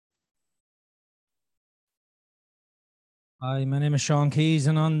Hi, my name is Sean Keys,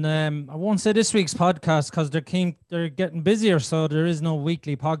 and on I won't say this week's podcast because they're getting busier, so there is no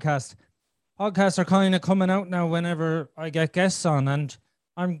weekly podcast. Podcasts are kind of coming out now whenever I get guests on, and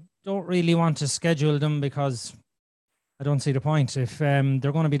I don't really want to schedule them because I don't see the point if they're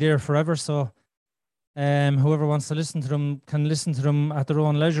going to be there forever. So whoever wants to listen to them can listen to them at their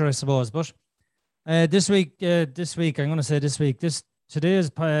own leisure, I suppose. But this week, I'm going to say this week,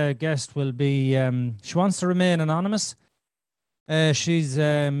 today's guest will be. She wants to remain anonymous. She's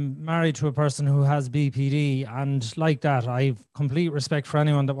married to a person who has BPD, and like that, I've complete respect for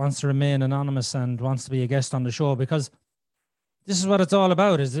anyone that wants to remain anonymous and wants to be a guest on the show, because this is what it's all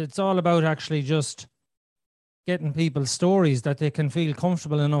about. It's all about actually just getting people's stories that they can feel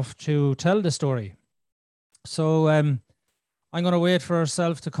comfortable enough to tell the story. So I'm going to wait for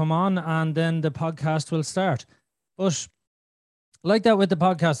herself to come on, and then the podcast will start. But like that with the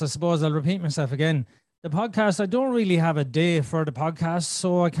podcast, I suppose I'll repeat myself again. The podcast, I don't really have a day for the podcast,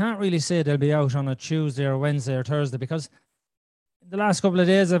 so I can't really say they'll be out on a Tuesday or Wednesday or Thursday, because the last couple of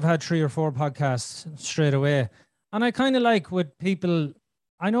days I've had 3 or 4 podcasts straight away. And I kind of like with people,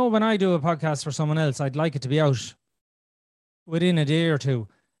 I know when I do a podcast for someone else, I'd like it to be out within a day or two.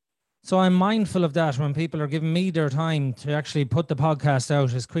 So I'm mindful of that when people are giving me their time to actually put the podcast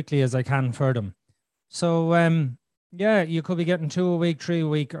out as quickly as I can for them. So, yeah, you could be getting 2 a week, 3 a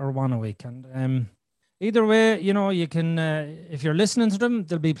week, or 1 a week. And either way, you can, if you're listening to them,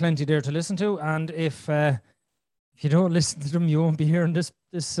 there'll be plenty there to listen to. And if you don't listen to them, you won't be hearing this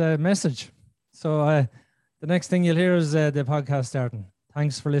message. So the next thing you'll hear is the podcast starting.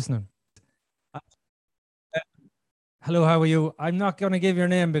 Thanks for listening. Hello, how are you? I'm not going to give your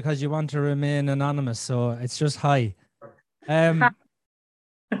name because you want to remain anonymous, so it's just hi. Um,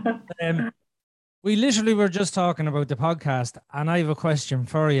 we literally were just talking about the podcast, and I have a question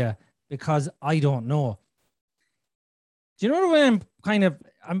for you because I don't know. Do you know the way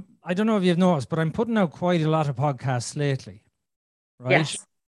I don't know if you've noticed, but I'm putting out quite a lot of podcasts lately, right? Yes.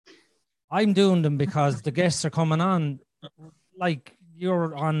 I'm doing them because the guests are coming on, like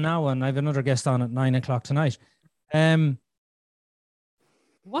you're on now, and I have another guest on at 9 o'clock tonight. Is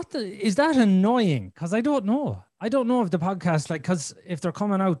that annoying? Because I don't know. I don't know if the podcast, because if they're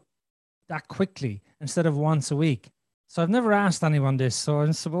coming out that quickly instead of once a week. So I've never asked anyone this, so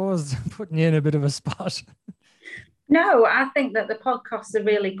I suppose I'm putting you in a bit of a spot. No, I think that the podcasts are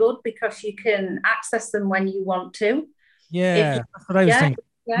really good because you can access them when you want to. Yeah, that's what I was thinking.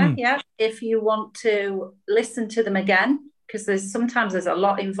 Yeah. If you want to listen to them again, because there's a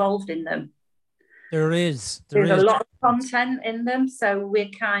lot involved in them. There's a lot of content in them, so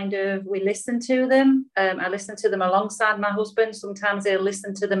we listen to them. I listen to them alongside my husband. Sometimes he'll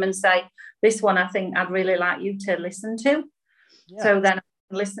listen to them and say, "This one, I think I'd really like you to listen to." Yeah. So then I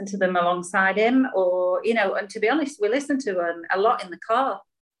listen to them alongside him, or and to be honest, we listen to them a lot in the car.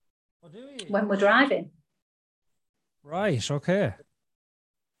 Oh, do you? When we're driving. Right. Okay.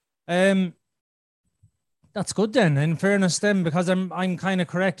 That's good then. In fairness, then, because I'm kind of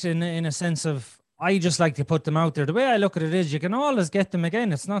correct in a sense of, I just like to put them out there. The way I look at it is, you can always get them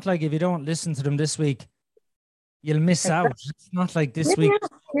again. It's not like if you don't listen to them this week, you'll miss out. It's not like this week.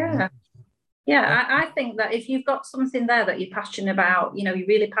 Yeah, I think that if you've got something there that you're passionate about, you're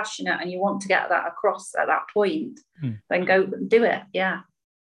really passionate and you want to get that across at that point, then go do it. Yeah.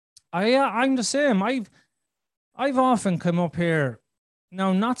 I'm the same. I've often come up here,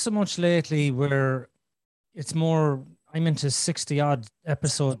 now not so much lately, where it's more, I'm into 60 odd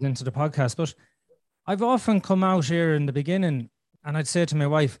episodes into the podcast, but I've often come out here in the beginning and I'd say to my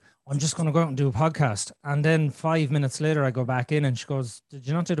wife, I'm just going to go out and do a podcast. And then 5 minutes later, I go back in and she goes, did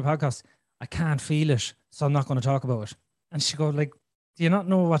you not do the podcast? I can't feel it, so I'm not going to talk about it. And she goes, do you not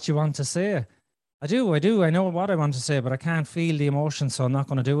know what you want to say? I do. I know what I want to say, but I can't feel the emotion, so I'm not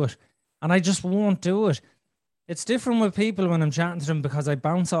going to do it. And I just won't do it. It's different with people when I'm chatting to them because I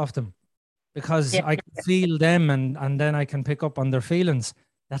bounce off them, because I can feel them and then I can pick up on their feelings.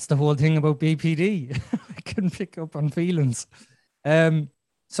 That's the whole thing about BPD. I can pick up on feelings.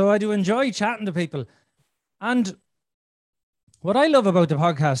 So I do enjoy chatting to people. And what I love about the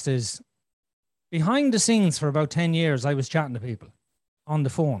podcast is, behind the scenes for about 10 years, I was chatting to people on the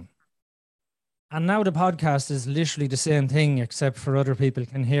phone. And now the podcast is literally the same thing, except for other people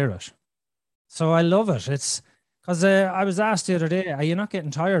can hear it. So I love it. It's because I was asked the other day, are you not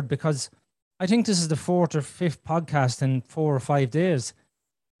getting tired? Because I think this is the 4th or 5th podcast in 4 or 5 days.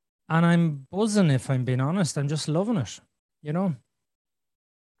 And I'm buzzing, if I'm being honest. I'm just loving it,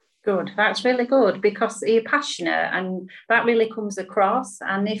 Good. That's really good, because you're passionate and that really comes across.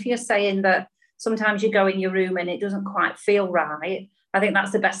 And if you're saying that sometimes you go in your room and it doesn't quite feel right, I think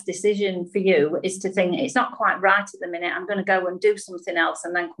that's the best decision for you, is to think it's not quite right at the minute. I'm going to go and do something else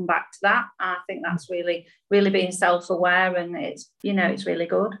and then come back to that. I think that's really, really being self-aware, and it's, you know, it's really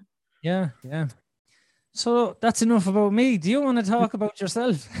good. Yeah, yeah. So that's enough about me. Do you want to talk about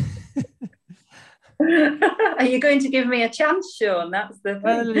yourself? Are you going to give me a chance, Sean? That's the thing.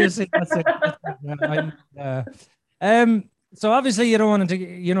 Well, you see, that's it. So obviously you don't want to,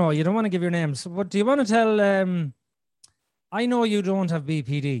 you don't want to give your name. So what do you want to tell? I know you don't have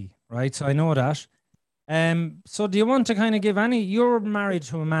BPD, right? So I know that. So do you want to kind of give you're married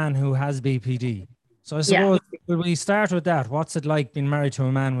to a man who has BPD. So I suppose, will we start with that? What's it like being married to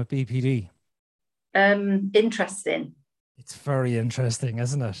a man with BPD? Interesting. It's very interesting,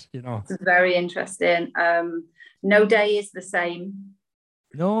 isn't it? You know, it's very interesting. No day is the same.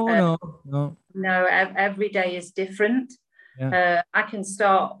 No. Every day is different. Yeah. I can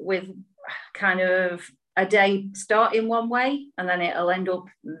start with kind of a day start in one way, and then it'll end up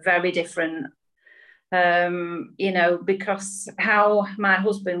very different. You know, because how my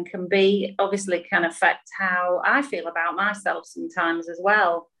husband can be obviously can affect how I feel about myself sometimes as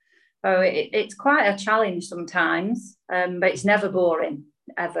well. So it's quite a challenge sometimes, but it's never boring,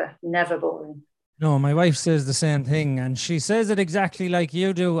 ever, never boring. No, my wife says the same thing, and she says it exactly like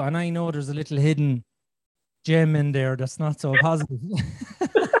you do. And I know there's a little hidden gem in there that's not so positive.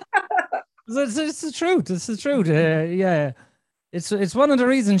 It's the truth. It's the truth. Yeah. It's one of the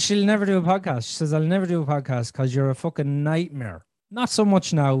reasons she'll never do a podcast. She says, I'll never do a podcast because you're a fucking nightmare. Not so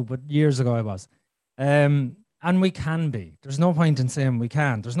much now, but years ago I was. And we can be. There's no point in saying we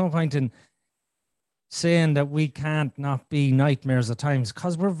can't. There's no point in saying that we can't not be nightmares at times,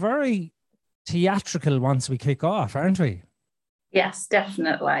 because we're very theatrical once we kick off, aren't we? Yes,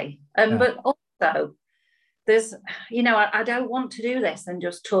 definitely. But also, there's, you know, I don't want to do this and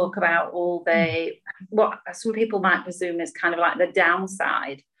just talk about all the, what some people might presume is kind of like the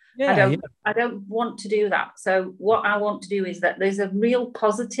downside. I don't want to do that. So what I want to do is that there's a real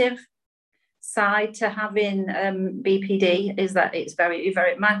positive side to having BPD, is that it's very,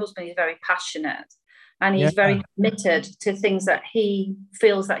 very, my husband is very passionate, and he's very committed to things that he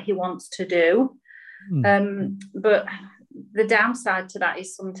feels that he wants to do. But the downside to that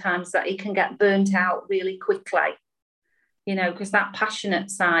is sometimes that he can get burnt out really quickly, you know, because that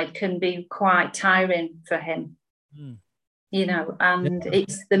passionate side can be quite tiring for him. You know, and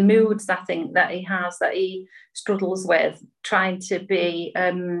it's the moods, I think, that he has, that he struggles with, trying to be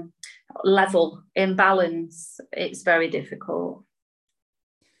level, in balance. It's very difficult.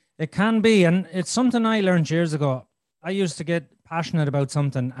 It can be, and it's something I learned years ago. I used to get passionate about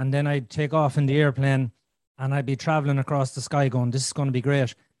something, and then I'd take off in the airplane, and I'd be traveling across the sky going, this is going to be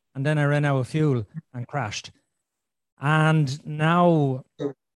great. And then I ran out of fuel and crashed. And now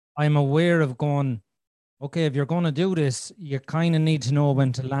I'm aware of going, okay, if you're going to do this, you kind of need to know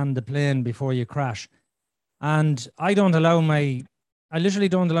when to land the plane before you crash. And I literally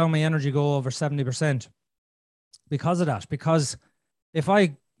don't allow my energy go over 70% because of that. Because if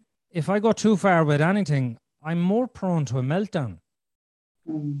I go too far with anything, I'm more prone to a meltdown.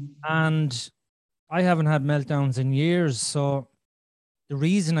 And I haven't had meltdowns in years. So the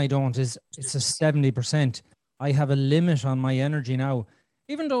reason I don't is it's a 70%. I have a limit on my energy now.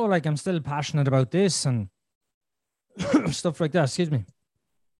 Even though, like, I'm still passionate about this and stuff like that, excuse me,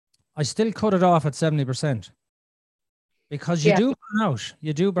 I still cut it off at 70% because you do burn out.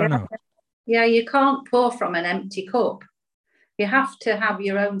 You do burn out. Yeah, you can't pour from an empty cup. You have to have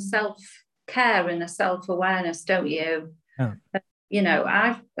your own self-care and a self-awareness, don't you? Yeah. You know,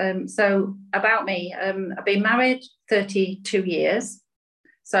 so about me, I've been married 32 years.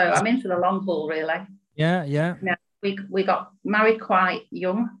 So I'm in for the long haul, really. Yeah. We got married quite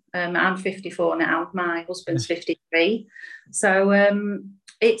young. I'm 54 now. My husband's 53. So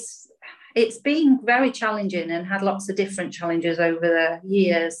it's been very challenging and had lots of different challenges over the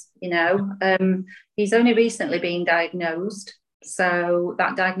years. You know, he's only recently been diagnosed. So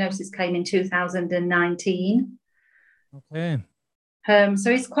that diagnosis came in 2019. Okay. So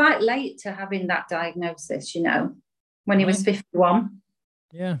it's quite late to having that diagnosis, you know, when he was 51.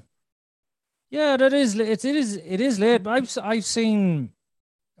 Yeah. Yeah, that is, it is late. I've seen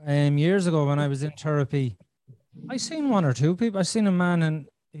years ago when I was in therapy, I've seen one or two people. I've seen a man in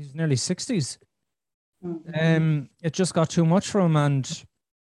his nearly 60s. It just got too much for him, and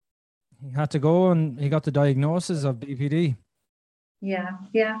he had to go, and he got the diagnosis of BPD. Yeah.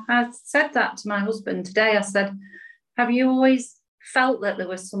 I said that to my husband today. I said, have you always felt that there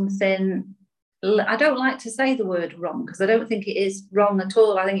was something, I don't like to say the word wrong, because I don't think it is wrong at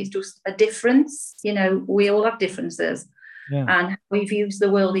all. I think it's just a difference. You know, we all have differences. and how he views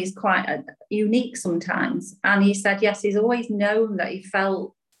the world is quite unique sometimes. And he said, yes, he's always known that he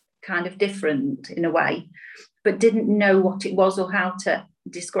felt kind of different in a way, but didn't know what it was or how to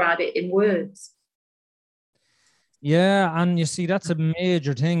describe it in words. Yeah, and you see, that's a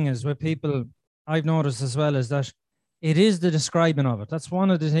major thing is with people, I've noticed as well, is that it is the describing of it. That's one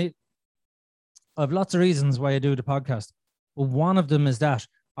of the, I have lots of reasons why I do the podcast, but one of them is that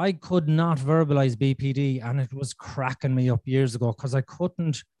I could not verbalize BPD, and it was cracking me up years ago because I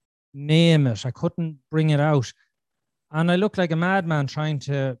couldn't name it. I couldn't bring it out. And I looked like a madman trying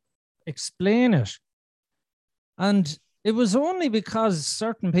to explain it. And it was only because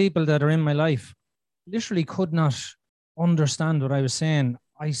certain people that are in my life literally could not understand what I was saying.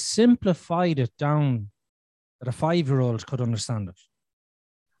 I simplified it down that a 5-year-old could understand it.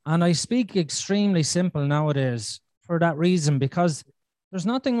 And I speak extremely simple nowadays for that reason, because there's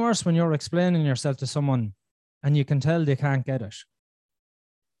nothing worse when you're explaining yourself to someone and you can tell they can't get it.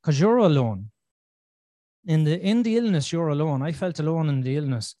 Because you're alone. In the illness, you're alone. I felt alone in the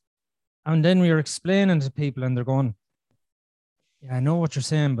illness. And then we were explaining to people and they're going, yeah, I know what you're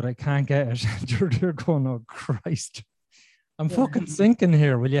saying, but I can't get it. They're going, oh, Christ. I'm fucking sinking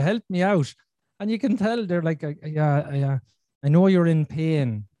here. Will you help me out? And you can tell they're like, yeah, I know you're in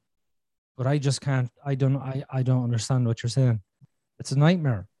pain, but I just can't. I don't understand what you're saying. It's a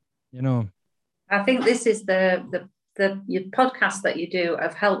nightmare, you know. I think this is your podcast that you do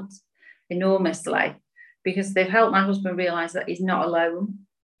have helped enormously, because they've helped my husband realize that he's not alone,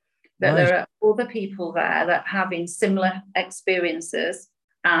 that there are other people there that having similar experiences.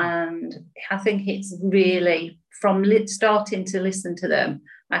 And I think it's really, from starting to listen to them,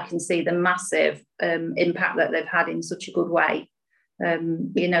 I can see the massive impact that they've had in such a good way.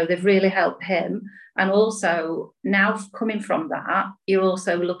 You know, they've really helped him. And also now coming from that, you're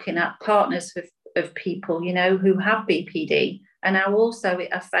also looking at partners of people, you know, who have BPD, and how also it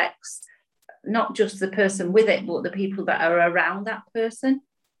affects not just the person with it, but the people that are around that person.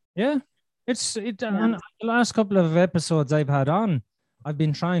 Yeah, And the last couple of episodes I've had on, I've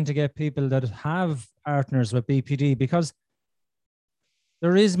been trying to get people that have partners with BPD, because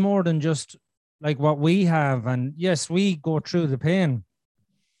there is more than just like what we have. And yes, we go through the pain,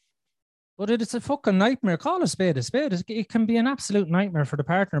 but it's a fucking nightmare. Call a spade a spade. It can be an absolute nightmare for the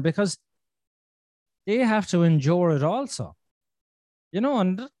partner, because they have to endure it also. You know,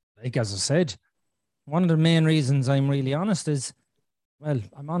 and like as I said, one of the main reasons I'm really honest is, well,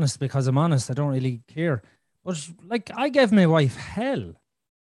 I'm honest because I'm honest. I don't really care. But like, I gave my wife hell.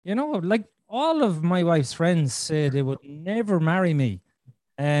 You know, like all of my wife's friends say they would never marry me,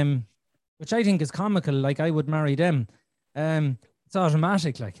 which I think is comical. Like I would marry them. It's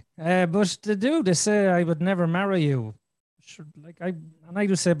automatic, like. But they say I would never marry you. Sure, I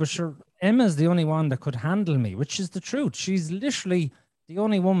just say, but sure, Emma's the only one that could handle me, which is the truth. She's literally the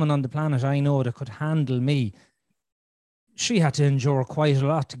only woman on the planet I know that could handle me. She had to endure quite a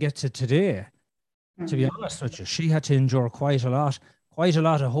lot to get to today. To be honest with you, she had to endure quite a lot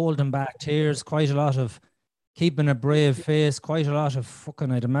of holding back tears, quite a lot of keeping a brave face, quite a lot of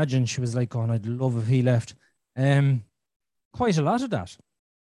fucking, I'd imagine she was like, going, I'd love if he left. Quite a lot of that.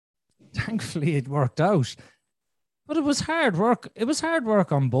 Thankfully, it worked out. But it was hard work. It was hard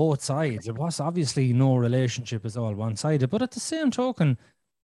work on both sides. It was obviously no relationship is all one-sided. But at the same token,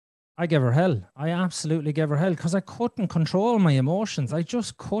 I gave her hell. I absolutely gave her hell because I couldn't control my emotions. I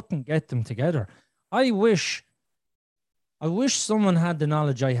just couldn't get them together. I wish someone had the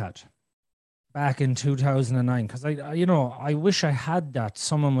knowledge I had back in 2009, because I wish I had that.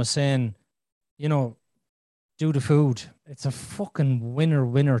 Someone was saying, do the food. It's a fucking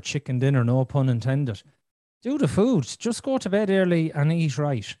winner chicken dinner, no pun intended. Do the food. Just go to bed early and eat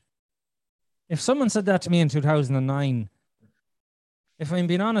right. If someone said that to me in 2009, if I'm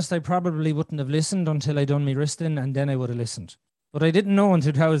being honest, I probably wouldn't have listened until I done my wristing, and then I would have listened. But I didn't know in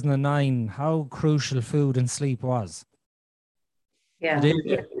 2009 how crucial food and sleep was. Yeah.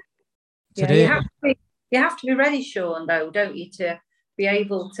 Today, you have to be ready, Sean, though, don't you, to be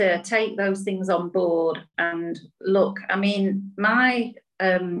able to take those things on board and look. I mean, my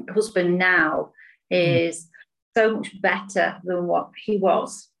husband now is so much better than what he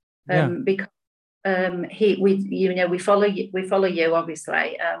was, because we follow you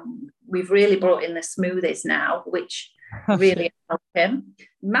obviously. We've really brought in the smoothies now, which really helped him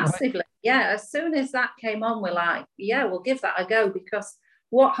massively. Right. Yeah, as soon as that came on, we're like, yeah, we'll give that a go, because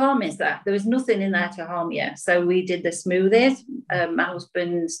what harm is that? There was nothing in there to harm you. So we did the smoothies. My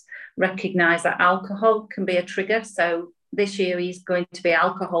husband's recognised that alcohol can be a trigger, so this year he's going to be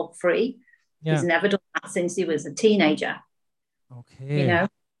alcohol free. He's never done that since he was a teenager. Okay.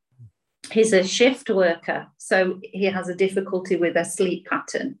 he's a shift worker, so he has a difficulty with a sleep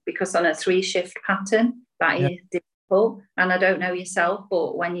pattern, because on a 3-shift pattern, that is difficult. And I don't know yourself,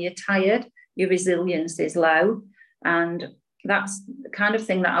 but when you're tired, your resilience is low. And that's the kind of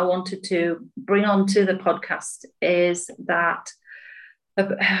thing that I wanted to bring onto the podcast, is that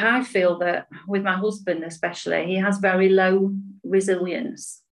I feel that with my husband especially, he has very low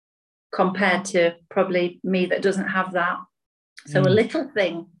resilience compared to probably me that doesn't have that. So a little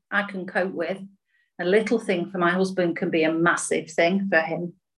thing I can cope with, a little thing for my husband can be a massive thing for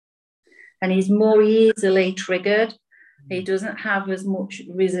him. And he's more easily triggered. He doesn't have as much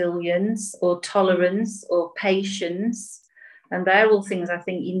resilience or tolerance or patience. And they're all things I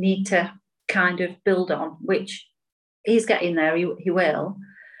think you need to kind of build on, which he's getting there, he will.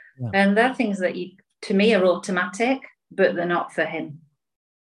 Yeah. And they're things that to me are automatic, but they're not for him.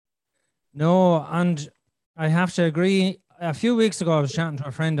 No, and I have to agree. A few weeks ago, I was chatting to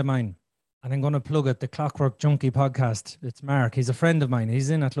a friend of mine, and I'm going to plug it, the Clockwork Junkie podcast. It's Mark. He's a friend of mine.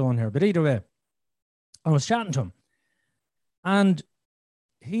 He's in Athlone here. But either way, I was chatting to him, and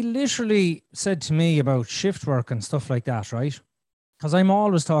he literally said to me about shift work and stuff like that, right? Because I'm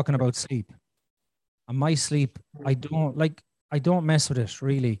always talking about sleep. And my sleep, I don't mess with it,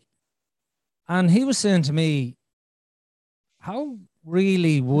 really. And he was saying to me, how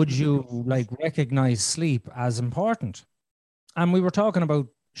really would you recognize sleep as important? And we were talking about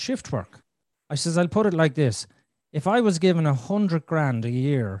shift work. I says, I'll put it like this. If I was given 100 grand a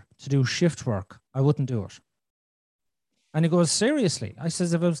year to do shift work, I wouldn't do it. And he goes, seriously? I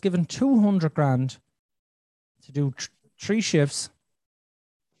says, if I was given 200 grand to do 3 shifts,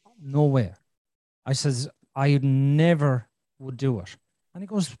 no way. I says, I never would do it. And he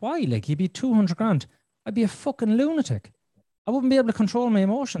goes, why? You'd be 200 grand. I'd be a fucking lunatic. I wouldn't be able to control my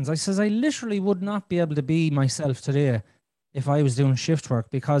emotions. I says, I literally would not be able to be myself today if I was doing shift work,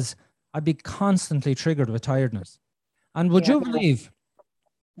 because I'd be constantly triggered with tiredness. And would you believe,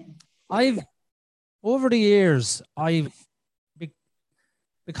 over the years,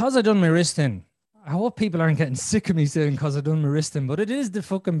 because I done my wrist in, I hope people aren't getting sick of me saying because I done my wrist in, but it is the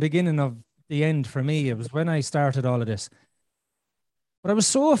fucking beginning of the end for me. It was when I started all of this. But I was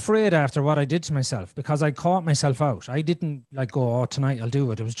so afraid after what I did to myself, because I caught myself out. I didn't go, oh, tonight I'll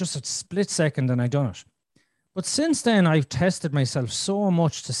do it. It was just a split second and I done it. But since then, I've tested myself so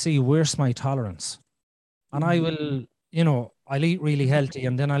much to see where's my tolerance. And I will, I'll eat really healthy,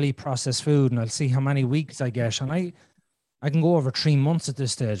 and then I'll eat processed food, and I'll see how many weeks I get. And I can go over 3 months at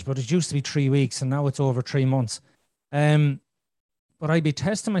this stage, but it used to be 3 weeks, and now it's over 3 months. But I'd be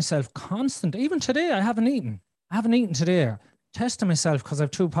testing myself constantly. Even today, I haven't eaten today. Testing myself because I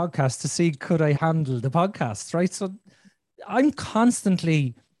have 2 podcasts to see could I handle the podcasts, right? So I'm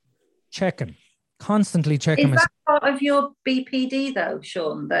constantly checking myself. Is that part of your BPD though,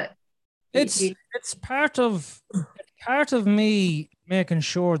 Sean? That it's part of me making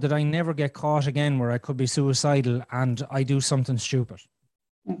sure that I never get caught again where I could be suicidal and I do something stupid.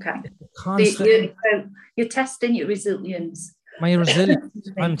 Okay. You're testing your resilience. My resilience.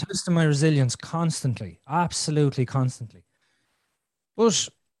 I'm testing my resilience constantly. Absolutely constantly. But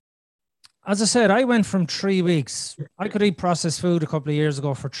as I said, I went from 3 weeks. I could eat processed food a couple of years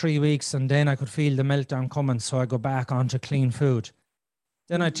ago for 3 weeks, and then I could feel the meltdown coming. So I go back onto clean food.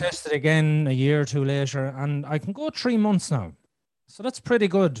 Then I tested again a year or 2 later, and I can go 3 months now. So that's pretty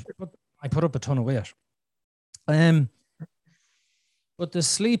good. But I put up a ton of weight. But the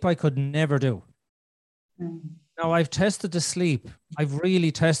sleep I could never do. Now I've tested the sleep. I've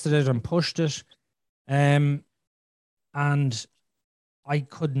really tested it and pushed it. And I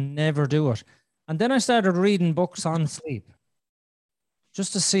could never do it. And then I started reading books on sleep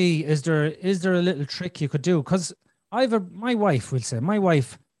just to see, is there a little trick you could do? Because my wife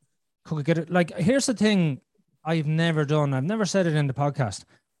could get it. Here's the thing I've never done. I've never said it in the podcast.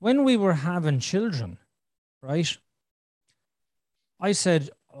 When we were having children, right? I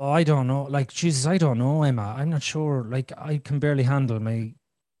said, oh, I don't know. Jesus, I don't know, Emma. I'm not sure. I can barely handle my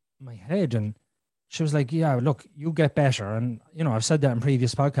head. And she was like, yeah, look, you get better. And, I've said that in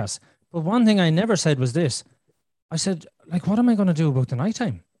previous podcasts. But one thing I never said was this. I said, what am I going to do about the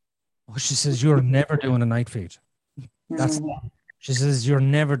nighttime? Oh, she says, you're never doing a night feed. She says,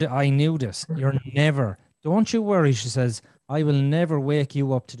 I knew this. Don't you worry. She says, I will never wake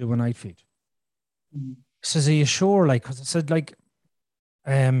you up to do a night feed. She says, are you sure? Because I said,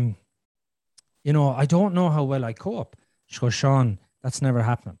 I don't know how well I cope. She goes, Sean, that's never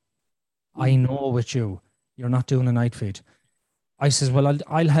happening. I know with you're not doing a night feed. I says, well,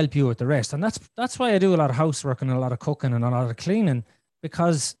 I'll help you with the rest. And that's why I do a lot of housework and a lot of cooking and a lot of cleaning,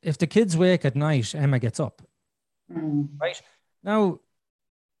 because if the kids wake at night, Emma gets up. Right? Now,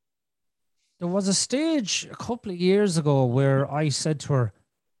 there was a stage a couple of years ago where I said to her,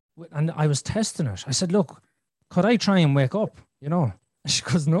 and I was testing it. I said, look, could I try and wake up? You know? And she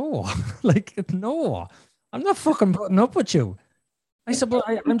goes, no, like, no, I'm not fucking putting up with you. I said, but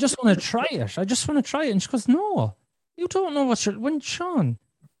I'm just going to try it. I just want to try it. And she goes, no, you don't know what Sean,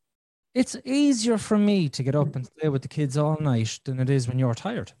 it's easier for me to get up and stay with the kids all night than it is when you're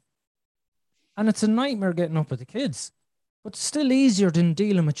tired. And it's a nightmare getting up with the kids, but it's still easier than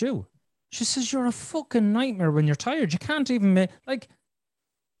dealing with you. She says, you're a fucking nightmare when you're tired. You can't even make, like,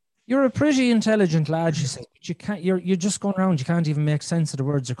 you're a pretty intelligent lad, she says, but you can't, you're just going around, you can't even make sense of the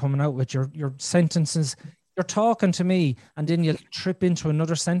words you're coming out with. Your sentences, you're talking to me, and then you trip into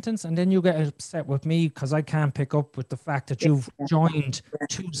another sentence, and then you get upset with me because I can't pick up with the fact that you've joined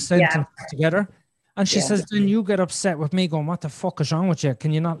two sentences together. And she says, then you get upset with me going, what the fuck is wrong with you?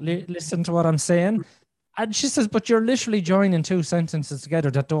 Can you not listen to what I'm saying? And she says, but you're literally joining two sentences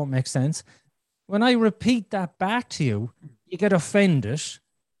together that don't make sense. When I repeat that back to you, you get offended,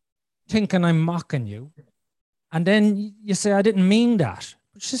 thinking I'm mocking you. And then you say, I didn't mean that.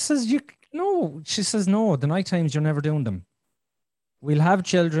 But she says, no. She says, no, the night times you're never doing them. We'll have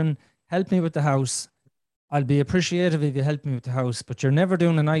children, help me with the house. I'll be appreciative if you help me with the house, but you're never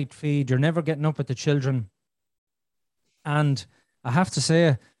doing a night feed. You're never getting up with the children. And I have to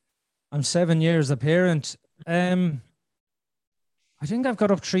say, I'm 7 years a parent. I think I've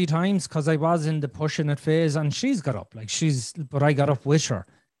got up 3 times because I was in the pushing it phase, and she's got up. But I got up with her.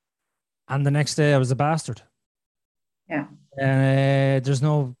 And the next day I was a bastard. Yeah. There's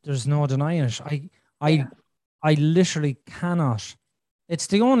no denying it. I literally cannot. It's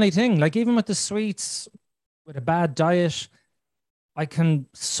the only thing. Like, even with the sweets, with a bad diet, I can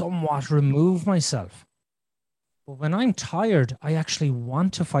somewhat remove myself. But when I'm tired, I actually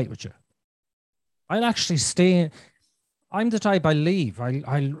want to fight with you. I'll actually stay. I'm the type, I leave.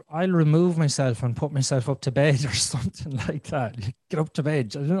 I'll remove myself and put myself up to bed or something like that. Get up to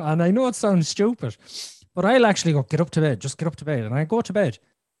bed. And I know it sounds stupid, but I'll actually go, get up to bed. Just get up to bed. And I go to bed.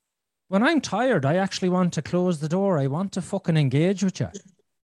 When I'm tired, I actually want to close the door. I want to fucking engage with you.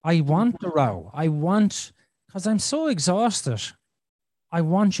 I want the row. Because I'm so exhausted. I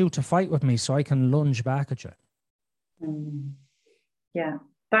want you to fight with me so I can lunge back at you. Yeah.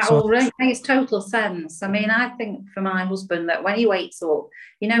 That all really makes total sense. I mean, I think for my husband that when he wakes up,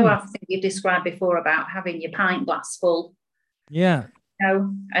 you know, I think you've described before about having your pint glass full. Yeah. You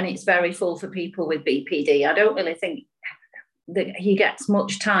know, and it's very full for people with BPD. I don't really think that he gets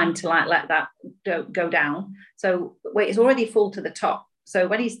much time to let that go down. So it's already full to the top. So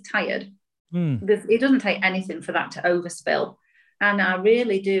when he's tired, it doesn't take anything for that to overspill. And I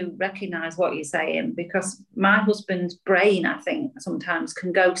really do recognise what you're saying, because my husband's brain, I think, sometimes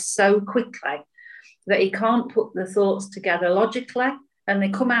can go so quickly that he can't put the thoughts together logically. And they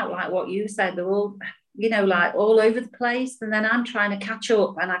come out like what you said, they're all, you know, like all over the place. And then I'm trying to catch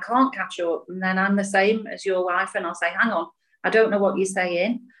up and I can't catch up. And then I'm the same as your wife and I'll say, hang on, I don't know what you're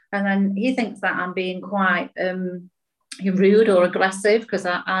saying. And then he thinks that I'm being quite rude or aggressive because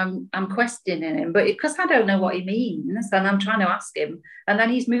I'm questioning him, but because I don't know what he means and I'm trying to ask him, and then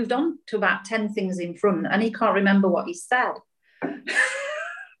he's moved on to about 10 things in front and he can't remember what he said.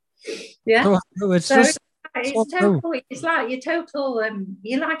 Yeah. It's like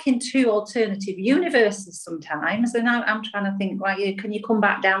you're like in 2 alternative universes sometimes, and I'm trying to think, like, can you come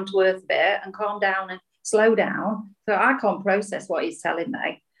back down to earth a bit and calm down and slow down? So I can't process what he's telling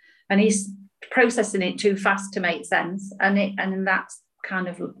me, and he's processing it too fast to make sense, and that's kind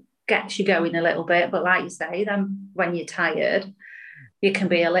of gets you going a little bit. But like you say, then when you're tired, you can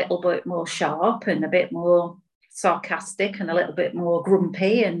be a little bit more sharp and a bit more sarcastic and a little bit more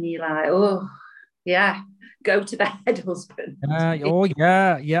grumpy, and you're like, oh yeah, go to bed, husband.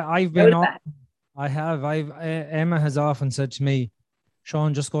 Emma has often said to me,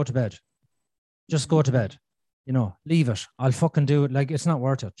 Sean, just go to bed. Just go to bed. You know, leave it. I'll fucking do it. Like, it's not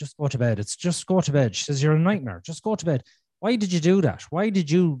worth it. Just go to bed. It's just go to bed. She says, you're a nightmare. Just go to bed. Why did you do that? Why did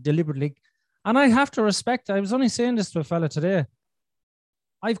you deliberately? And I have to respect, I was only saying this to a fella today.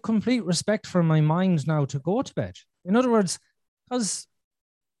 I've complete respect for my mind now to go to bed. In other words, because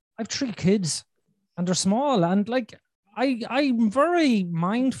I've 3 kids and they're small, and like, I'm very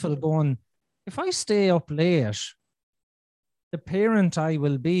mindful going, if I stay up late, the parent I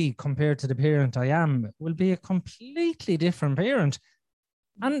will be compared to the parent I am will be a completely different parent.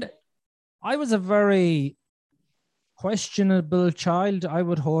 And I was a very questionable child. I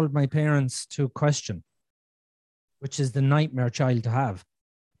would hold my parents to question, which is the nightmare child to have,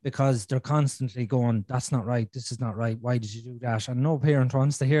 because they're constantly going, that's not right. This is not right. Why did you do that? And no parent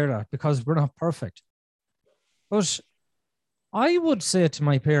wants to hear that because we're not perfect. But I would say to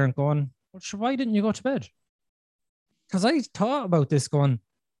my parent going, Well, sure, why didn't you go to bed? Because I thought about this going,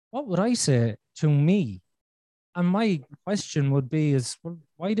 what would I say to me? And my question would be well,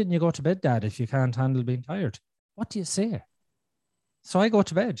 why didn't you go to bed, Dad, if you can't handle being tired? What do you say? So I go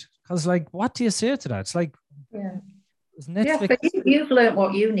to bed. Because, like, what do you say to that? It's like, Netflix. Yeah, but you've learned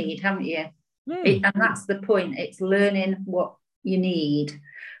what you need, haven't you? And that's the point. It's learning what you need,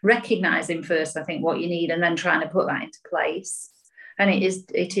 recognizing first, I think, what you need, and then trying to put that into place. And it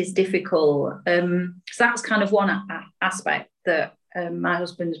is difficult. So that's kind of one aspect that my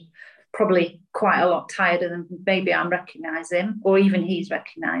husband's probably quite a lot tireder than maybe I'm recognizing, or even he's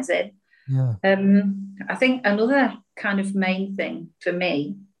recognizing. Yeah. I think another kind of main thing for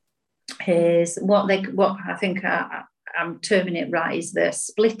me is what I think I'm terming it right is the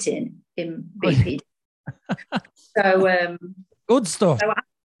splitting in BPD. So good stuff. So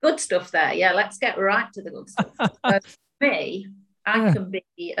good stuff there. Yeah, let's get right to the good stuff. For me, I can be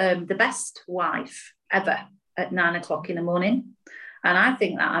the best wife ever at 9 o'clock in the morning. And I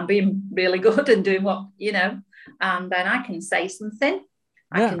think that I'm being really good and doing what, and then I can say something.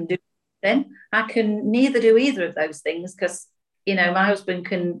 I can do something. I can neither do either of those things because, my husband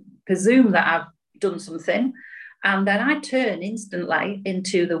can presume that I've done something. And then I turn instantly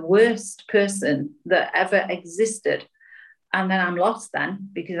into the worst person that ever existed. And then I'm lost then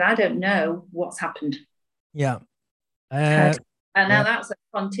because I don't know what's happened. Yeah. And now that's a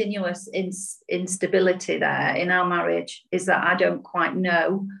continuous instability there in our marriage, is that I don't quite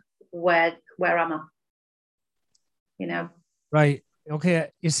know where am I, Right. Okay.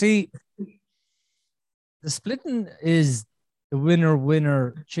 You see, the splitting is the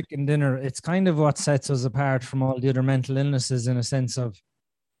winner chicken dinner. It's kind of what sets us apart from all the other mental illnesses in a sense of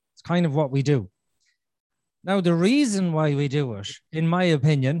it's kind of what we do. Now, the reason why we do it, in my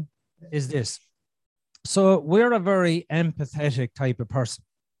opinion, is this. So we're a very empathetic type of person,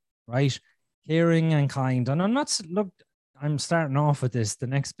 right? Caring and kind. And I'm starting off with this. The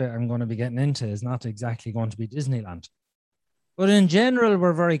next bit I'm going to be getting into is not exactly going to be Disneyland. But in general,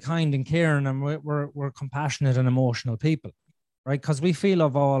 we're very kind and caring, and we're compassionate and emotional people, right? Because we feel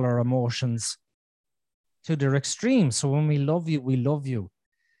of all our emotions to their extreme. So when we love you, we love you.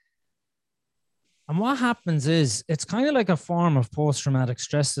 And what happens is, it's kind of like a form of post-traumatic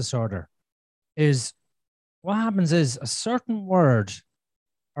stress disorder, is what happens is a certain word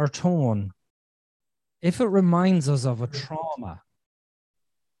or tone, if it reminds us of a trauma,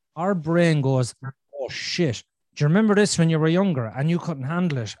 our brain goes, oh shit, do you remember this when you were younger and you couldn't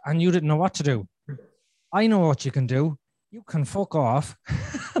handle it and you didn't know what to do? I know what you can do. You can fuck off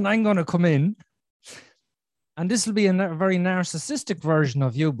and I'm going to come in. And this will be a very narcissistic version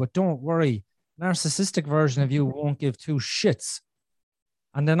of you, but don't worry. Narcissistic version of you won't give two shits.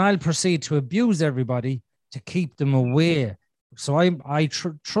 And then I'll proceed to abuse everybody to keep them away. So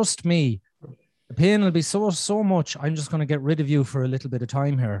trust me, the pain will be so much. I'm just going to get rid of you for a little bit of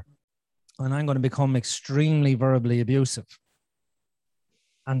time here. And I'm going to become extremely verbally abusive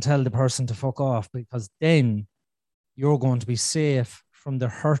and tell the person to fuck off, because then you're going to be safe from the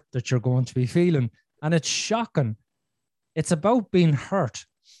hurt that you're going to be feeling. And it's shocking. It's about being hurt,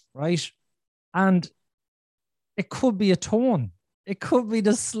 right? And it could be a tone. It could be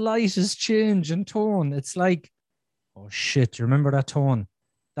the slightest change in tone. It's like, oh shit, you remember that tone?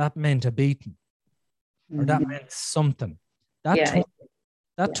 That meant a beating. Or that meant something.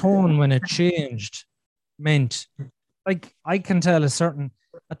 That tone when it changed meant, like, I can tell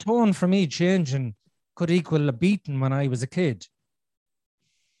a tone for me changing could equal a beating when I was a kid.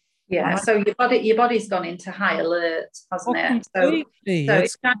 Yeah, so your body's gone into high alert, hasn't it? So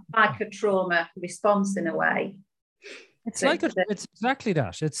it's kind of like a trauma response in a way. It's exactly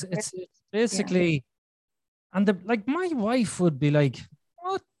that. It's basically, and my wife would be like,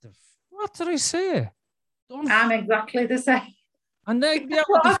 what did I say? I'm exactly the same. And they'd be out.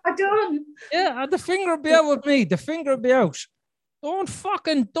 What have I done? Yeah, and the finger would be out with me. The finger would be out. Don't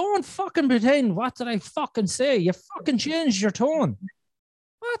fucking pretend. What did I fucking say? You fucking changed your tone.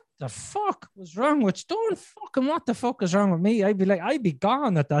 What the fuck was wrong with you? What the fuck is wrong with me? I'd be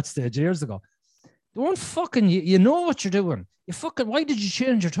gone at that stage years ago. Don't fucking, you know what you're doing. Why did you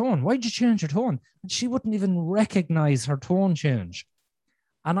change your tone? Why did you change your tone? And she wouldn't even recognize her tone change.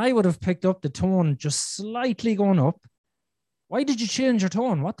 And I would have picked up the tone just slightly going up. Why did you change your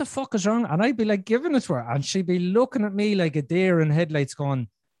tone? What the fuck is wrong? And I'd be like giving it to her. And she'd be looking at me like a deer in headlights going,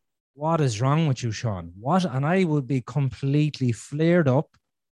 what is wrong with you, Sean? What? And I would be completely flared up.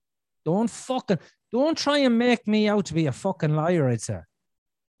 Don't try and make me out to be a fucking liar, I'd say.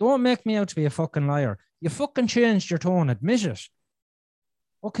 Don't make me out to be a fucking liar. You fucking changed your tone. Admit it.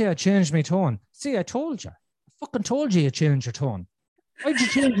 Okay, I changed my tone. See, I told you. I fucking told you changed your tone. Why'd you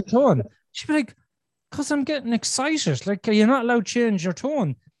change your tone? She'd be like, because I'm getting excited. Like, you're not allowed to change your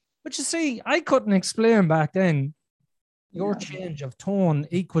tone. But you see, I couldn't explain back then your change of tone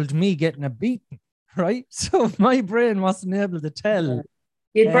equaled me getting a beating, right? So my brain wasn't able to tell.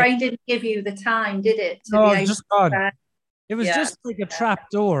 Your brain didn't give you the time, did it? To No, be it was able just gone. to, It was just like a trap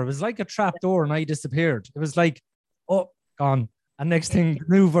door. It was like a trap door and I disappeared. It was like, oh, gone. And next thing, the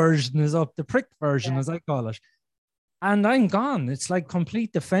new version is up, the prick version, as I call it. And I'm gone. It's like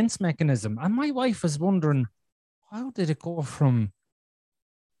complete defense mechanism. And my wife was wondering, how did it go from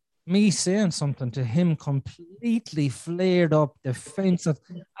me saying something to him completely flared up, defensive?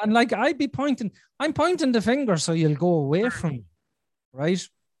 And like, I'm pointing the finger so you'll go away from me, right?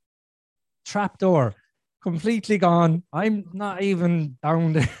 Trapdoor, completely gone. I'm not even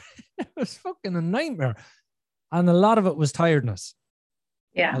down there. It was fucking a nightmare. And a lot of it was tiredness.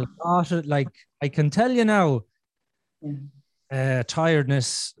 Yeah. A lot of, like, I can tell you now,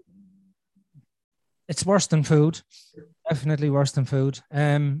 tiredness, it's worse than food. Definitely worse than food.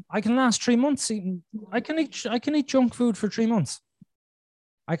 I can last 3 months eating. I can eat junk food for 3 months.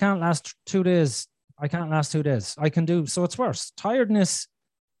 I can't last 2 days. I can't last 2 days. I can do so. It's worse. Tiredness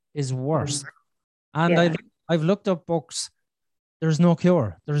is worse. And I've looked up books. There's no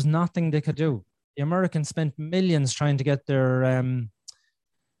cure. There's nothing they could do. The Americans spent millions trying to get their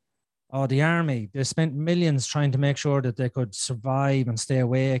the army. They spent millions trying to make sure that they could survive and stay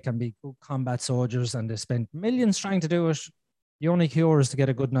awake and be good combat soldiers. And they spent millions trying to do it. The only cure is to get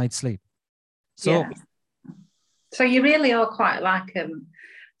a good night's sleep. So, so you really are quite like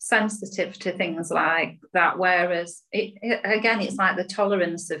sensitive to things like that. Whereas it's like the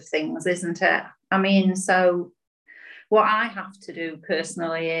tolerance of things, isn't it? I mean, so what I have to do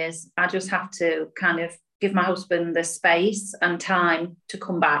personally is I just have to kind of give my husband the space and time to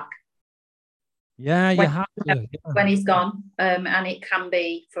come back. Yeah, you have to. When he's gone. And it can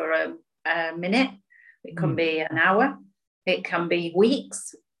be for a minute, it can be an hour, it can be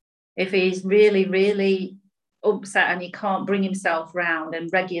weeks. If he's really, really upset and he can't bring himself round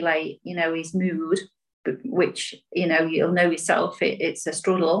and regulate, his mood, which, you'll know yourself, it's a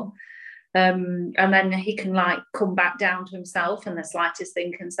struggle. And then he can like come back down to himself and the slightest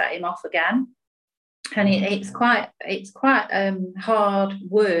thing can set him off again. And it's quite hard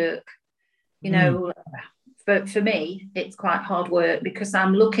work. For me, it's quite hard work because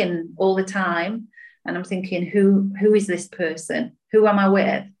I'm looking all the time and I'm thinking, who is this person? Who am I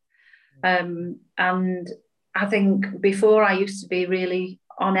with? And I think before I used to be really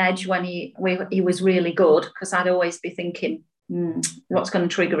on edge when he was really good because I'd always be thinking, what's going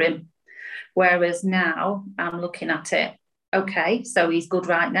to trigger him? Whereas now I'm looking at it, okay, so he's good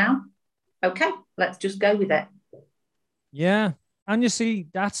right now. Okay, let's just go with it. Yeah. And you see,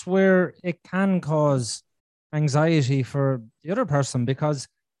 that's where it can cause anxiety for the other person because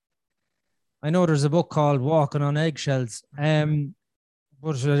I know there's a book called Walking on Eggshells.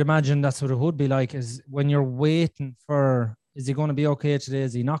 But I imagine that's what it would be like is when you're waiting for, is he going to be okay today?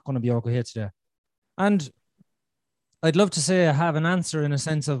 Is he not going to be okay today? And I'd love to say I have an answer in a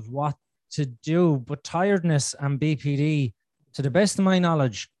sense of what to do, but tiredness and BPD, to the best of my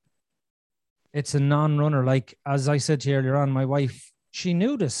knowledge, it's a non-runner. Like, as I said to you earlier on, my wife, she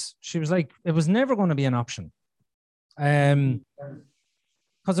knew this. She was like, it was never going to be an option. Because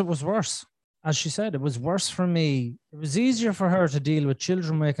it was worse. As she said, it was worse for me. It was easier for her to deal with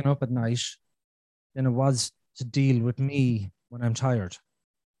children waking up at night than it was to deal with me when I'm tired.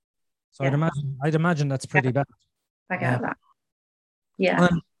 So I'd imagine that's pretty bad. I get that. Yeah.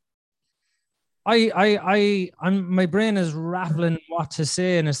 My brain is rattling what to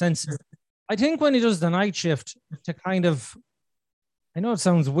say in a sense. I think when he does the night shift to kind of, I know it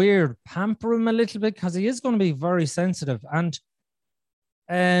sounds weird, pamper him a little bit because he is going to be very sensitive. And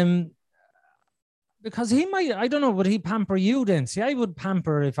because he might, I don't know, would he pamper you then? See, I would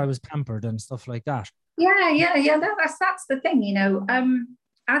pamper if I was pampered and stuff like that. Yeah. That's the thing,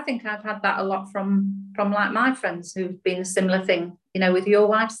 I think I've had that a lot from like my friends who've been a similar thing, with your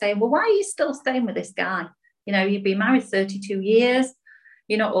wife saying, well, why are you still staying with this guy? You've been married 32 years.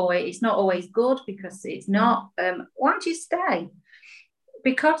 It's not always good because it's not. Why don't you stay?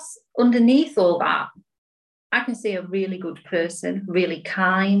 Because underneath all that, I can see a really good person, really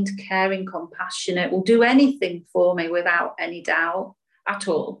kind, caring, compassionate, will do anything for me without any doubt at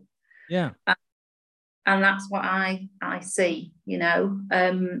all. Yeah. And that's what I see,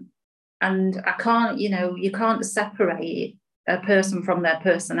 and I can't, you can't separate a person from their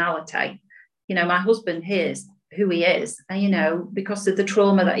personality. My husband, here's who he is, and, because of the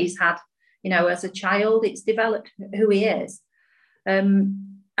trauma that he's had, as a child, it's developed who he is. And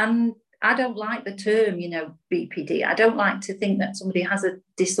I don't like the term, BPD. I don't like to think that somebody has a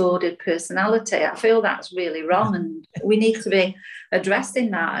disordered personality. I feel that's really wrong, and we need to be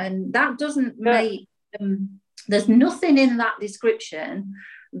addressing that. And that doesn't make, there's nothing in that description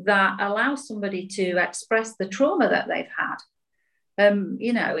that allows somebody to express the trauma that they've had.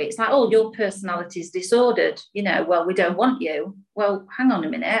 It's like, oh, your personality is disordered. Well, we don't want you. Well, hang on a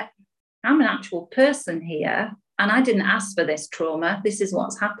minute. I'm an actual person here, and I didn't ask for this trauma. This is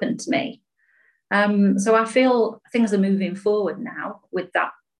what's happened to me. So I feel things are moving forward now with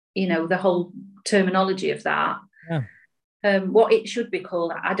that, the whole terminology of that. Yeah. What it should be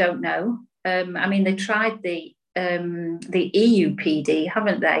called, I don't know. They tried the EUPD,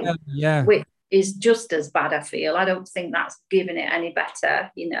 haven't they? Yeah. Which is just as bad, I feel. I don't think that's giving it any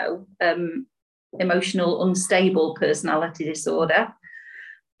better, emotional unstable personality disorder.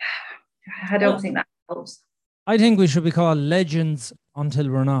 I don't think that helps. I think we should be called legends until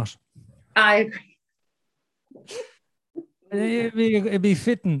we're not. I agree. It'd be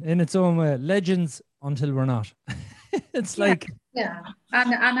fitting in its own way. Legends until we're not. It's like... Yeah.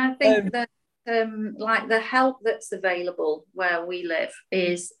 And I think that like the help that's available where we live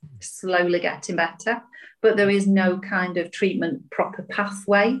is slowly getting better, but there is no kind of treatment proper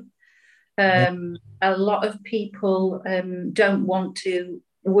pathway. A lot of people don't want to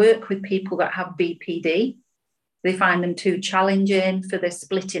work with people that have BPD. They find them too challenging for the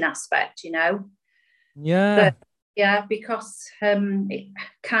splitting aspect, Yeah. But, because it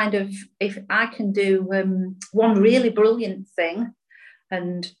kind of, if I can do one really brilliant thing,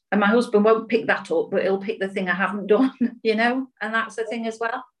 and my husband won't pick that up, but he'll pick the thing I haven't done, and that's the thing as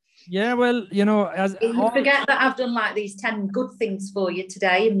well. Yeah, well, as you forget that I've done like these 10 good things for you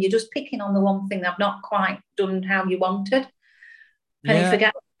today, and you're just picking on the one thing I've not quite done how you wanted. And you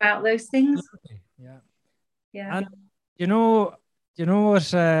forget about those things. Yeah. And you know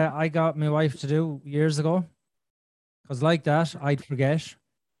what I got my wife to do years ago? Because like that, I'd forget.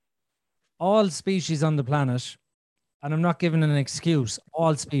 All species on the planet, and I'm not giving an excuse,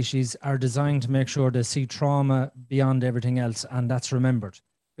 all species are designed to make sure they see trauma beyond everything else, and that's remembered,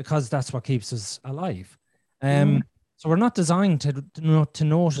 because that's what keeps us alive. So we're not designed to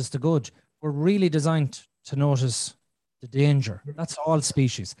notice the good. We're really designed to notice the danger. That's all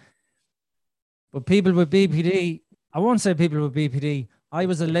species. But people with BPD, I won't say people with BPD, I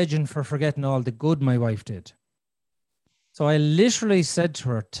was a legend for forgetting all the good my wife did. So I literally said to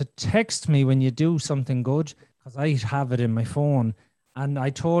her to text me when you do something good, because I have it in my phone. And I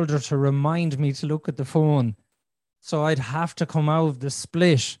told her to remind me to look at the phone. So I'd have to come out of the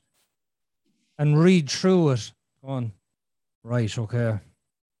split and read through it going, right, okay.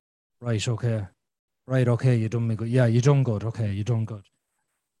 Right, okay. Right, okay, you done me good. Yeah, you done good. Okay, you done good.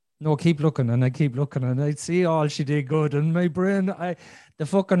 No, keep looking, and I keep looking, and I'd see all she did good, and my brain, the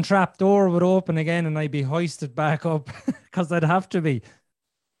fucking trap door would open again, and I'd be hoisted back up, because I'd have to be.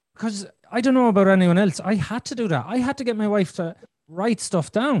 Because I don't know about anyone else. I had to do that. I had to get my wife to write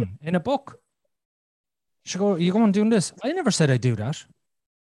stuff down in a book. She'd go, you going doing this? I never said I'd do that.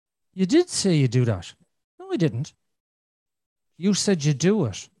 You did say you do that. No, I didn't. You said you do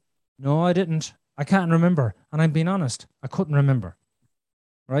it. No, I didn't. I can't remember. And I'm being honest, I couldn't remember.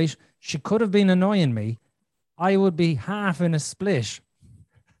 Right? She could have been annoying me. I would be half in a split,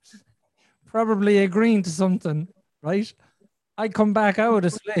 probably agreeing to something, right? I'd come back out of the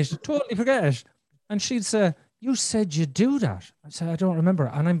split, totally forget it. And she'd say, you said you do that. I said, I don't remember.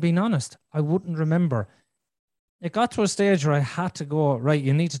 And I'm being honest, I wouldn't remember. It got to a stage where I had to go, right,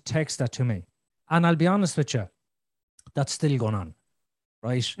 you need to text that to me. And I'll be honest with you, that's still going on,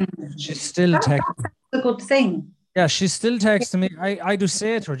 right? She's still texting. That's a good thing. Yeah, she's still texting me. I do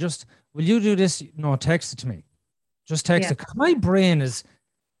say to her, just, will you do this? No, text it to me. Just text it. 'Cause my brain is,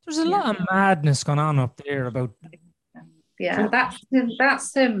 there's a lot of madness going on up there about. Yeah, that's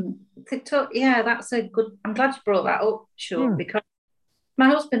a good, I'm glad you brought that up, Sean, because my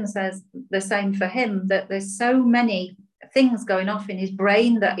husband says the same for him, that there's so many things going off in his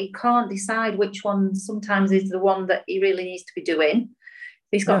brain that he can't decide which one sometimes is the one that he really needs to be doing.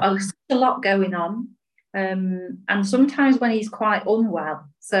 He's got a lot going on. And sometimes when he's quite unwell,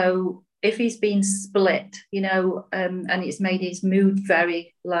 so if he's been split, and it's made his mood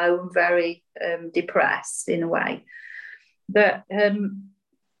very low, very depressed in a way, that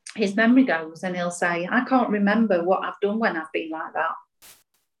his memory goes, and he'll say, I can't remember what I've done when I've been like that.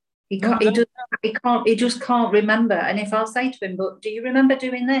 He just can't remember. And if I'll say to him, but do you remember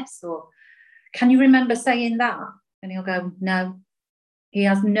doing this? Or can you remember saying that? And he'll go, no. He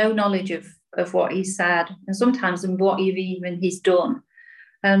has no knowledge of what he said, and sometimes in what he's done.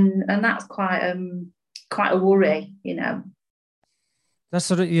 And that's quite a worry, That's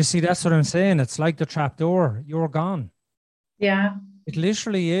what you see. That's what I'm saying. It's like the trap door. You're gone. Yeah. It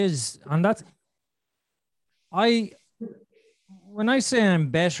literally is. And that's, I, when I say I'm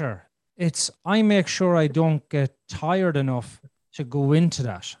better, it's I make sure I don't get tired enough to go into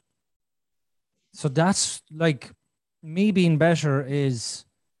that. So that's like me being better is,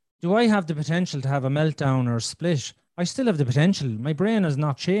 do I have the potential to have a meltdown or a split? I still have the potential. My brain has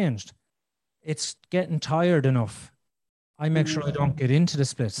not changed. It's getting tired enough. I make sure I don't get into the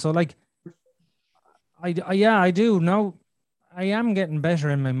split. So like, yeah, I do. Now I am getting better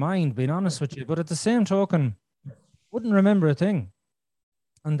in my mind, being honest with you. But at the same token, wouldn't remember a thing.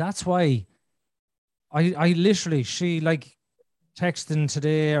 And that's why I literally, she like texting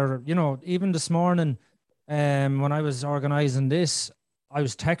today or, you know, even this morning, when I was organizing this, I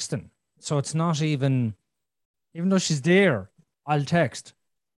was texting. So it's not even though she's there, I'll text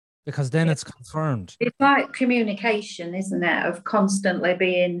because then it's confirmed. It's like communication, isn't it? Of constantly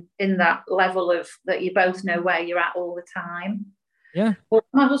being in that level of that you both know where you're at all the time. Yeah. Well,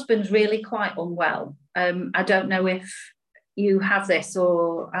 my husband's really quite unwell. I don't know if you have this,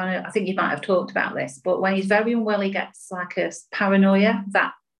 or I think you might have talked about this, but when he's very unwell, he gets like a paranoia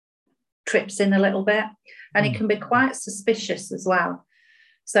that trips in a little bit, and he can be quite suspicious as well.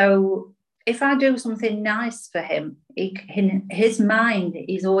 So if I do something nice for him, his mind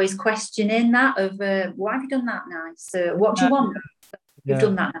is always questioning that of, why have you done that nice? What do you want? You've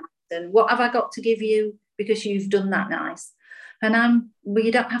done that nice. And what have I got to give you because you've done that nice? And well,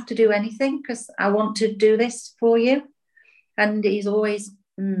 you don't have to do anything because I want to do this for you. And he's always,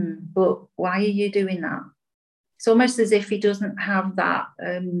 but why are you doing that? It's almost as if he doesn't have that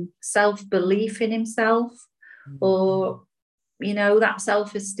self-belief in himself, or, you know, that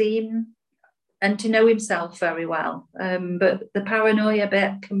self-esteem, and to know himself very well. But the paranoia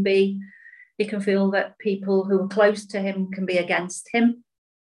bit can be, he can feel that people who are close to him can be against him.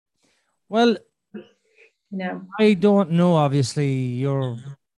 Well, no, I don't know, obviously, your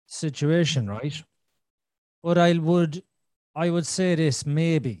situation, right? But I would say this,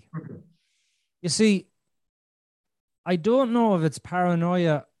 maybe. You see, I don't know if it's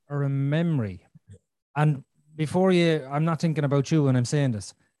paranoia or a memory. And I'm not thinking about you when I'm saying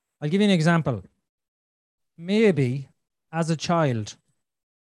this. I'll give you an example. Maybe as a child,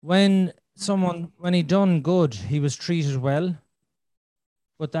 when he done good, he was treated well,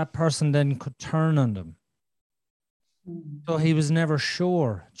 but that person then could turn on them. So he was never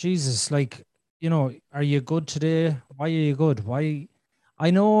sure. Jesus, like, you know, are you good today? Why are you good? Why?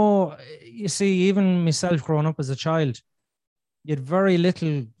 I know, you see, even myself growing up as a child, you had very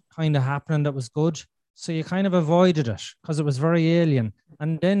little kind of happening that was good. So you kind of avoided it because it was very alien.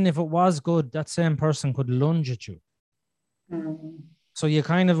 And then if it was good, that same person could lunge at you. So you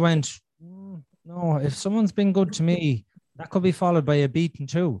kind of went, no, if someone's been good to me, that could be followed by a beating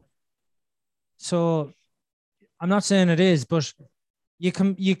too. So I'm not saying it is, but you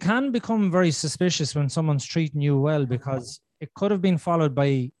can become very suspicious when someone's treating you well, because it could have been followed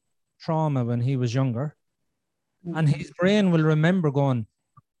by trauma when he was younger. And his brain will remember going,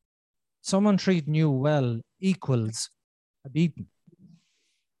 someone treating you well equals a beating.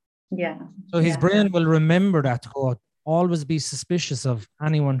 Yeah. So his brain will remember that to go, always be suspicious of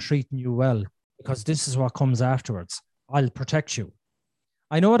anyone treating you well, because this is what comes afterwards. I'll protect you.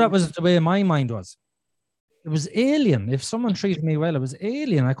 I know that was the way my mind was. It was alien. If someone treated me well, it was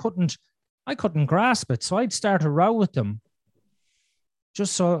alien. I couldn't grasp it. So I'd start a row with them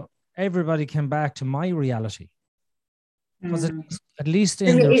just so everybody came back to my reality. Because at least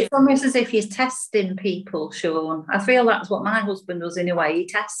it's almost as if he's testing people, Sean. I feel that's what my husband does in a way. He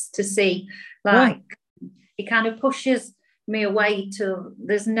tests to see, like, he kind of pushes me away till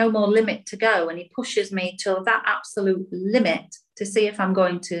there's no more limit to go, and he pushes me till that absolute limit to see if I'm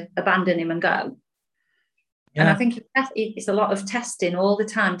going to abandon him and go. Yeah. And I think it's a lot of testing all the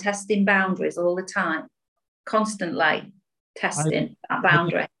time, testing boundaries all the time, constantly testing that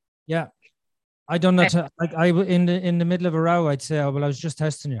boundary. Yeah. I done that. Like in the middle of a row, I'd say, "Oh, well, I was just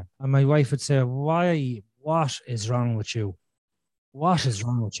testing you," and my wife would say, "Why? What is wrong with you? What is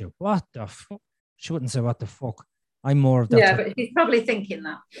wrong with you? What the fuck?" She wouldn't say, "What the fuck?" I'm more of that. Yeah, but she's probably thinking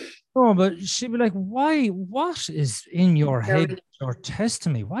that. Oh, but she'd be like, "Why? What is in your head? You're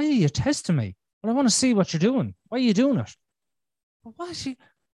testing me. Why are you testing me? Well, I want to see what you're doing. Why are you doing it?" But why is she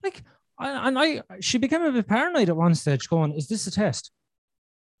like? She became a bit paranoid at one stage, going, "Is this a test?"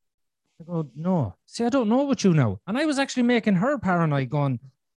 I go, "No. See, I don't know what you know." And I was actually making her paranoid, going,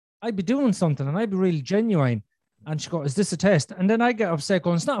 I'd be doing something and I'd be really genuine. And she go, "Is this a test?" And then I get upset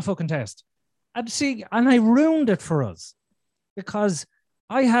going, "It's not a fucking test." And I ruined it for us, because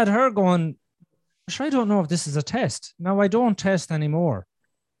I had her going, I don't know if this is a test. Now, I don't test anymore.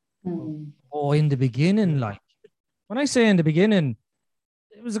 Oh, in the beginning, like, when I say in the beginning,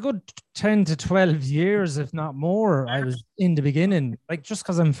 it was a good 10 to 12 years, if not more. I was in the beginning, like, just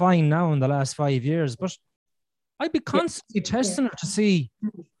because I'm fine now in the last 5 years. But I'd be constantly testing her to see,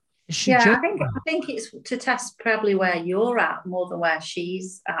 is she I think it's to test probably where you're at more than where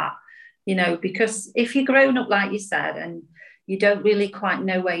she's at, you know, because if you're grown up, like you said, and you don't really quite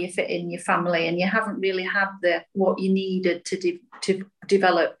know where you fit in your family, and you haven't really had what you needed to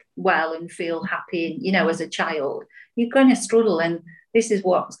develop well and feel happy, you know, as a child, you're going to struggle. And this is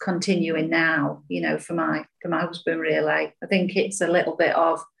what's continuing now, you know, for my husband, really. I think it's a little bit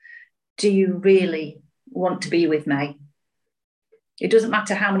of, do you really want to be with me? It doesn't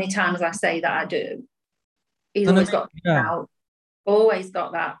matter how many times I say that I do. He's always got that.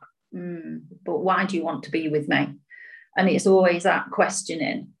 But why do you want to be with me? And it's always that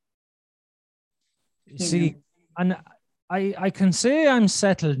questioning. See, and I can say I'm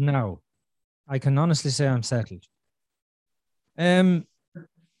settled now. I can honestly say I'm settled. Because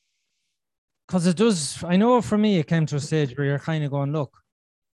it does, I know for me, it came to a stage where you're kind of going, look,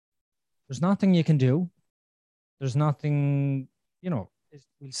 there's nothing you can do. There's nothing, you know,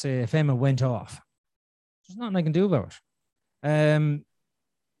 we'll say if Emma went off, there's nothing I can do about it.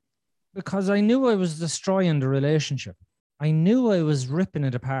 Because I knew I was destroying the relationship. I knew I was ripping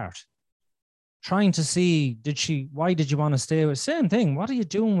it apart, trying to see, why did you want to stay with? Same thing. What are you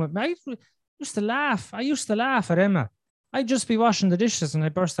doing with me? I used to laugh at Emma. I'd just be washing the dishes and I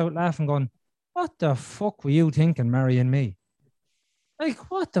burst out laughing going, what the fuck were you thinking marrying me?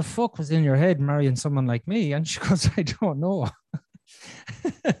 Like, what the fuck was in your head marrying someone like me? And she goes, I don't know.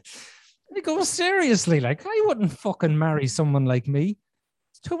 I go, seriously, like, I wouldn't fucking marry someone like me.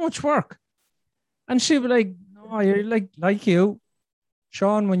 It's too much work. And she'd be like, no, you're like you.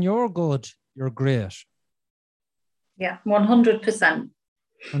 Sean, when you're good, you're great. Yeah, 100%.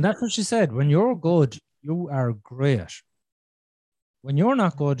 And that's what she said. When you're good, you are great. When you're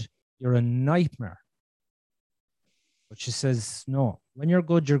not good, you're a nightmare. But she says, no, when you're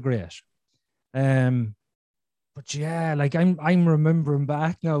good, you're great. But yeah, like I'm remembering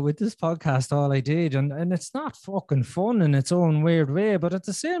back now with this podcast, all I did, and it's not fucking fun in its own weird way, but at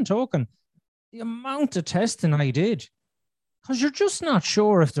the same token, the amount of testing I did, because you're just not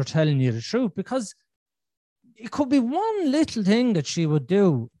sure if they're telling you the truth, because it could be one little thing that she would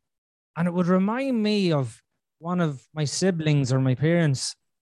do, and it would remind me of one of my siblings or my parents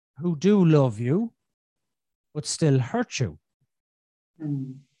who do love you, but still hurt you.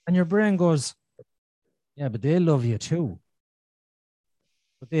 And your brain goes, yeah, but they love you too.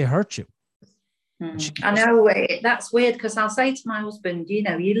 But they hurt you. I know that's weird, because I'll say to my husband, you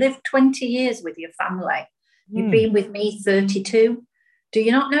know, you lived 20 years with your family. You've been with me 32. Do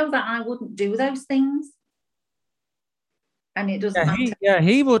you not know that I wouldn't do those things? And it doesn't matter.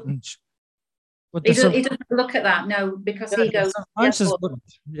 He wouldn't. But he doesn't look at that, no, because he goes, yes, but,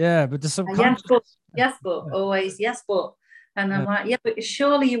 yeah, but the subconscious. Yes, but always, yes, but. And I'm like, yeah, but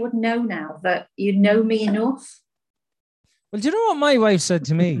surely you would know now that you know me enough. Well, do you know what my wife said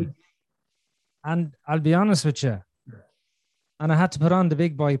to me? And I'll be honest with you. And I had to put on the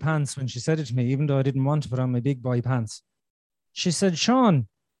big boy pants when she said it to me, even though I didn't want to put on my big boy pants. She said, Sean,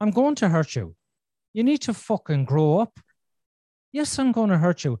 I'm going to hurt you. You need to fucking grow up. Yes, I'm going to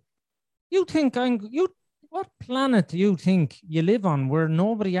hurt you. You think what planet do you think you live on where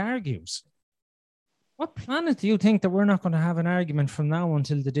nobody argues? What planet do you think that we're not going to have an argument from now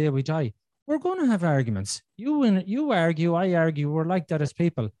until the day we die? We're going to have arguments. You argue, I argue. We're like that as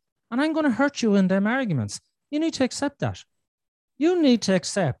people. And I'm going to hurt you in them arguments. You need to accept that. You need to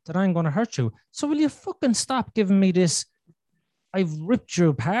accept that I'm going to hurt you. So will you fucking stop giving me this I've ripped you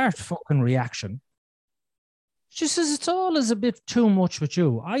apart fucking reaction? She says, it's always a bit too much with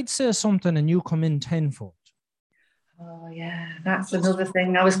you. I'd say something and you come in tenfold. Oh, yeah. That's another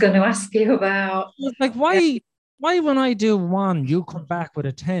thing I was going to ask you about. Like, why when I do 1, you come back with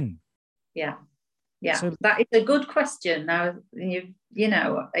a 10? Yeah. Yeah. So, that is a good question. Now, you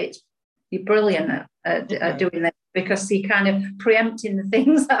know, you're brilliant at doing that, because you're kind of preempting the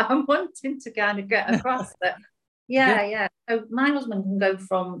things that I'm wanting to kind of get across. That, yeah. So my husband can go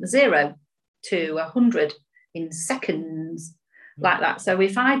from 0 to 100 in seconds, like that. So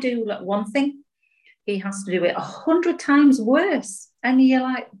if I do one thing, he has to do it 100 times worse. And you're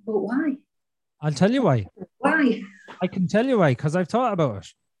like, but why? I'll tell you why. Why? I can tell you why, because I've thought about it.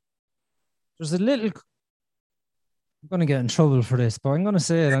 There's a little... I'm going to get in trouble for this, but I'm going to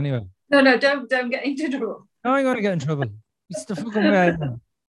say it anyway. No, don't get into trouble. No, I'm going to get in trouble. It's the fucking way I know.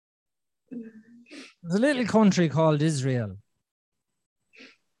 There's a little country called Israel.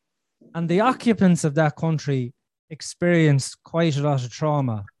 And the occupants of that country experienced quite a lot of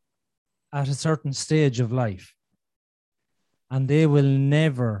trauma at a certain stage of life. And they will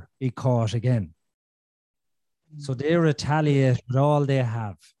never be caught again. So they retaliate with all they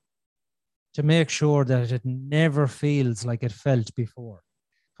have to make sure that it never feels like it felt before.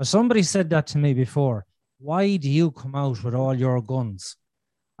 Because somebody said that to me before. Why do you come out with all your guns?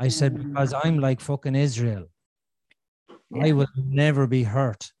 I said, because I'm like fucking Israel. Yeah. I will never be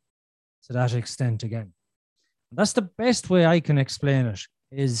hurt to that extent again. That's the best way I can explain it,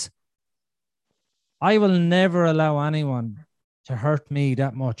 is I will never allow anyone to hurt me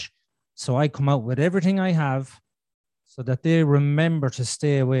that much. So I come out with everything I have so that they remember to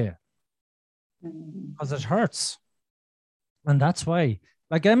stay away. Because it hurts. And that's why.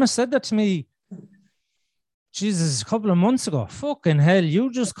 Like Emma said that to me, Jesus, a couple of months ago. Fucking hell,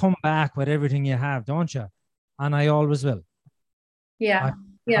 you just come back with everything you have, don't you? And I always will. Yeah.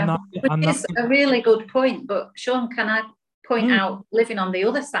 Which is a really good point. But Sean, can I point out, living on the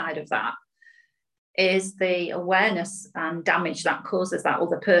other side of that, is the awareness and damage that causes that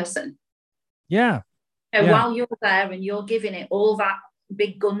other person. Yeah. While you're there and you're giving it all that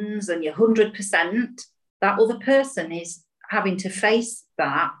big guns and your 100%, that other person is having to face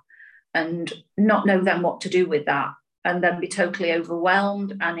that and not know then what to do with that, and then be totally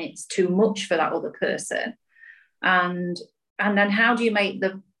overwhelmed, and it's too much for that other person. And then how do you make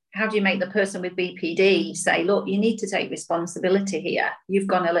the person with BPD say, look, you need to take responsibility here. You've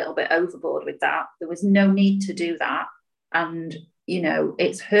gone a little bit overboard with that. There was no need to do that. And, you know,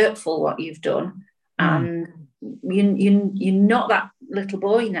 it's hurtful what you've done. And you're not that little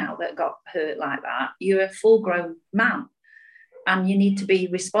boy now that got hurt like that. You're a full-grown man. And you need to be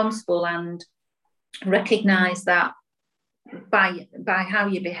responsible and recognise that by how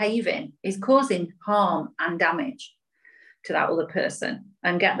you're behaving is causing harm and damage to that other person,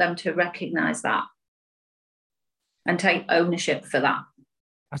 and get them to recognise that and take ownership for that.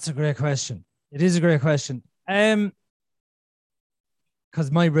 That's a great question. It is a great question. Because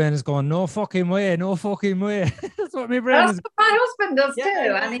my brain is going, no fucking way, no fucking way. That's what my brain is. What my husband does too,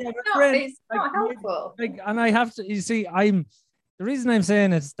 and it's not helpful. And I have to, you see, the reason I'm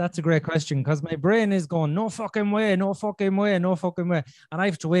saying it's that's a great question, because my brain is going, no fucking way, no fucking way, no fucking way. And I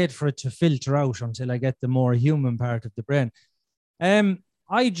have to wait for it to filter out until I get the more human part of the brain.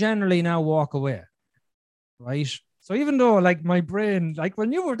 I generally now walk away, right? So even though, like, my brain, like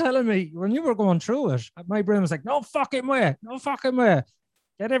when you were telling me, when you were going through it, my brain was like, no fucking way, no fucking way.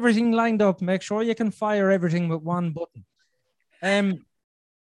 Get everything lined up. Make sure you can fire everything with one button. And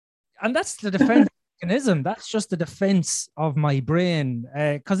that's the defense mechanism. That's just the defense of my brain,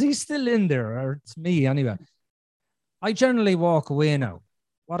 because he's still in there, or it's me anyway. I generally walk away now.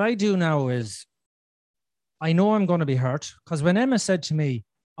 What I do now is I know I'm going to be hurt, because when Emma said to me,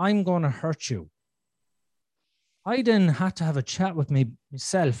 I'm going to hurt you, I then had to have a chat with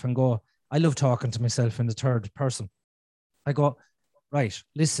myself and go, I love talking to myself in the third person. I go, right,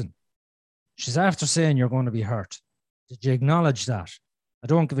 listen, she's after saying you're going to be hurt. Did you acknowledge that? I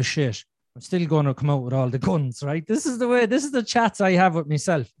don't give a shit. I'm still going to come out with all the guns, right? This is the chats I have with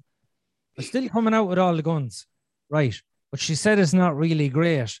myself. I'm still coming out with all the guns, right? But she said it's not really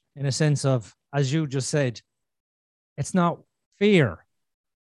great in a sense of, as you just said, it's not fear.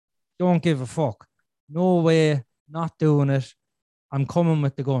 Don't give a fuck. No way, not doing it. I'm coming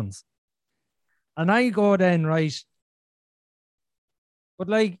with the guns. And I go then, right? But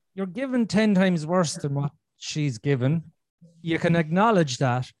like, you're given 10 times worse than what she's given. You can acknowledge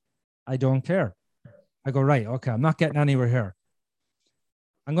that. I don't care. I go, right, okay, I'm not getting anywhere here.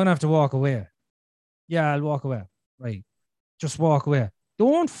 I'm going to have to walk away. Yeah, I'll walk away. Right. Just walk away.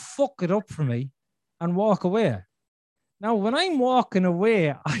 Don't fuck it up for me and walk away. Now, when I'm walking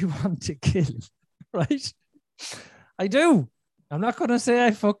away, I want to kill, right? I do. I'm not going to say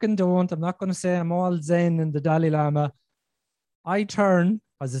I fucking don't. I'm not going to say I'm all Zen and the Dalai Lama. I turn,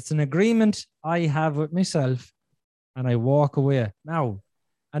 because it's an agreement I have with myself, and I walk away. Now,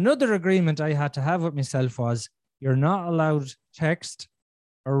 another agreement I had to have with myself was you're not allowed to text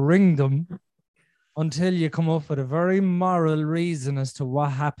or ring them until you come up with a very moral reason as to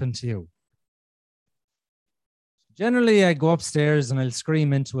what happened to you. Generally, I go upstairs and I'll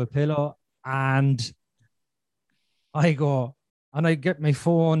scream into a pillow, and I go, and I get my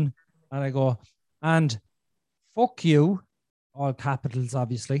phone and I go, and fuck you, all capitals,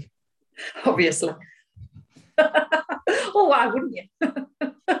 obviously. Obviously. Oh, why wouldn't you?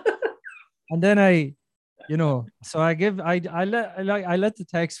 And then so I let the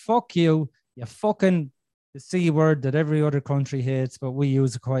text, fuck you, you fucking, the C word that every other country hates, but we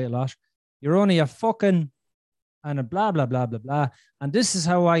use it quite a lot. You're only a fucking and a blah, blah, blah, blah, blah. And this is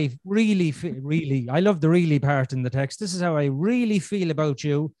how I really feel, I love the really part in the text. This is how I really feel about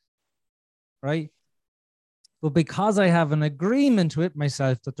you, right? But because I have an agreement with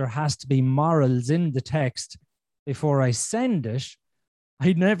myself that there has to be morals in the text before I send it,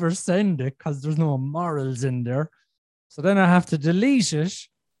 I never send it because there's no morals in there. So then I have to delete it,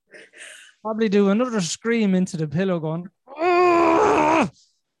 probably do another scream into the pillow going,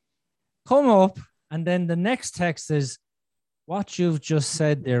 come up. And then the next text is, what you've just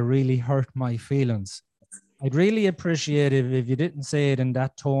said there really hurt my feelings. I'd really appreciate it if you didn't say it in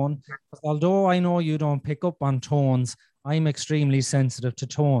that tone. Although I know you don't pick up on tones, I'm extremely sensitive to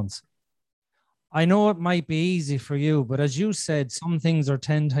tones. I know it might be easy for you, but as you said, some things are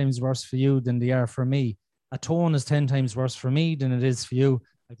 10 times worse for you than they are for me. A tone is 10 times worse for me than it is for you.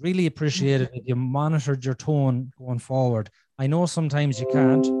 I'd really appreciate it if you monitored your tone going forward. I know sometimes you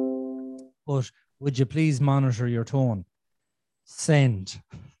can't, but would you please monitor your tone? Send.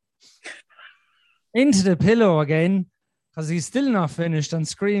 Into the pillow again, because he's still not finished, and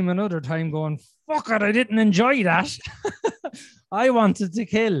scream another time going, fuck it, I didn't enjoy that. I wanted to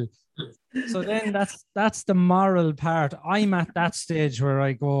kill. So then that's the moral part. I'm at that stage where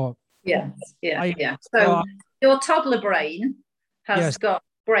I go, yeah. So your toddler brain has got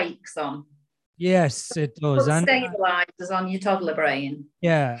brakes on. Yes, it does. Put stabilizers on your toddler brain.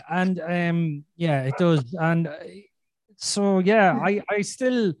 Yeah, and it does. And so yeah, I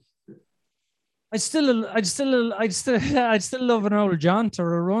still love an old jaunt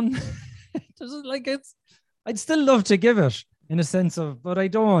or a run. I'd still love to give it in a sense of, but I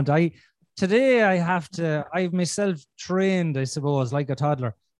don't. Today I've myself trained, I suppose, like a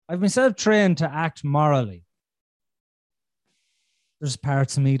toddler. I've myself trained to act morally. There's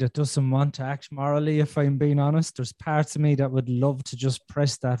parts of me that doesn't want to act morally, if I'm being honest. There's parts of me that would love to just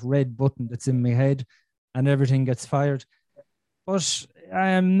press that red button that's in my head and everything gets fired. But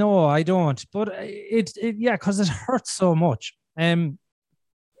no, I don't. But because it hurts so much. And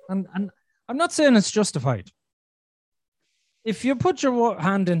I'm not saying it's justified. If you put your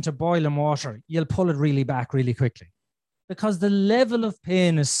hand into boiling water, you'll pull it really back really quickly. Because the level of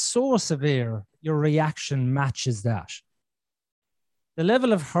pain is so severe, your reaction matches that. The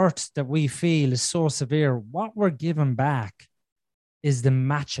level of hurt that we feel is so severe, what we're given back is the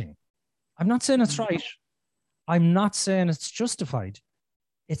matching. I'm not saying it's right. I'm not saying it's justified.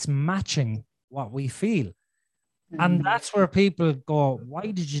 It's matching what we feel. And that's where people go, why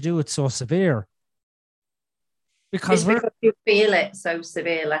did you do it so severe? Because you feel it so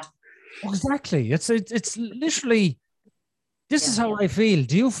severely. Exactly. It's literally, this is how I feel.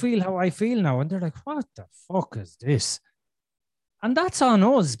 Do you feel how I feel now? And they're like, what the fuck is this? And that's on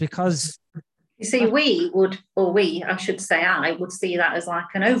us because... You see, I should say I would see that as like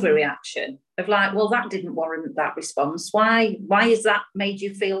an overreaction of like, well, that didn't warrant that response. Why has that made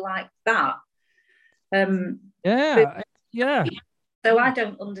you feel like that? Yeah. So I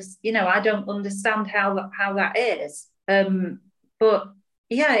don't understand how that is. But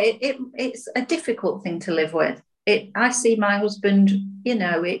yeah, it's a difficult thing to live with. I see my husband,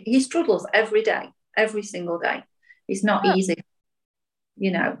 he struggles every day, every single day. It's not easy,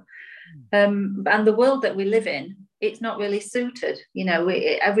 and the world that we live in, it's not really suited.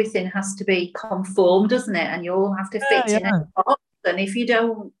 Everything has to be conformed, doesn't it? And you all have to fit in a box. And if you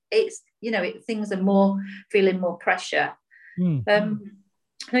don't, things are feeling more pressure.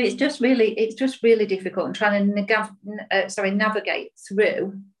 It's just really difficult, and trying to navigate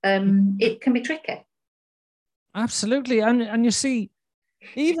through. It can be tricky. Absolutely, and you see,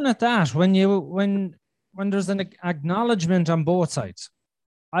 even at that, when there's an acknowledgement on both sides,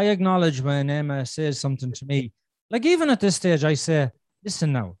 I acknowledge when Emma says something to me. Like even at this stage, I say,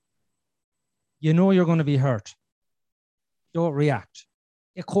 "Listen now, you're going to be hurt. Don't react.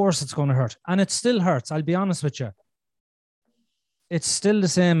 Of course, it's going to hurt, and it still hurts. I'll be honest with you." It's still the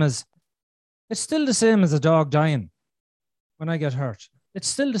same as a dog dying when I get hurt. It's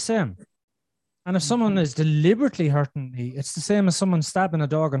still the same. And if someone is deliberately hurting me, it's the same as someone stabbing a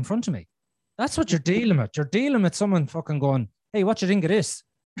dog in front of me. That's what you're dealing with. You're dealing with someone fucking going, hey, what do you think of this?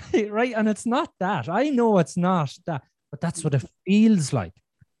 Right? And it's not that. I know it's not that, but that's what it feels like.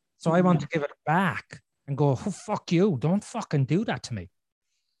 So I want to give it back and go, oh, fuck you. Don't fucking do that to me.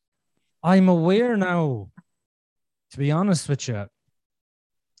 I'm aware now, to be honest with you,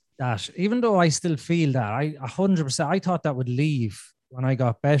 that even though I still feel that, 100%, I thought that would leave when I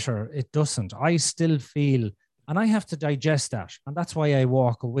got better. It doesn't. I still feel, and I have to digest that. And that's why I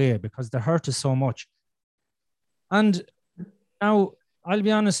walk away, because the hurt is so much. And now, I'll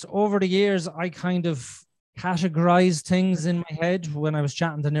be honest, over the years, I kind of categorized things in my head when I was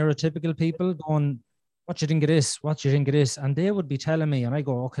chatting to neurotypical people, going, what do you think of this? What do you think of this? And they would be telling me, and I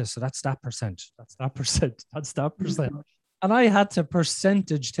go, okay, so that's that percent. That's that percent. That's that percent. And I had to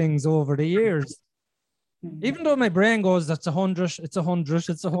percentage things over the years. Even though my brain goes, that's 100, it's 100,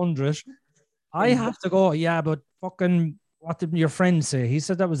 it's 100. I have to go, yeah, but fucking, what did your friend say? He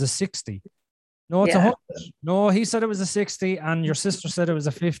said that was a 60. No, it's 100. No, he said it was a 60, and your sister said it was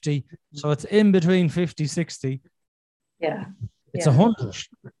a 50. So it's in between 50, 60. Yeah. It's 100.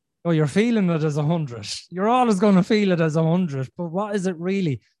 Oh, you're feeling it as 100. You're always going to feel it as 100. But what is it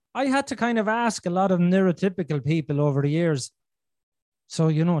really? I had to kind of ask a lot of neurotypical people over the years. So,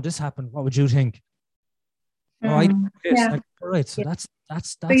 you know, this happened. What would you think? Oh, I think this. Like, all right. So that's.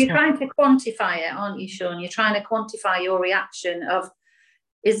 So you're trying to quantify it, aren't you, Sean? You're trying to quantify your reaction of,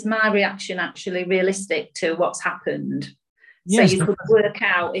 is my reaction actually realistic to what's happened? Yes. So you could work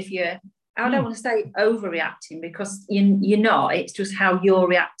out if you're, I don't want to say overreacting, because you're not, it's just how you're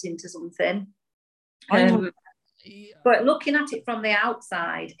reacting to something. But looking at it from the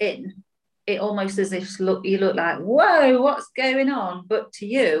outside in, it almost as if you look like, whoa, what's going on? But to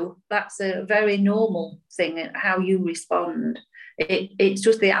you, that's a very normal thing, how you respond. It's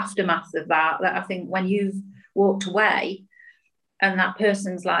just the aftermath of that I think when you've walked away and that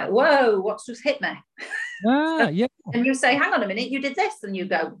person's like, whoa, what's just hit me? Yeah. And you say, hang on a minute, you did this. And you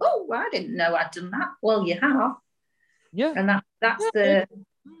go, oh, I didn't know I'd done that. Well, you have. Yeah. And that's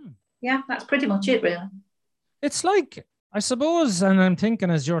pretty much it, really. It's like, I suppose, and I'm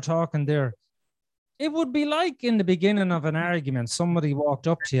thinking as you're talking there, it would be like in the beginning of an argument, somebody walked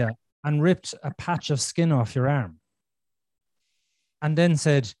up to you and ripped a patch of skin off your arm and then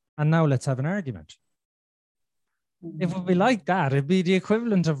said, and now let's have an argument. It would be like that. It'd be the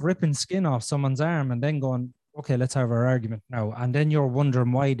equivalent of ripping skin off someone's arm and then going, okay, let's have our argument now. And then you're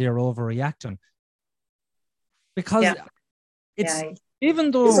wondering why they're overreacting. Because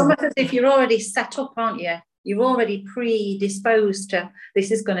even though... It's almost as if you're already set up, aren't you? You're already predisposed to, this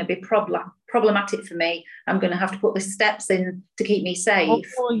is going to be problematic for me. I'm going to have to put the steps in to keep me safe.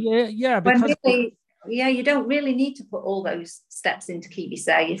 Oh, yeah. Because really, you don't really need to put all those steps in to keep you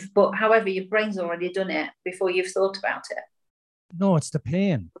safe. But however, your brain's already done it before you've thought about it. No, it's the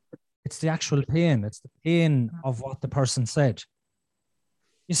pain. It's the actual pain. It's the pain of what the person said.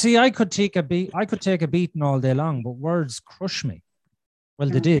 You see, I could take a beating all day long, but words crush me. Well,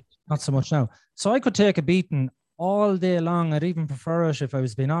 they did, not so much now. So I could take a beating all day long. I'd even prefer it if I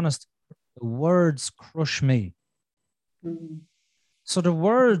was being honest. The words crush me. So the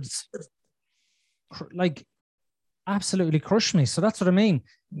words, like, absolutely crush me. So that's what I mean.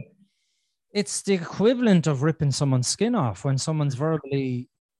 It's the equivalent of ripping someone's skin off when someone's verbally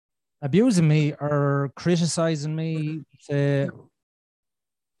abusing me or criticizing me. And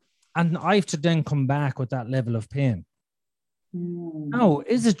I have to then come back with that level of pain. No,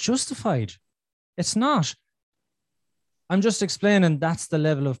 is it justified? It's not. I'm just explaining that's the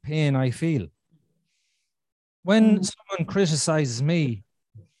level of pain I feel. When someone criticizes me,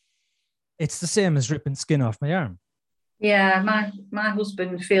 it's the same as ripping skin off my arm. Yeah, my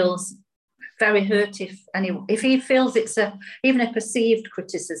husband feels very hurt if he feels it's even a perceived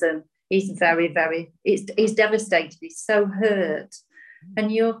criticism. He's very, very, he's devastated. He's so hurt.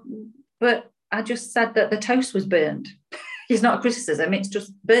 But I just said that the toast was burnt. It's not a criticism, it's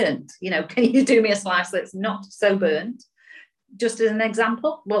just burnt. You know, can you do me a slice that's not so burnt? Just as an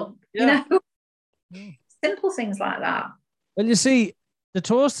example. Well, simple things like that. Well, you see, the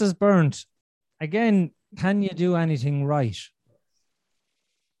toast is burnt. Again, can you do anything right?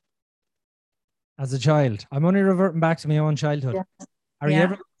 As a child, I'm only reverting back to my own childhood. Yeah. Are you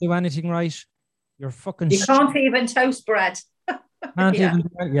ever going to do anything right? You're fucking. You can't even toast bread. Can't even.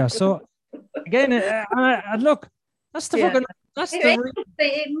 Yeah. So again, look, that's the fucking. That's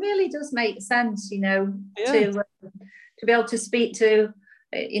it really does make sense, you know, to be able to speak to,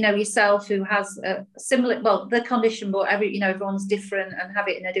 you know, yourself who has a similar, well, the condition, but everyone's different and have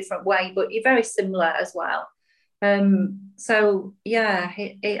it in a different way, but you're very similar as well. So yeah,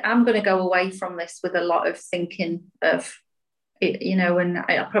 I'm going to go away from this with a lot of thinking of it, you know, and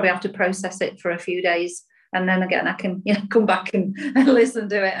I probably have to process it for a few days, and then again I can, you know, come back and listen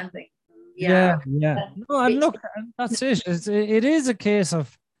to it and think, yeah. No, and look, that's it. It is a case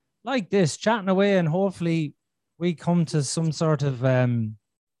of like this, chatting away, and hopefully we come to some sort of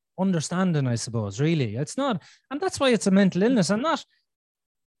understanding, I suppose. Really, it's not, and that's why it's a mental illness.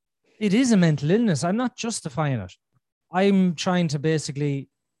 It is a mental illness. I'm not justifying it. I'm trying to basically,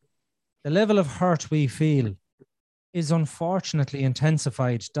 the level of hurt we feel is unfortunately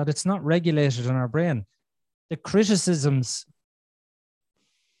intensified, that it's not regulated in our brain. The criticisms,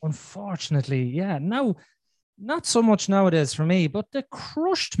 unfortunately, now, not so much nowadays for me, but they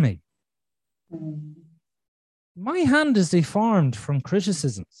crushed me. My hand is deformed from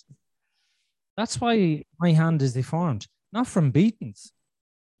criticisms. That's why my hand is deformed, not from beatings.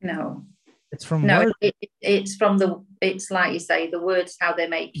 No. It's from No, words. it's from it's like you say, the words, how they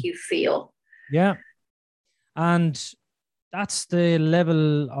make you feel. Yeah. And that's the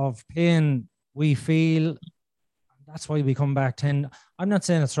level of pain we feel. That's why we come back 10. I'm not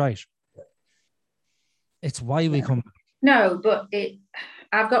saying it's right. It's why we come back. No, but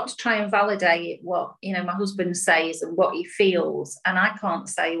I've got to try and validate what, my husband says and what he feels. And I can't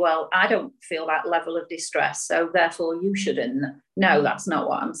say, well, I don't feel that level of distress, so therefore you shouldn't. No, that's not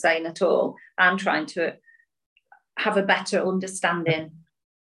what I'm saying at all. I'm trying to have a better understanding.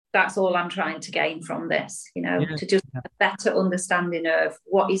 That's all I'm trying to gain from this, to just a better understanding of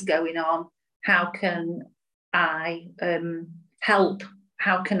what is going on. How can I help?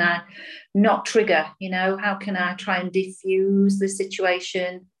 How can I not trigger? How can I try and diffuse the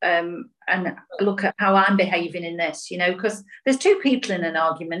situation and look at how I'm behaving in this? Because there's two people in an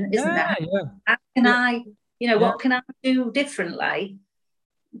argument, isn't there? Yeah. How can I, what can I do differently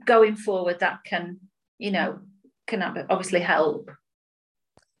going forward that can obviously help?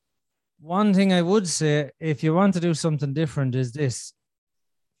 One thing I would say, if you want to do something different, is this: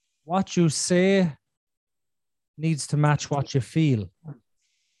 what you say needs to match what you feel.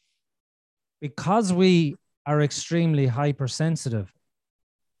 Because we are extremely hypersensitive,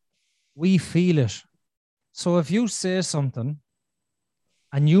 we feel it. So if you say something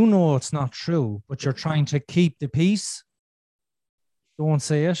and you know it's not true, but you're trying to keep the peace, don't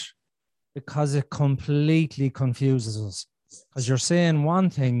say it, because it completely confuses us. Because you're saying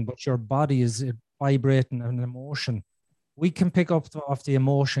one thing, but your body is vibrating an emotion. We can pick up off the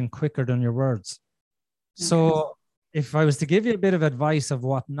emotion quicker than your words. So if I was to give you a bit of advice of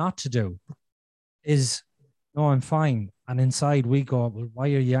what not to do, is, no, I'm fine. And inside we go, well, why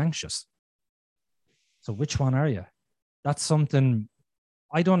are you anxious? So which one are you? That's something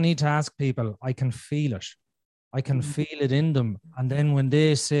I don't need to ask people. I can feel it. I can feel it in them. And then when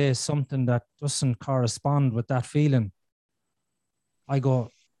they say something that doesn't correspond with that feeling, I go,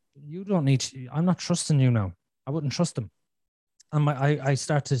 you don't need to, I'm not trusting you now. I wouldn't trust them. And I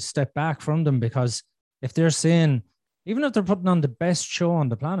start to step back from them, because if they're saying, even if they're putting on the best show on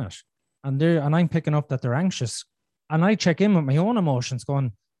the planet, and I'm picking up that they're anxious, and I check in with my own emotions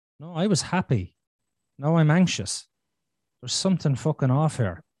going, no, I was happy. Now I'm anxious. There's something fucking off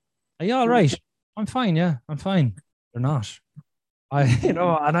here. Are you all right? I'm fine. Yeah, I'm fine. They're not.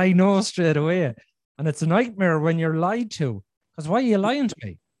 And I know straight away. And it's a nightmare when you're lied to, because why are you lying to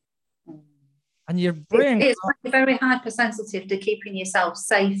me? And your brain... It's very hypersensitive to keeping yourself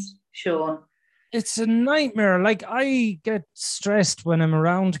safe, Sean. It's a nightmare. Like, I get stressed when I'm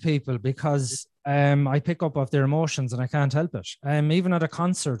around people, because I pick up off their emotions and I can't help it. Even at a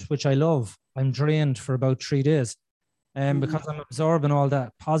concert, which I love, I'm drained for about 3 days because I'm absorbing all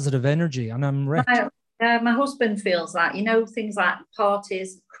that positive energy and I'm wrecked. My husband feels that, things like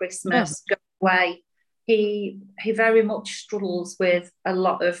parties, Christmas, go away. He very much struggles with a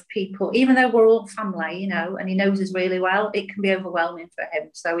lot of people, even though we're all family, and he knows us really well. It can be overwhelming for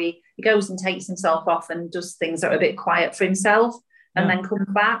him. So he goes and takes himself off and does things that are a bit quiet for himself, and then comes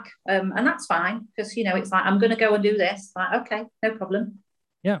back. And that's fine, because, it's like, I'm going to go and do this. Like, okay, no problem.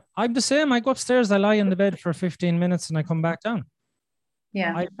 Yeah, I'm the same. I go upstairs, I lie in the bed for 15 minutes and I come back down.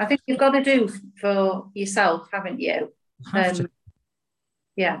 Yeah, I think you've got to do for yourself, haven't you? Have to.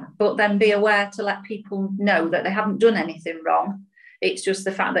 Yeah, but then be aware to let people know that they haven't done anything wrong. It's just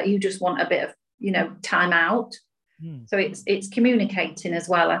the fact that you just want a bit of, time out. So it's communicating as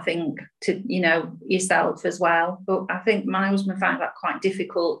well, I think, to, yourself as well. But I think my husband found that quite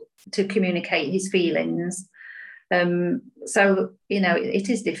difficult to communicate his feelings. So, it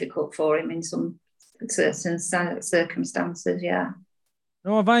is difficult for him in some certain circumstances. Yeah.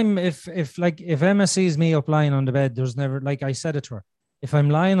 No, if Emma sees me up lying on the bed, there's never, like I said it to her, if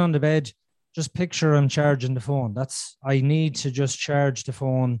I'm lying on the bed, just picture I'm charging the phone. I need to just charge the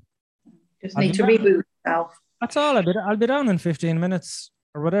phone. Just need to reboot yourself. That's all. I'll be down in 15 minutes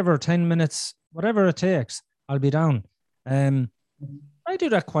or whatever, 10 minutes, whatever it takes. I'll be down. I do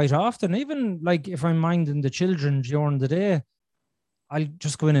that quite often. Even like if I'm minding the children during the day, I'll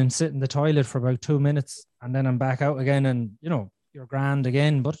just go in and sit in the toilet for about 2 minutes and then I'm back out again, and you're grand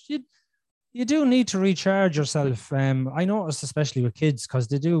again. But you do need to recharge yourself. I notice, especially with kids, because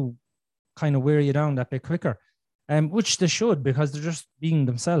they do kind of wear you down that bit quicker, which they should, because they're just being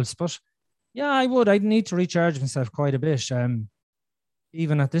themselves. But yeah, I'd need to recharge myself quite a bit,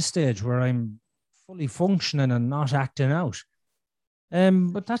 even at this stage where I'm fully functioning and not acting out.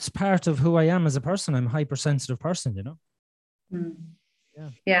 But that's part of who I am as a person. I'm a hypersensitive person,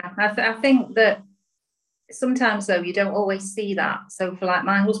 Yeah, I think that sometimes though, you don't always see that. So for like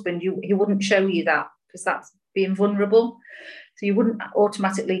my husband, he wouldn't show you that because that's being vulnerable. So you wouldn't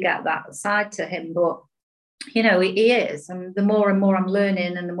automatically get that side to him. But, you know, he is. And the more and more I'm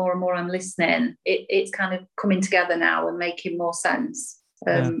learning and the more and more I'm listening, it's kind of coming together now and making more sense.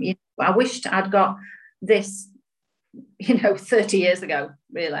 You know, I wished I'd got this, you know, 30 years ago,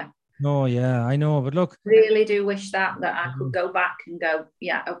 really. No, yeah, I know. But look, really do wish that I could go back and go,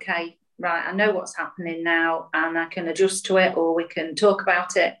 yeah, okay, right, I know what's happening now and I can adjust to it, or we can talk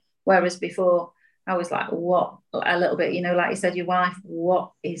about it. Whereas before I was like, what, a little bit, you know, like you said, your wife,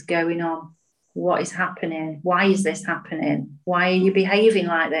 what is going on? What is happening? Why is this happening? Why are you behaving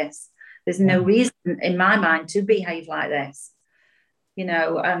like this? There's no reason in my mind to behave like this, you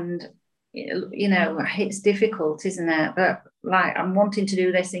know, and, you know, it's difficult, isn't it? But like, I'm wanting to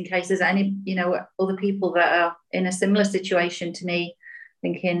do this in case there's any, you know, other people that are in a similar situation to me,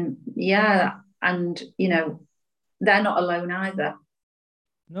 thinking, yeah, and, you know, they're not alone either.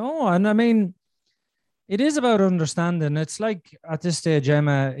 No, and I mean, it is about understanding. It's like at this stage,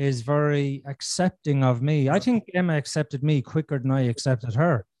 Emma is very accepting of me. I think Emma accepted me quicker than I accepted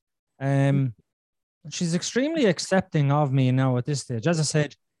her. She's extremely accepting of me now at this stage. As I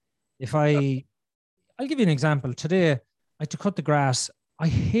said, I'll give you an example. Today, I had to cut the grass. I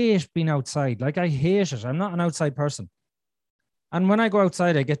hate being outside. Like, I hate it. I'm not an outside person. And when I go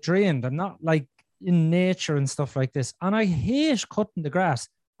outside, I get drained. I'm not like in nature and stuff like this. And I hate cutting the grass.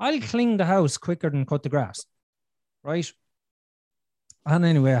 I'll clean the house quicker than cut the grass, right? And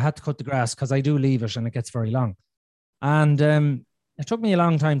anyway, I had to cut the grass because I do leave it and it gets very long. And it took me a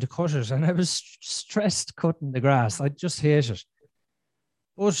long time to cut it, and I was stressed cutting the grass. I just hate it.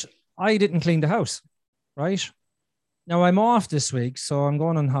 But I didn't clean the house, right? Now I'm off this week, so I'm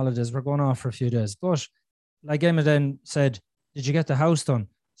going on holidays. We're going off for a few days. But like Emma then said, did you get the house done?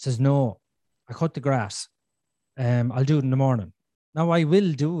 Says, no, I cut the grass. I'll do it in the morning. Now, I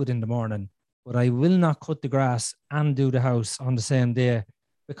will do it in the morning, but I will not cut the grass and do the house on the same day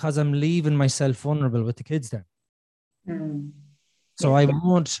because I'm leaving myself vulnerable with the kids then. So I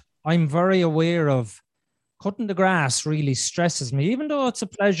won't, I'm very aware of cutting the grass really stresses me, even though it's a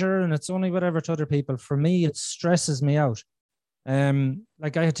pleasure and it's only whatever to other people. For me, it stresses me out.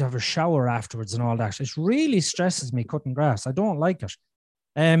 Like I had to have a shower afterwards and all that. It really stresses me cutting grass. I don't like it.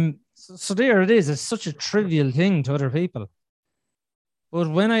 So there it is. It's such a trivial thing to other people. But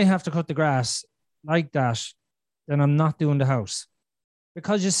when I have to cut the grass like that, then I'm not doing the house.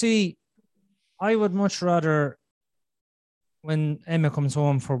 Because you see, I would much rather when Emma comes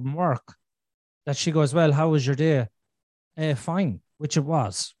home from work that she goes, well, how was your day? Fine, which it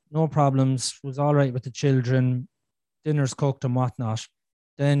was. No problems. Was all right with the children. Dinner's cooked and whatnot.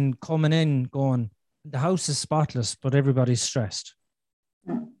 Then coming in going, the house is spotless, but everybody's stressed.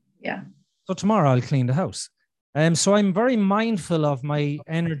 Yeah. So tomorrow I'll clean the house. So I'm very mindful of my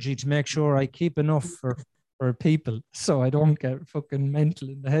energy to make sure I keep enough for people so I don't get fucking mental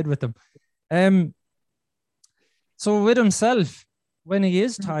in the head with them. So with himself, when he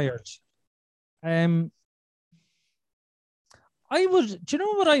is tired, do you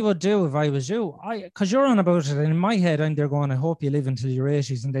know what I would do if I was you? Because you're on about it, and in my head, I'm there going, I hope you live until your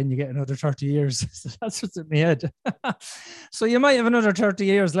 80s and then you get another 30 years. So that's what's in my head. So you might have another 30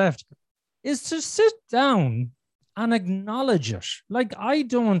 years left. Is to sit down and acknowledge it. Like, I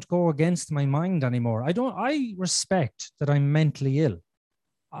don't go against my mind anymore. I respect that I'm mentally ill.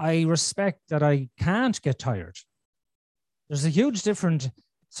 I respect that I can't get tired. There's a huge difference.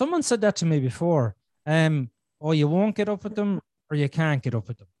 Someone said that to me before. Oh, you won't get up with them or you can't get up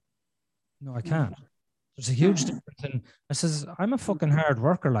with them. No, I can't. There's a huge difference. And I says, I'm a fucking hard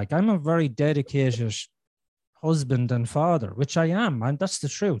worker. Like, I'm a very dedicated husband and father, which I am. And that's the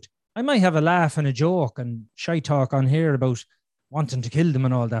truth. I might have a laugh and a joke and shy talk on here about wanting to kill them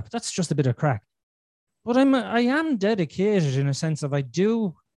and all that, but that's just a bit of crack. But I am dedicated in a sense of I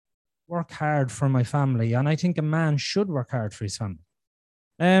do work hard for my family, and I think a man should work hard for his family.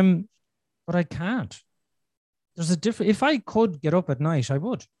 But I can't. There's a difference. If I could get up at night, I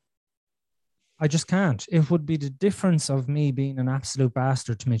would. I just can't. It would be the difference of me being an absolute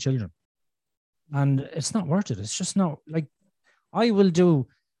bastard to my children. And it's not worth it. It's just not like I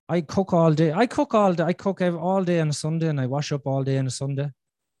cook all day. I cook all day on a Sunday, and I wash up all day on a Sunday.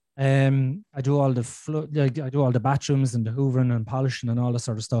 I do all the bathrooms and the hoovering and polishing and all that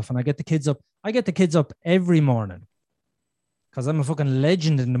sort of stuff. And I get the kids up. I get the kids up every morning because I'm a fucking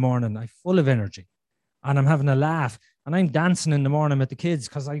legend in the morning. I'm full of energy, and I'm having a laugh, and I'm dancing in the morning with the kids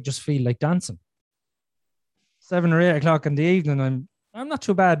because I just feel like dancing. 7 or 8 o'clock in the evening, I'm not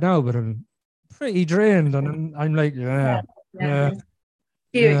too bad now, but I'm pretty drained, and I'm like, yeah.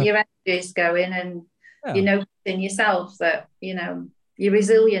 Your energy is going, and you know in yourself that, you know, your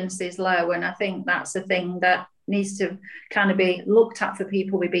resilience is low. And I think that's the thing that needs to kind of be looked at for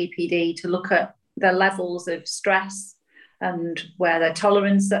people with BPD, to look at the levels of stress and where their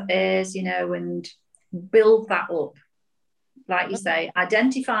tolerance is, you know, and build that up. Like you say,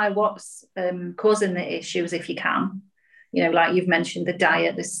 identify what's causing the issues if you can. You know, like you've mentioned, the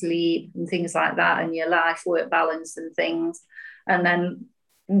diet, the sleep, and things like that, and your life work balance and things, and then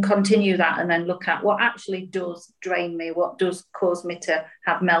continue that, and then look at what actually does drain me, what does cause me to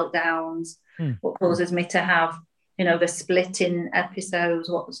have meltdowns, what causes me to have, you know, the splitting episodes,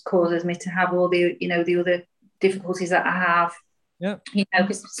 what causes me to have all the, you know, the other difficulties that I have. Yeah. You know,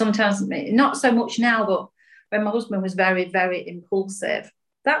 because sometimes, not so much now, but when my husband was very, very impulsive,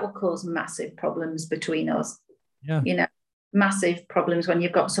 that would cause massive problems between us. Yeah. You know, massive problems when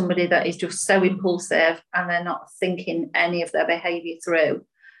you've got somebody that is just so impulsive and they're not thinking any of their behavior through.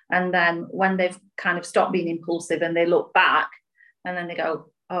 And then when they've kind of stopped being impulsive and they look back and then they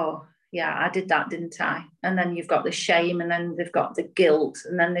go, oh, yeah, I did that, didn't I? And then you've got the shame, and then they've got the guilt,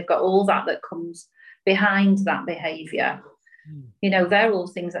 and then they've got all that comes behind that behavior. You know, they're all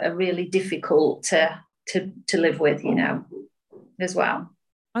things that are really difficult to live with, you know, as well.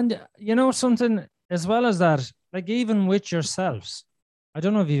 And, you know, something as well as that, like even with yourselves, I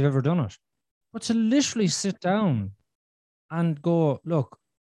don't know if you've ever done it, but to literally sit down and go, look,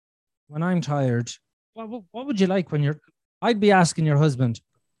 when I'm tired, what would you like when you're, I'd be asking your husband,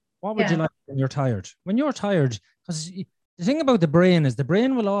 what would you like when you're tired? When you're tired, because the thing about the brain is the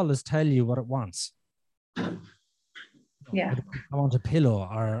brain will always tell you what it wants. Yeah. I want a pillow,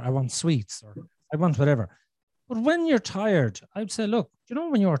 or I want sweets, or I want whatever. But when you're tired, I'd say, look, you know,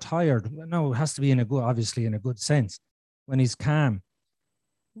 when you're tired, no, it has to be in a good, obviously in a good sense, when he's calm.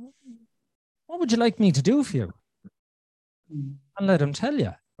 What would you like me to do for you? And let him tell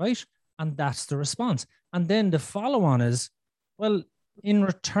you, right? And that's the response. And then the follow on is, well, in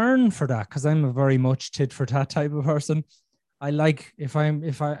return for that, because I'm a very much tit for tat type of person, I like, if I'm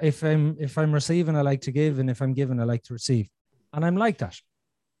receiving, I like to give, and if I'm giving, I like to receive. And I'm like that.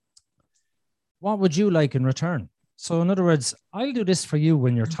 What would you like in return? So in other words, I'll do this for you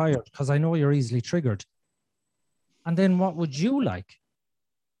when you're tired, because I know you're easily triggered. And then what would you like?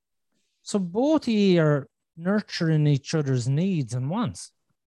 So both of you are nurturing each other's needs and wants.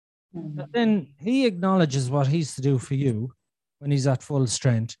 But then he acknowledges what he's to do for you when he's at full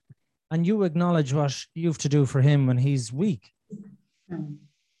strength, and you acknowledge what you've to do for him when he's weak.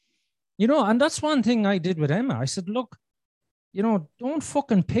 You know, and that's one thing I did with Emma. I said, look, you know, don't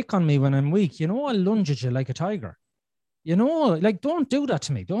fucking pick on me when I'm weak. You know, I'll lunge at you like a tiger. You know, like, don't do that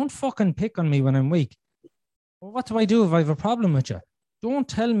to me. Don't fucking pick on me when I'm weak. Well, what do I do if I have a problem with you? Don't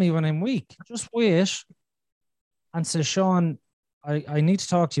tell me when I'm weak. Just wait and say, Sean, I need to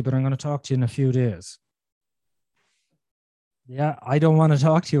talk to you, but I'm going to talk to you in a few days. Yeah, I don't want to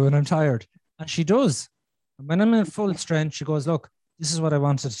talk to you when I'm tired. And she does. And when I'm in full strength, she goes, look, this is what I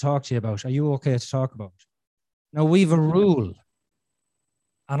wanted to talk to you about. Are you okay to talk about? Now, we've a rule.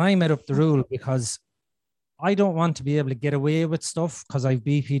 And I made up the rule because I don't want to be able to get away with stuff because I've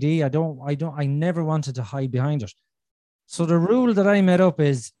BPD. I never wanted to hide behind it. So the rule that I made up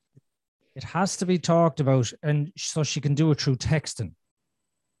is it has to be talked about, and so she can do it through texting.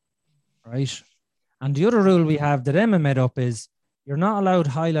 Right? And the other rule we have that Emma made up is you're not allowed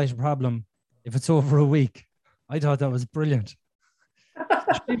to highlight a problem if it's over a week. I thought that was brilliant.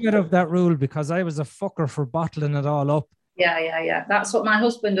 She made up that rule because I was a fucker for bottling it all up. Yeah. That's what my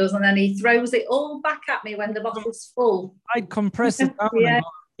husband does. And then he throws it all back at me when the bottle's full. I'd compress it down and go,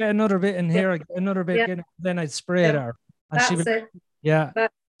 get another bit in here, get another bit in, then I'd spray it at her. And that's it. Yeah.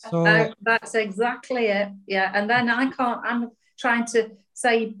 That's exactly it. Yeah. And then I'm trying to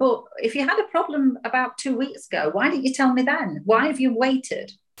say, but if you had a problem about 2 weeks ago, why didn't you tell me then? Why have you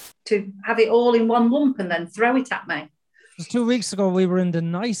waited to have it all in one lump and then throw it at me? 2 weeks ago, we were in the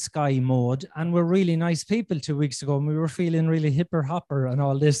nice guy mode, and we're really nice people 2 weeks ago, and we were feeling really hipper hopper and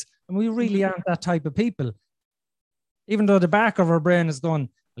all this. And we really aren't that type of people. Even though the back of our brain is going,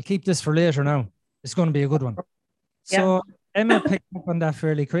 I'll keep this for later now. It's going to be a good one. So Emma picked up on that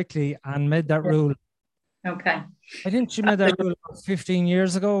fairly quickly and made that rule. Okay. I think she made that rule 15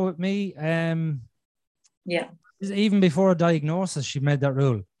 years ago with me. Even before a diagnosis, she made that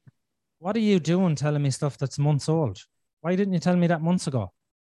rule. What are you doing telling me stuff that's months old? Why didn't you tell me that months ago?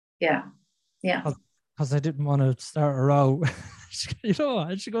 Yeah. Because I didn't want to start a row. You know,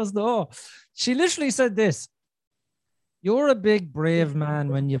 and she goes, no. She literally said this. You're a big, brave man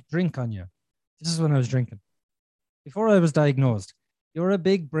when you drink on you. This is when I was drinking. Before I was diagnosed. You're a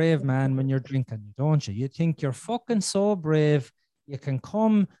big, brave man when you're drinking, don't you? You think you're fucking so brave. you can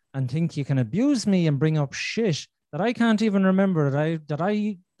come and think you can abuse me and bring up shit that I can't even remember that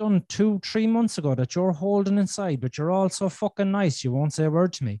I done 2-3 months ago that you're holding inside, but you're all so fucking nice, you won't say a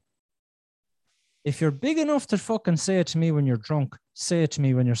word to me. If you're big enough to fucking say it to me when you're drunk, say it to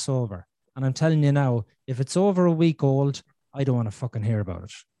me when you're sober. And I'm telling you now, if it's over a week old, I don't want to fucking hear about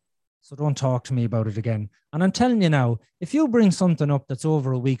it. So don't talk to me about it again. And I'm telling you now, if you bring something up that's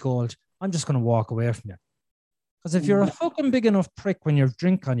over a week old, I'm just going to walk away from you. Because if you're a fucking big enough prick when you're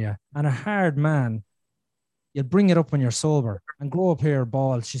drink on you and a hard man, you'll bring it up when you're sober and grow up here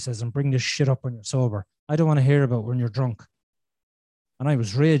bald, she says, and bring this shit up when you're sober. I don't want to hear about when you're drunk. And I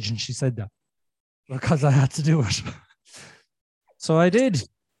was raging, she said that, because I had to do it. So I did.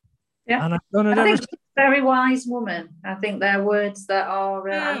 Yeah. And I've done it I ever think she's a very wise woman. I think they're words that are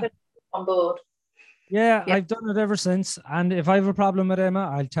I'm going to put on board. Yeah, I've done it ever since. And if I have a problem with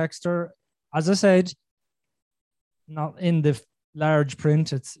Emma, I'll text her. As I said, not in the large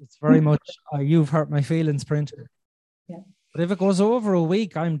print. It's very much you've hurt my feelings print. Yeah. But if it goes over a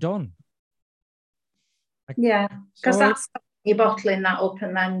week, I'm done. Yeah, because that's you're bottling that up,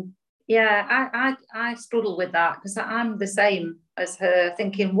 and then I struggle with that because I'm the same as her,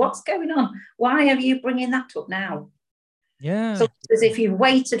 thinking, what's going on? Why are you bringing that up now? Yeah, so as if you've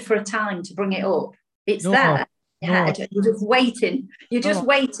waited for a time to bring it up. It's there. You're just waiting. You're just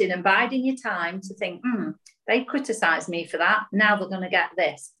waiting and biding your time to think, they criticised me for that. Now they're going to get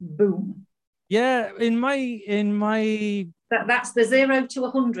this. Boom. Yeah, in my that's the 0 to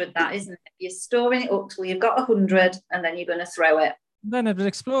 100. That isn't it? You're storing it up till you've got 100, and then you're going to throw it. Then it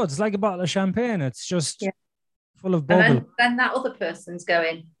explodes. It's like a bottle of champagne. It's just full of bubble. And then that other person's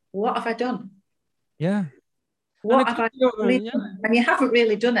going, "What have I done? Yeah. What have I really done?" And you haven't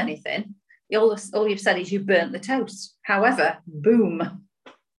really done anything. All you've said is you burnt the toast. However, boom.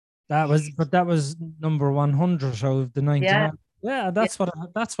 That was number 100 of the 99. Yeah, that's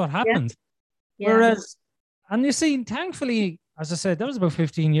what happened. Yeah. Whereas, and you see, thankfully, as I said, that was about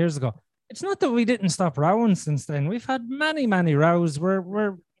 15 years ago. It's not that we didn't stop rowing since then. We've had many, many rows.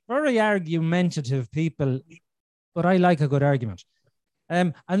 We're very argumentative people, but I like a good argument.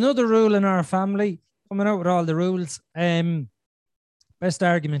 Another rule in our family, coming out with all the rules, best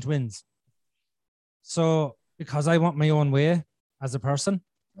argument wins. So, because I want my own way as a person,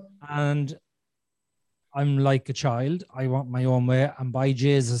 and I'm like a child, I want my own way, and by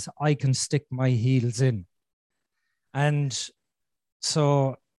Jesus, I can stick my heels in. And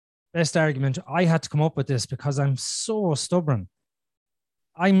so, best argument, I had to come up with this because I'm so stubborn.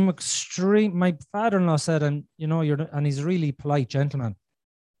 I'm extreme. My father-in-law said, and and he's a really polite gentleman,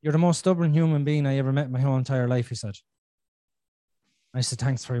 you're the most stubborn human being I ever met in my whole entire life, he said. I said,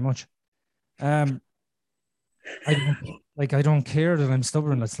 thanks very much. I don't care that I'm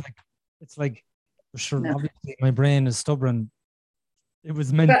stubborn. It's like sure, obviously my brain is stubborn. It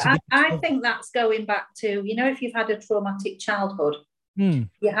was meant to be. I think that's going back to, if you've had a traumatic childhood, you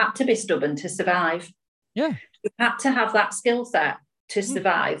had to be stubborn to survive. Yeah. You had to have that skill set to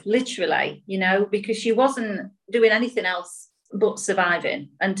survive, literally, because she wasn't doing anything else but surviving.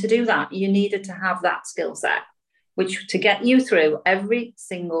 And to do that, you needed to have that skill set, which to get you through every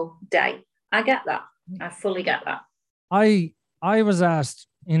single day. I get that. I fully get that. I was asked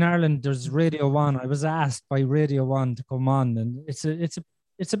in Ireland, there's Radio 1. I was asked by Radio 1 to come on, and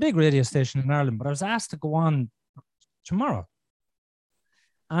it's a big radio station in Ireland, but I was asked to go on tomorrow.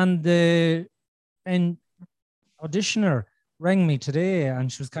 And the auditioner rang me today,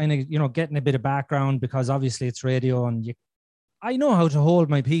 and she was kind of, getting a bit of background because obviously it's radio, and I know how to hold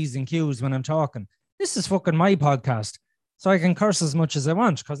my P's and Q's when I'm talking. This is fucking my podcast, so I can curse as much as I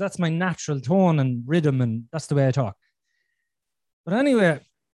want because that's my natural tone and rhythm, and that's the way I talk. But anyway,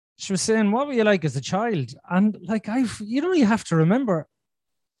 she was saying, what were you like as a child? And you have to remember,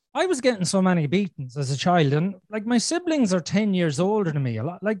 I was getting so many beatings as a child, and my siblings are 10 years older than me. A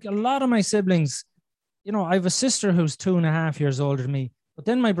lot of my siblings, I have a sister who's 2.5 years older than me, but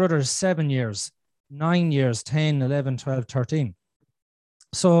then my brother is 7 years, 9 years, 10, 11, 12, 13.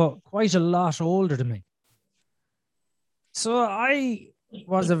 So quite a lot older than me. So I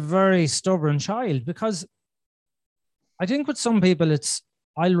was a very stubborn child because I think with some people it's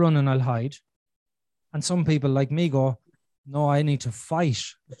I'll run and I'll hide. And some people like me go, no, I need to fight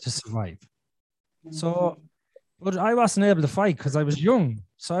to survive. So, but I wasn't able to fight because I was young.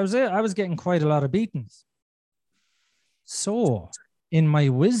 So I was getting quite a lot of beatings. So in my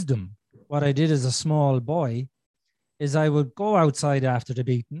wisdom, what I did as a small boy is I would go outside after the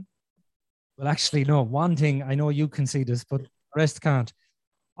beating. Well, actually, no, one thing, I know you can see this, but the rest can't.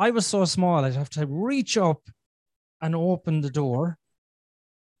 I was so small, I'd have to reach up and open the door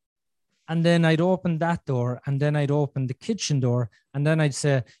And then I'd open that door, and then I'd open the kitchen door, and then I'd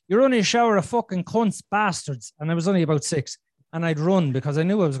say, "You're only a shower of fucking cunts, bastards." And I was only about 6, and I'd run because I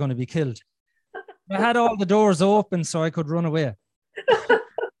knew I was going to be killed. I had all the doors open so I could run away.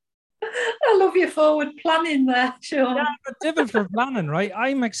 I love your forward planning there, Sean. Yeah, I'm a devil for planning, right?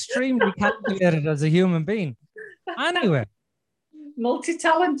 I'm extremely calculated as a human being. Anyway.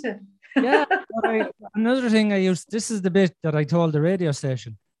 Multi-talented. Yeah. Another thing I used, this is the bit that I told the radio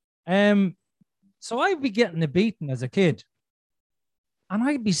station. So I'd be getting a beating as a kid, and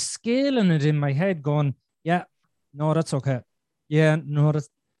I'd be scaling it in my head going, yeah, no, that's okay. Yeah, no,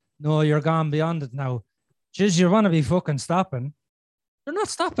 you're gone beyond it now. Jeez, you want to be fucking stopping. They're not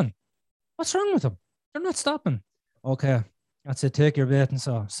stopping. What's wrong with them? They're not stopping. Okay, that's it. Take your bait and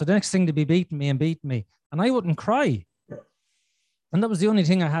saw. So the next thing to be beating me, and I wouldn't cry. And that was the only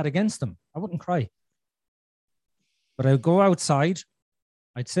thing I had against them. I wouldn't cry. But I'd go outside,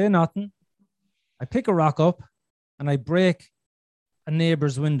 I'd say nothing, I'd pick a rock up, and I'd break a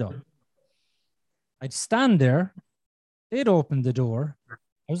neighbor's window. I'd stand there, they'd open the door.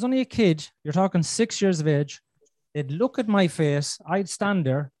 I was only a kid, you're talking 6 years of age. They'd look at my face, I'd stand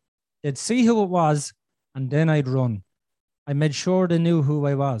there, they'd see who it was, and then I'd run. I made sure they knew who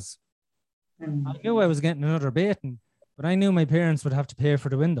I was. I knew I was getting another beating, but I knew my parents would have to pay for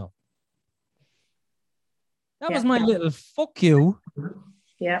the window. That was my little fuck you.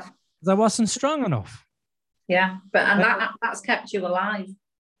 Yeah. Because I wasn't strong enough. Yeah, but that's kept you alive.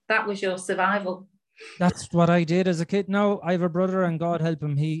 That was your survival. That's what I did as a kid. Now I have a brother, and God help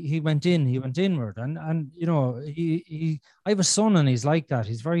him, he went inward, and you know, I have a son, and he's like that.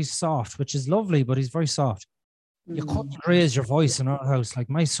 He's very soft, which is lovely, but he's very soft. You couldn't raise your voice in our house. Like,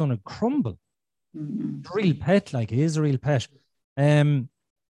 my son would crumble. A real pet, like, he is a real pet.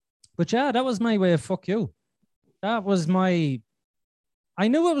 But yeah, that was my way of fuck you. That was I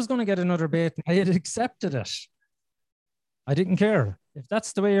knew I was going to get another bait, and I had accepted it. I didn't care. If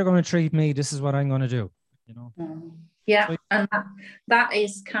that's the way you're going to treat me, this is what I'm going to do. You know. Yeah, so, and that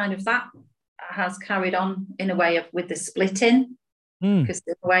is kind of, that has carried on in a way of with the splitting, because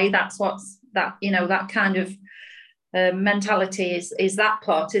in a way that's what's that, you know, that kind of mentality is that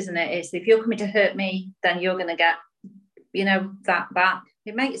part, isn't it? Is if you're coming to hurt me, then you're going to get, you know, that back.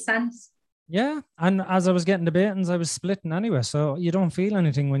 It makes sense. Yeah, and as I was getting the beatings, I was splitting anyway, so you don't feel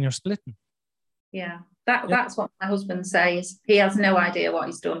anything when you're splitting. Yeah, that's what my husband says. He has no idea what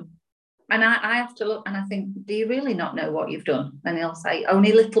he's done. And I have to look, and I think, do you really not know what you've done? And he'll say,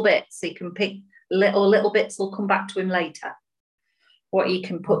 only little bits. He can pick little bits will come back to him later, what he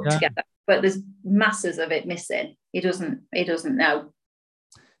can put together. But there's masses of it missing. He doesn't know.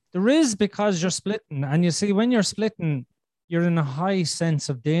 There is, because you're splitting. And you see, when you're splitting, you're in a high sense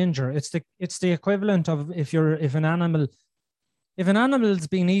of danger. It's the equivalent of if an animal's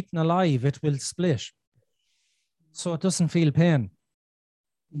been eaten alive, it will split. So it doesn't feel pain.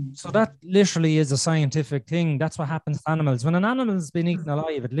 So that literally is a scientific thing. That's what happens to animals. When an animal's been eaten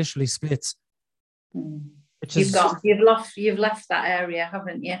alive, it literally splits. You've left that area,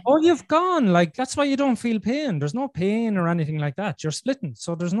 haven't you? Oh, you've gone. Like, that's why you don't feel pain. There's no pain or anything like that. You're splitting.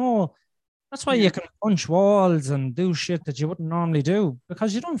 So that's why you can punch walls and do shit that you wouldn't normally do,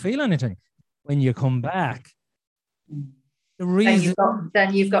 because you don't feel anything. When you come back, the reason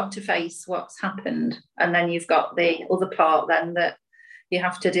then you've got to face what's happened, and then you've got the other part then that you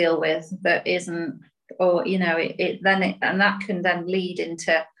have to deal with that isn't, or you know, and that can then lead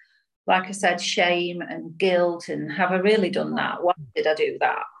into, like I said, shame and guilt, and have I really done that? Why did I do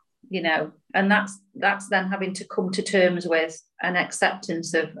that? You know, and that's then having to come to terms with an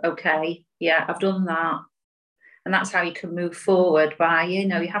acceptance of, okay, yeah, I've done that. And that's how you can move forward by, you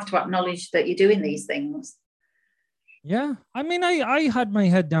know, you have to acknowledge that you're doing these things. Yeah. I mean, I had my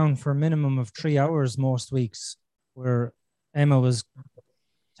head down for a minimum of 3 hours most weeks, where Emma was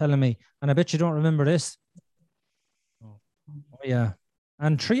telling me, and I bet you don't remember this. Oh yeah.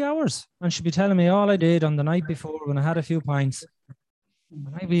 And 3 hours. And she'd be telling me all I did on the night before when I had a few pints.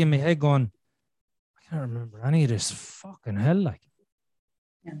 And I'd be in my head going, I can't remember any of this. Fucking hell, like.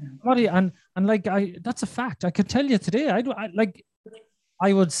 Yeah. What do you, and like, that's a fact. I could tell you today.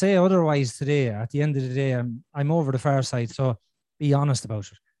 I would say otherwise today. At the end of the day, I'm over the far side. So be honest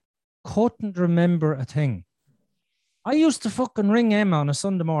about it. Couldn't remember a thing. I used to fucking ring Emma on a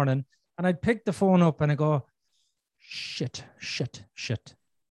Sunday morning, and I'd pick the phone up and I go, shit.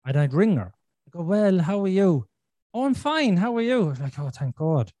 And I'd ring her. I go, well, how are you? Oh, I'm fine. How are you? Like, oh, thank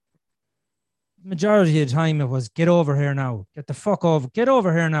God. Majority of the time it was, get over here now. Get the fuck over. Get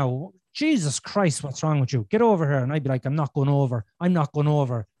over here now. Jesus Christ, what's wrong with you? Get over here. And I'd be like, I'm not going over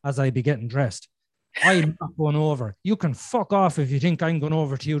as I'd be getting dressed. I'm not going over. You can fuck off if you think I'm going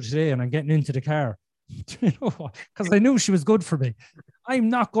over to you today and I'm getting into the car. You know what? Because I knew she was good for me. I'm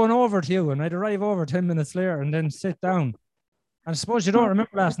not going over to you. And I'd arrive over 10 minutes later and then sit down. And I suppose you don't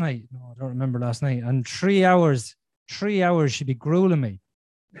remember last night. No, I don't remember last night. And 3 hours she'd be grueling me.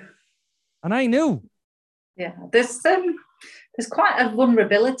 And I knew. Yeah. There's quite a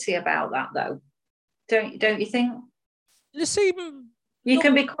vulnerability about that though. Don't you think? You see, you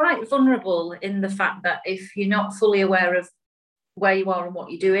can be quite vulnerable in the fact that if you're not fully aware of where you are and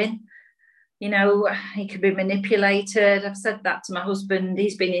what you're doing, you know, he can be manipulated. I've said that to my husband.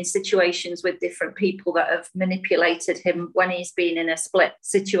 He's been in situations with different people that have manipulated him when he's been in a split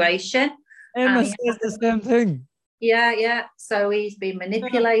situation. Emma says the same thing. Yeah. So he's been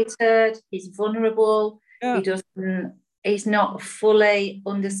manipulated. He's vulnerable. Yeah. He's not fully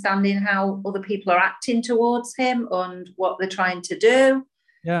understanding how other people are acting towards him and what they're trying to do.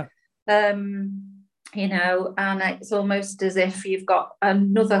 Yeah. You know, and it's almost as if you've got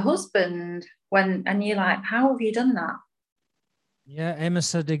another husband and you're like, how have you done that? Yeah, Emma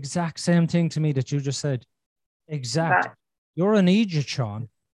said the exact same thing to me that you just said. Exact. Right. You're an idiot, Sean.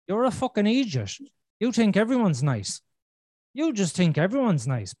 You're a fucking idiot. You think everyone's nice. You just think everyone's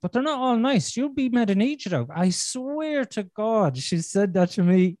nice, but they're not all nice. You'll be made an idiot of. I swear to God, she said that to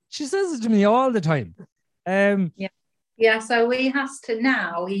me. She says it to me all the time. Yeah, so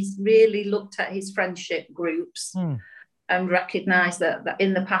he's really looked at his friendship groups and recognised that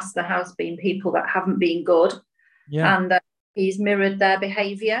in the past there has been people that haven't been good, and that he's mirrored their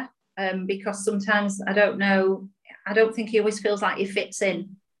behaviour because sometimes, I don't think he always feels like he fits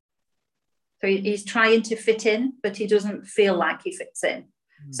in. So he's trying to fit in, but he doesn't feel like he fits in.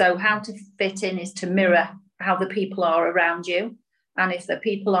 So how to fit in is to mirror how the people are around you. And if the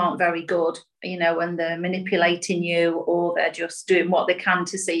people aren't very good, you know, and they're manipulating you or they're just doing what they can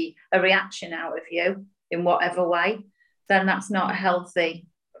to see a reaction out of you in whatever way, then that's not a healthy,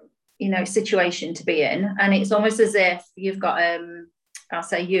 you know, situation to be in. And it's almost as if you've got, I'll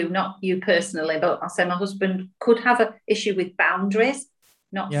say you, not you personally, but I'll say my husband could have an issue with boundaries,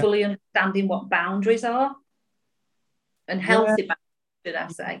 not fully understanding what boundaries are and healthy boundaries, should I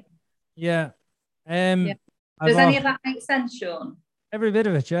say. Yeah. Does any of that make sense, Sean? Every bit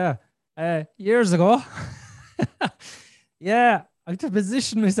of it, yeah. Years ago, I had to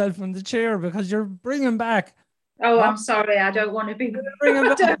position myself in the chair because you're bringing back. Oh, I'm sorry. I don't want to be. I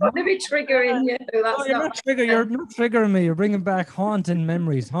don't want to be triggering you. That's you're not triggering me. You're bringing back haunting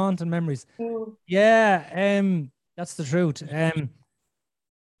memories. Oh. Yeah, that's the truth.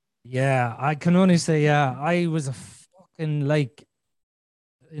 Yeah, I can only say, I was a fucking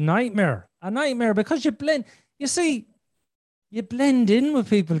nightmare because you blend. You see, you blend in with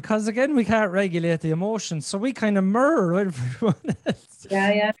people because, again, we can't regulate the emotions. So we kind of mirror everyone else.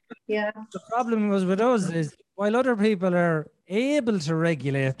 Yeah. The problem was with us is while other people are able to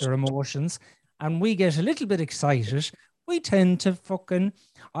regulate their emotions and we get a little bit excited, we tend to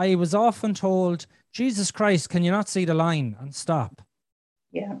I was often told, Jesus Christ, can you not see the line and stop?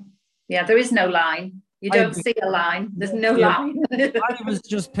 Yeah, there is no line. You don't see a line. There's no line. I was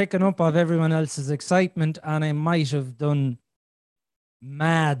just picking up on everyone else's excitement and I might have done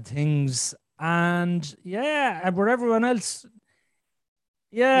mad things. And where everyone else,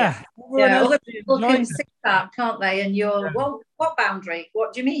 other people can see that, can't they? And you're, well, what boundary?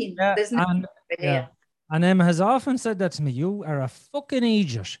 What do you mean? There's no here. And Emma has often said that to me. You are a fucking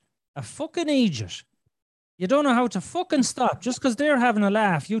idiot. A fucking idiot. You don't know how to fucking stop. Just because they're having a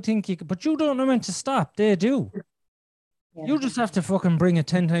laugh, you think you can, but you don't know when to stop. They do. Yeah. You just have to fucking bring it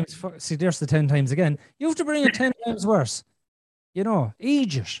 10 times. See, there's the 10 times again. You have to bring it 10 times worse. You know,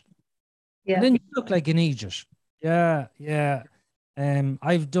 idiot. Yeah. And then you look like an idiot. Yeah.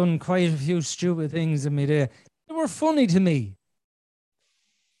 I've done quite a few stupid things in my day. They were funny to me.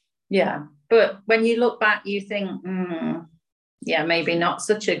 Yeah. But when you look back, you think, maybe not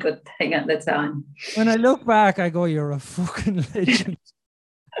such a good thing at the time. When I look back, I go, you're a fucking legend.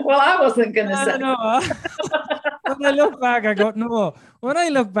 Well, I wasn't going to say. No. When I look back, I go, no. When I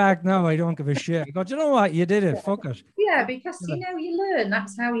look back now, I don't give a shit. I go, do you know what? You did it. Fuck it. Yeah, because, you learn.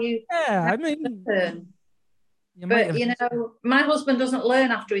 That's how you learn. But, my husband doesn't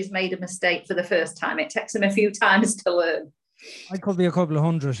learn after he's made a mistake for the first time. It takes him a few times to learn. I could be a couple of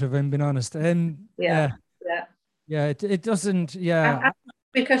hundred, if I'm being honest. Yeah, it doesn't,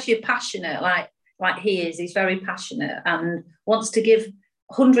 because you're passionate, like he is. He's very passionate and wants to give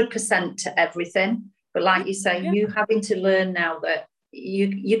 100% to everything. But like you say, you having to learn now that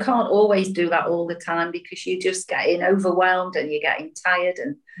you can't always do that all the time because you're just getting overwhelmed and you're getting tired.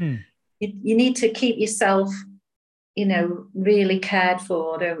 And you need to keep yourself, really cared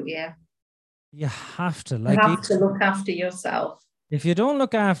for, don't you? You have to. You Like, have to look after yourself. if you don't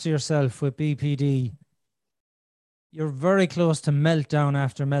look after yourself with BPD, you're very close to meltdown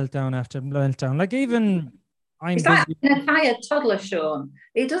after meltdown after meltdown. Like, even I'm It's like busy. having a tired toddler, Sean.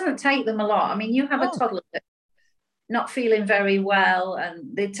 It doesn't take them a lot. I mean, you have a Oh, toddler that's not feeling very well,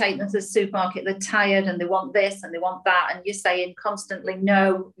 and they take them to the supermarket, they're tired and they want this and they want that. And you're saying constantly,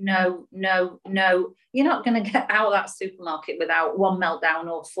 no, no, no, no. You're not going to get out of that supermarket without one meltdown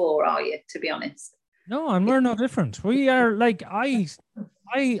or four, are you, to be honest? no, and we're no different. We are like, I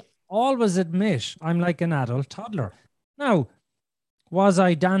always admit I'm like an adult toddler. Now, was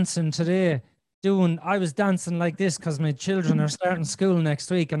I dancing today? I was dancing like this because my children are starting school next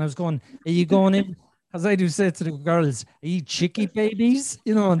week, and I was going, "Are you going in?" As I do say to the girls, "Are you chicky babies?"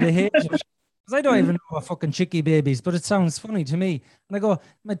 You know, and they hate it because I don't even know what fucking chicky babies, but it sounds funny to me. And I go,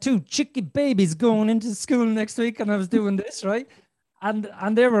 "My two chicky babies going into school next week," and I was doing this right, and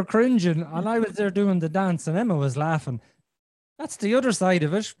they were cringing, and I was there doing the dance, and Emma was laughing. That's the other side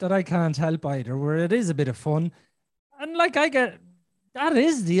of it that I can't help either, where it is a bit of fun. And like I get, that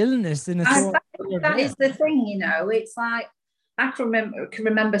is the illness in its own. That is the thing, you know. It's like I can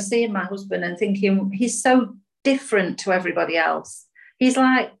remember seeing my husband and thinking he's so different to everybody else. He's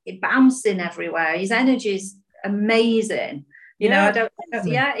like bouncing everywhere. His energy is amazing. You know, I don't.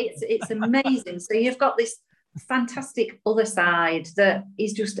 Yeah, it's amazing. So you've got this fantastic other side that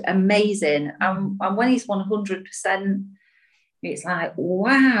is just amazing. And when he's 100%. It's like,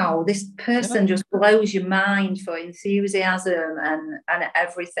 wow, this person just blows your mind for enthusiasm and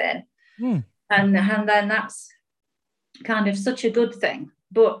everything. And then that's kind of such a good thing.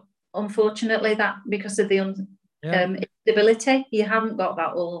 But unfortunately, that because of the instability, you haven't got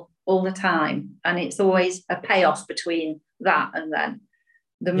that all the time. And it's always a payoff between that and then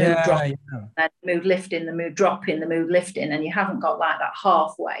the mood dropping, and the mood lifting, the mood dropping, the mood lifting. And you haven't got like that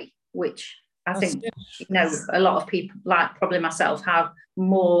halfway, which I think, you know, a lot of people, like probably myself, have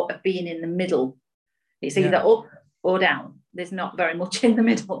more of being in the middle. It's either up or down. There's not very much in the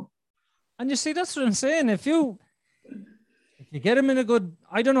middle. And you see, that's what I'm saying. If you get them in a good,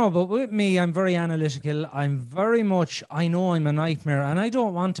 I don't know, but with me, I'm very analytical. I'm very much, I know I'm a nightmare, and I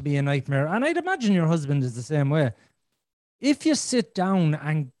don't want to be a nightmare. And I'd imagine your husband is the same way. If you sit down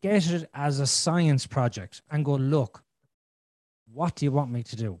and get it as a science project and go, look, what do you want me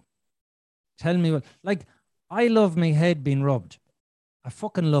to do? Tell me what, like, I love my head being rubbed. I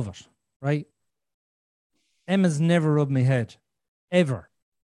fucking love it, right? Emma's never rubbed my head, ever.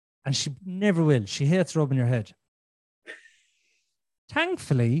 And she never will. She hates rubbing your head.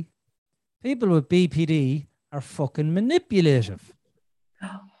 Thankfully, people with BPD are fucking manipulative.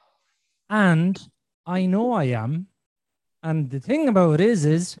 And I know I am. And the thing about it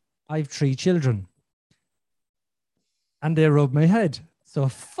is I've 3 children. And they rub my head. So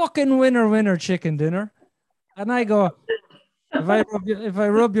fucking winner chicken dinner. And I go, if I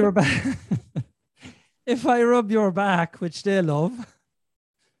rub your back, if I rub your back, which they love,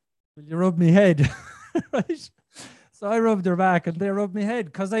 will you rub me head? Right? So I rubbed their back and they rubbed me head.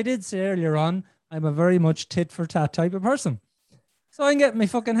 Because I did say earlier on, I'm a very much tit for tat type of person. So I can get my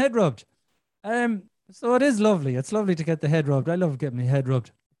fucking head rubbed. So it is lovely. It's lovely to get the head rubbed. I love getting my head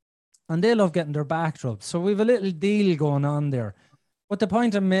rubbed. And they love getting their back rubbed. So we have a little deal going on there. But the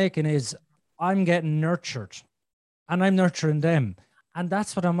point I'm making is I'm getting nurtured and I'm nurturing them. And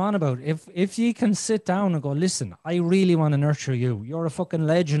that's what I'm on about. If you can sit down and go, listen, I really want to nurture you. You're a fucking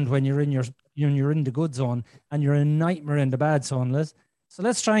legend when you're in the good zone, and you're a nightmare in the bad zone, Liz. So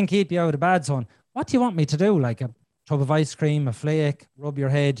let's try and keep you out of the bad zone. What do you want me to do? Like a tub of ice cream, a flake, rub your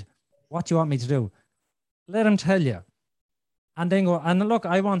head. What do you want me to do? Let him tell you. And then go, and look,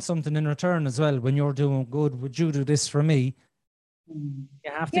 I want something in return as well. When you're doing good, would you do this for me?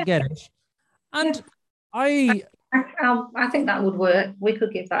 You have to get it. And I think that would work. We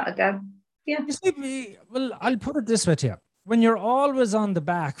could give that a go. Yeah. You see, well, I'll put it this way to you. When you're always on the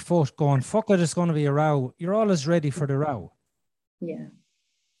back foot going, fuck it, it's going to be a row, you're always ready for the row. Yeah.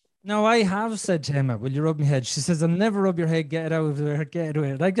 Now, I have said to Emma, will you rub my head? She says, I'll never rub your head, get it out of there, get it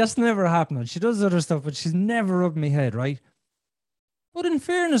away. Like, that's never happening. She does other stuff, but she's never rubbed my head, right? But in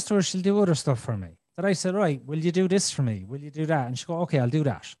fairness to her, she'll do other stuff for me. That I said, right, will you do this for me? Will you do that? And she'll go, okay, I'll do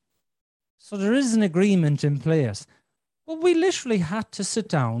that. So there is an agreement in place. But we literally had to sit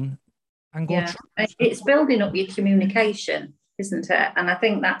down and go through. It's building up your communication, isn't it? And I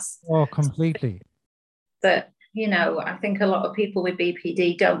think that's... Oh, completely. That, you know, I think a lot of people with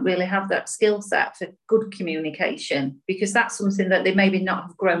BPD don't really have that skill set for good communication, because that's something that they maybe not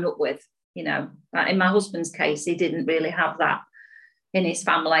have grown up with, you know. In my husband's case, he didn't really have that in his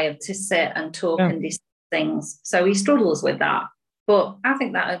family to sit and talk and discuss things. So he struggles with that. But I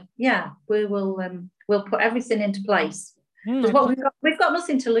think that, we will, we'll put everything into place. Because what we've got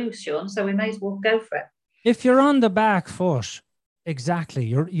nothing to lose, Sean, so we may as well go for it. If you're on the back foot, exactly,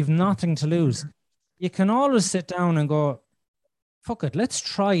 you've nothing to lose. You can always sit down and go, fuck it, let's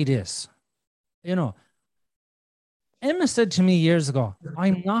try this. You know, Emma said to me years ago,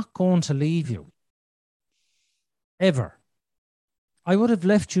 I'm not going to leave you. Ever. I would have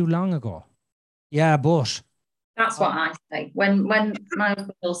left you long ago. Yeah, but. That's what I say. When my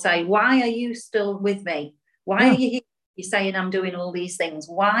husband will say, why are you still with me? Why are you here? You're saying I'm doing all these things.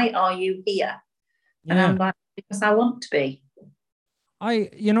 Why are you here? And I'm like, because I want to be.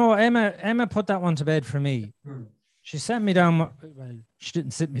 Emma put that one to bed for me. She sat me down. Well, she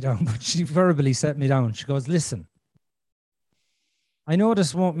didn't sit me down, but she verbally set me down. She goes, listen, I know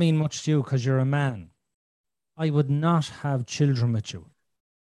this won't mean much to you because you're a man. I would not have children with you.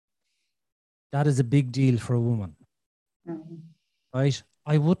 That is a big deal for a woman. Right?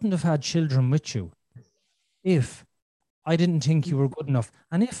 I wouldn't have had children with you if I didn't think you were good enough.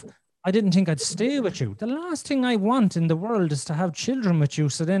 And if I didn't think I'd stay with you. The last thing I want in the world is to have children with you,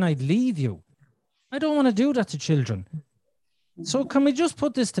 so then I'd leave you. I don't want to do that to children. So can we just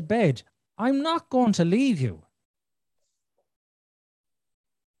put this to bed? I'm not going to leave you.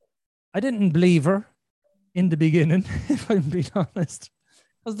 I didn't believe her in the beginning, if I'm being honest,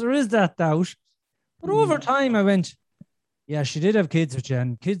 because there is that doubt. But over time I went, yeah, she did have kids with you,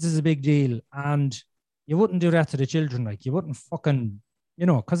 and kids is a big deal. And you wouldn't do that to the children. Like, you wouldn't fucking,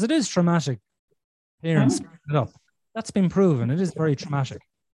 because it is traumatic. Parents split it up. That's been proven. It is very traumatic.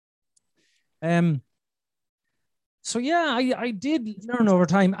 So yeah, I did learn over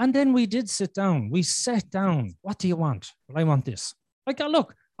time. And then we did sit down. We sat down. What do you want? Well, I want this. Like,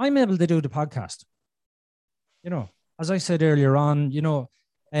 look, I'm able to do the podcast. As I said earlier on,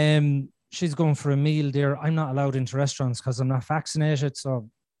 she's going for a meal there. I'm not allowed into restaurants because I'm not vaccinated.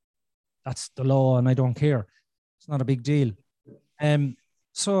 So that's the law and I don't care. It's not a big deal.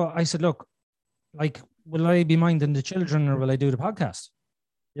 So I said, look, like, will I be minding the children or will I do the podcast?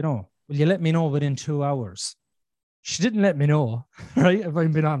 Will you let me know within 2 hours? She didn't let me know, right? If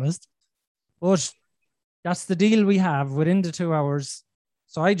I'm being honest. But that's the deal we have within the 2 hours.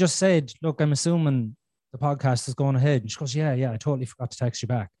 So I just said, look, I'm assuming the podcast is going ahead. And she goes, yeah, I totally forgot to text you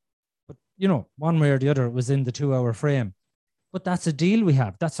back. But, one way or the other, it was in the 2 hour frame. But that's a deal we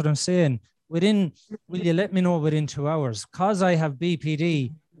have. That's what I'm saying. Will you let me know within 2 hours? Because I have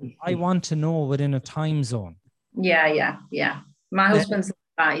BPD, I want to know within a time zone. Yeah. My husband's like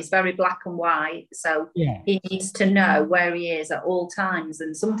that. He's very black and white. So he needs to know where he is at all times.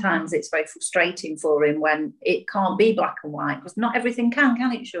 And sometimes it's very frustrating for him when it can't be black and white, because not everything can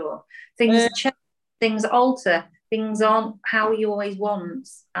it, sure? Things change, things alter. Things aren't how he always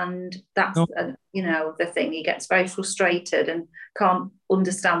wants. And that's, the thing. He gets very frustrated and can't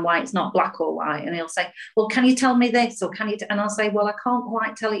understand why it's not black or white. And he'll say, well, can you tell me this? Or can you? And I'll say, well, I can't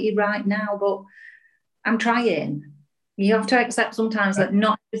quite tell it you right now, but I'm trying. You have to accept sometimes that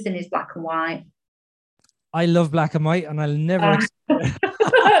not everything is black and white. I love black and white, and I'll never.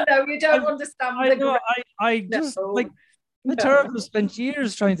 No, you don't understand. The therapist spent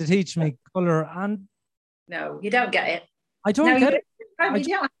years trying to teach me colour, and no, you don't get it. I don't get it. You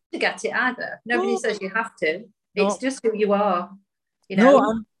don't have to get it either. Nobody says you have to. It's just who you are.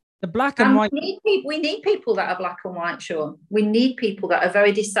 The black and white. We need people that are black and white, Sean. We need people that are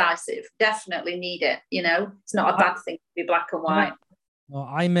very decisive. Definitely need it. It's not a bad thing to be black and white. No,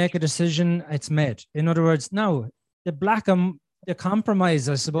 I make a decision, it's made. In other words, now the compromise,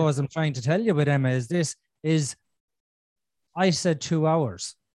 I suppose I'm trying to tell you with Emma is I said 2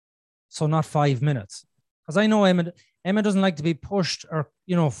 hours, so not 5 minutes. Because I know Emma doesn't like to be pushed or,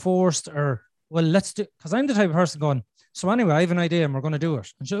 forced or, well, let's do, because I'm the type of person going, so anyway, I have an idea and we're going to do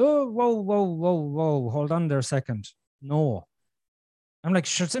it. And she, whoa, hold on there a second. No. I'm like,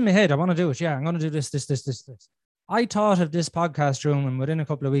 sure, it's in my head. I want to do it. Yeah, I'm going to do this. I thought of this podcast room, and within a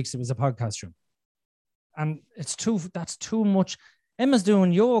couple of weeks, it was a podcast room. And that's too much. Emma's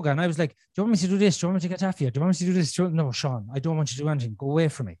doing yoga. And I was like, do you want me to do this? Do you want me to get after you? Do you want me to do this? No, Sean, I don't want you to do anything. Go away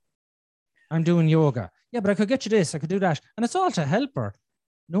from me. I'm doing yoga. Yeah, but I could get you this. I could do that. And it's all to help her.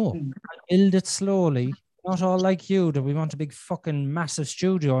 No, I build it slowly. Not all like you, that we want a big fucking massive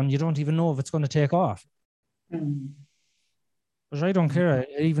studio and you don't even know if it's going to take off. But I don't care.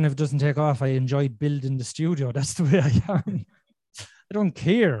 Even if it doesn't take off, I enjoy building the studio. That's the way I am. I don't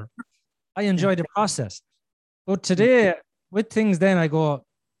care. I enjoy the process. But today, with things then, I go,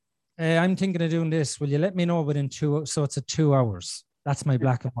 I'm thinking of doing this. Will you let me know within 2? So it's at 2 hours. That's my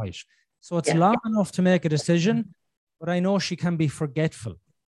black and white. So it's long enough to make a decision, but I know she can be forgetful.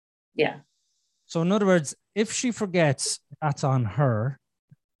 Yeah. So in other words, if she forgets, that's on her,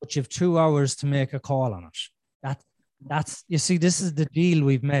 but you have 2 hours to make a call on it. That's, you see, this is the deal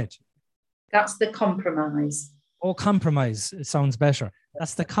we've made. That's the compromise. Oh, compromise. It sounds better.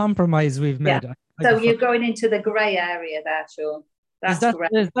 That's the compromise we've made. Yeah. So you're going into the grey area there, Sean. Is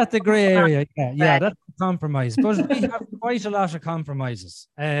that the grey area? Yeah, that's the compromise. But we have quite a lot of compromises.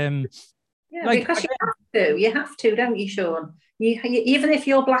 Yeah, like, because you have to, don't you, Sean? You, even if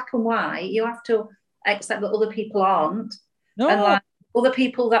you're black and white, you have to accept that other people aren't. No. And like other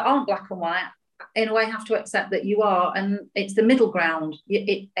people that aren't black and white, in a way, have to accept that you are. And it's the middle ground.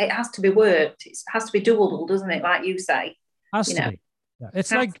 It has to be worked. It has to be doable, doesn't it? Like you say. Has to be. Yeah.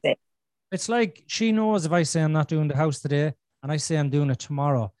 It's like she knows if I say I'm not doing the house today and I say I'm doing it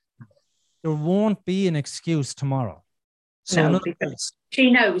tomorrow, there won't be an excuse tomorrow. So no, because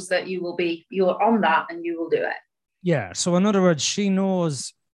she knows that you're on that and you will do it. Yeah. So in other words, she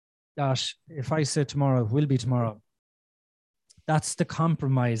knows that if I say tomorrow, it will be tomorrow. That's the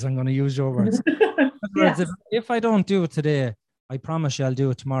compromise. I'm going to use your words. Words, if I don't do it today, I promise you I'll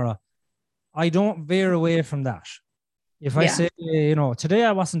do it tomorrow. I don't veer away from that. If I say, today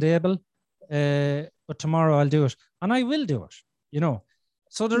I wasn't able, but tomorrow I'll do it, and I will do it,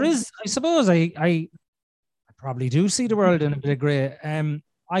 So there is, I suppose I probably do see the world in a bit of grey.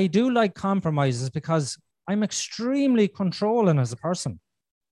 I do like compromises because I'm extremely controlling as a person.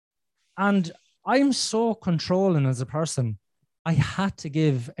 And I'm so controlling as a person, I had to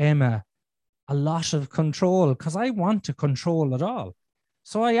give Emma a lot of control because I want to control it all.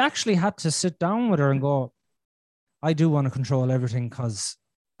 So I actually had to sit down with her and go, I do want to control everything because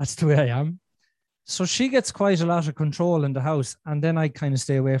that's the way I am. So she gets quite a lot of control in the house, and then I kind of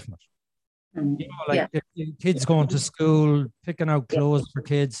stay away from it. The kids going to school, picking out clothes for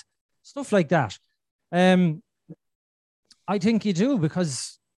kids, stuff like that. I think you do,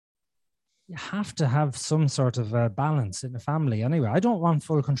 because you have to have some sort of balance in the family anyway. I don't want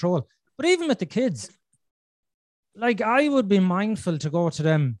full control. But even with the kids, like, I would be mindful to go to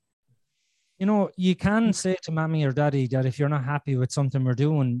them. You can say to mommy or daddy that if you're not happy with something we're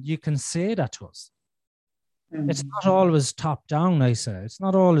doing, you can say that to us. It's not always top down, I say. It's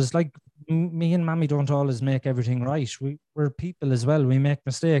not always like me and mommy don't always make everything right. We're people as well. We make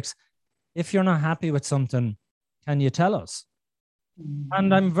mistakes. If you're not happy with something, can you tell us?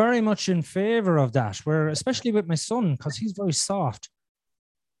 And I'm very much in favor of that, where, especially with my son, because he's very soft,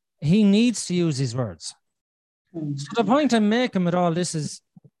 he needs to use his words. So the point I'm making with all this is,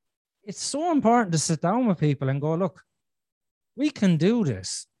 it's so important to sit down with people and go, look, we can do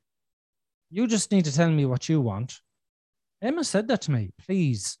this. You just need to tell me what you want. Emma said that to me.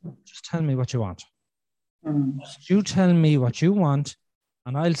 Please, just tell me what you want. You tell me what you want,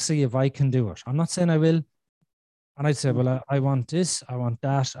 and I'll see if I can do it. I'm not saying I will. And I'd say, well, I want this, I want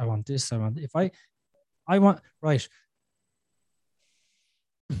that, I want this, I want... I want... Right.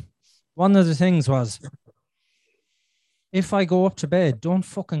 One of the things was, if I go up to bed, don't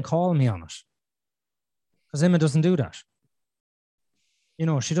fucking call me on it. Because Emma doesn't do that.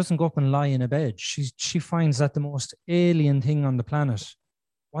 She doesn't go up and lie in a bed. She finds that the most alien thing on the planet.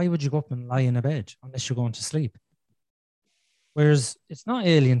 Why would you go up and lie in a bed unless you're going to sleep? Whereas it's not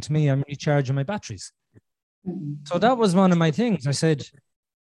alien to me. I'm recharging my batteries. So that was one of my things. I said,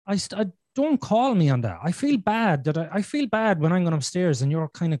 I don't call me on that. I feel bad I feel bad when I'm going upstairs and you're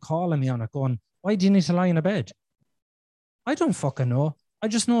kind of calling me on it, going, why do you need to lie in a bed? I don't fucking know. I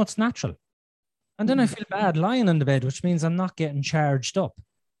just know it's natural. And then I feel bad lying in the bed, which means I'm not getting charged up.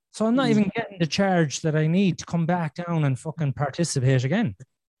 So I'm not even getting the charge that I need to come back down and fucking participate again.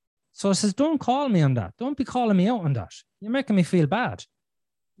 So I says, don't call me on that. Don't be calling me out on that. You're making me feel bad.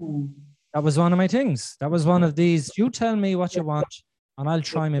 That was one of my things. That was one of these, you tell me what you want and I'll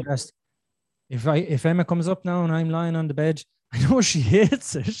try my best. If Emma comes up now and I'm lying on the bed, I know she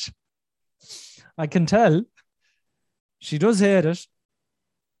hates it. I can tell. She does hate it.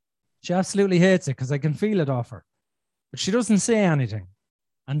 She absolutely hates it because I can feel it off her. But she doesn't say anything.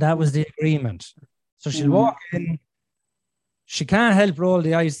 And that was the agreement. So she'll walk in. She can't help roll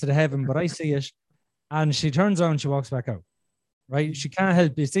the eyes to the heaven, but I see it. And she turns around and she walks back out. Right? She can't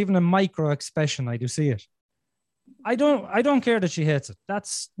help it. It's even a micro expression. I do see it. I don't care that she hates it.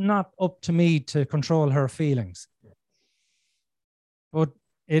 That's not up to me to control her feelings. But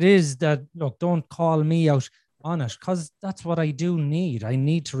it is that, look, don't call me out on it, because that's what I do need. I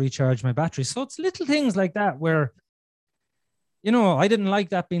need to recharge my battery. So it's little things like that where, I didn't like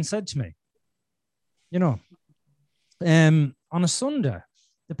that being said to me. On a Sunday,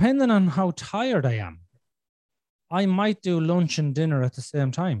 depending on how tired I am, I might do lunch and dinner at the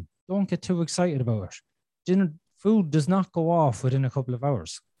same time. Don't get too excited about it. Food does not go off within a couple of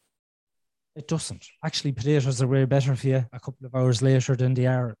hours. It doesn't. Actually, potatoes are way better for you a couple of hours later than they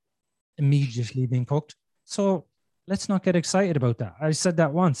are immediately being cooked. So let's not get excited about that. I said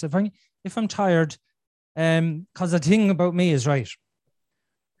that once. If I'm tired, because the thing about me is, right,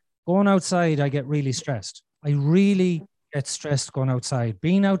 going outside, I get really stressed. I really get stressed going outside.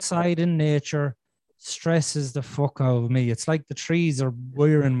 Being outside in nature stresses the fuck out of me. It's like the trees are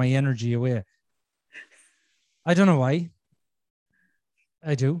wearing my energy away. I don't know why.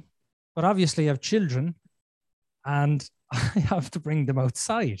 I do. But obviously I have children and I have to bring them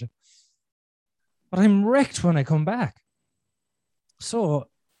outside. But I'm wrecked when I come back. So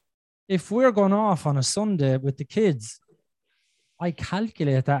if we're going off on a Sunday with the kids, I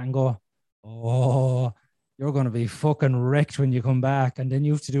calculate that and go, oh, you're going to be fucking wrecked when you come back. And then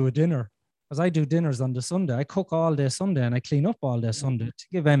you have to do a dinner. Because I do dinners on the Sunday. I cook all day Sunday and I clean up all day Sunday to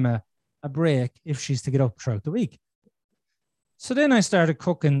give Emma a break if she's to get up throughout the week. So then I started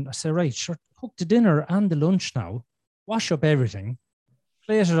cooking. I said, right, sure, cook the dinner and the lunch now. Wash up everything.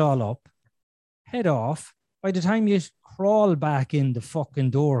 Plate it all up. Head off. By the time you crawl back in the fucking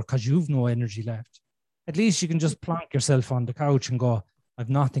door because you've no energy left, at least you can just plonk yourself on the couch and go, I've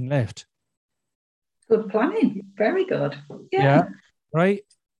nothing left. Good planning. Very good. Yeah. Right.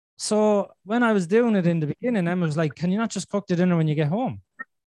 So when I was doing it in the beginning, Emma was like, can you not just cook the dinner when you get home?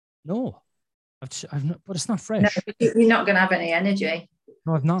 No. I've not, but it's not fresh. No, you're not going to have any energy.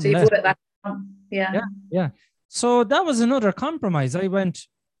 No, I've not. So you've worked that on. Yeah. So that was another compromise. I went,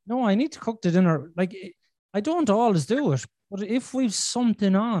 no, I need to cook the dinner. Like, I don't always do it, but if we've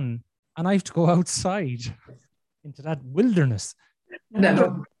something on and I have to go outside into that wilderness,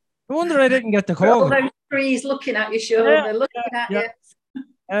 no wonder I didn't get the COVID. All those trees looking at your shoulder, looking at you.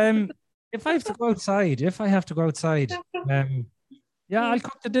 If I have to go outside, I'll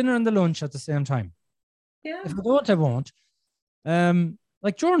cook the dinner and the lunch at the same time. Yeah. If I don't, I won't.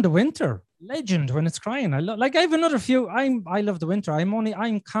 Like during the winter, legend when it's crying. I have another few. I love the winter.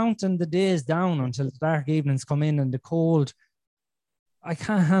 I'm counting the days down until the dark evenings come in and the cold. I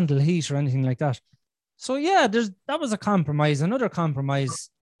can't handle heat or anything like that. So yeah, that was a compromise. Another compromise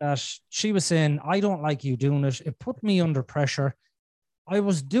that she was saying, I don't like you doing it. It put me under pressure. I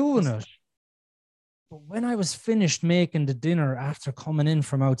was doing it. But when I was finished making the dinner after coming in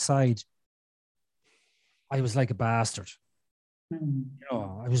from outside, I was like a bastard. You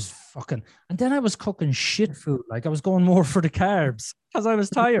know, I was fucking, and then I was cooking shit food. Like I was going more for the carbs because I was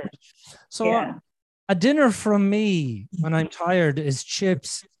tired. So a dinner from me when I'm tired is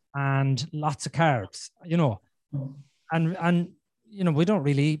chips and lots of carbs, you know, and you know, we don't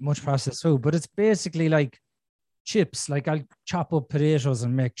really eat much processed food, but it's basically like chips. Like I'll chop up potatoes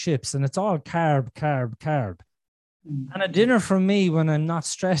and make chips, and it's all carb. And a dinner from me when I'm not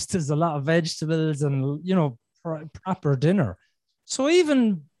stressed is a lot of vegetables and, you know, proper dinner. So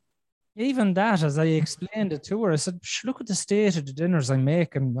even that, as I explained it to her, I said, look at the state of the dinners I'm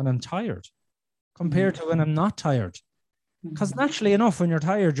making when I'm tired compared to when I'm not tired. Because naturally enough, when you're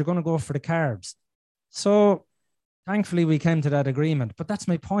tired, you're going to go for the carbs. So thankfully we came to that agreement. But that's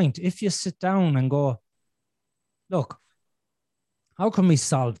my point. If you sit down and go, look, how can we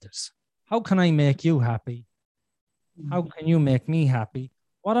solve this? How can I make you happy? How can you make me happy?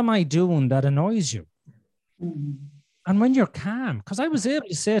 What am I doing that annoys you? And when you're calm, because I was able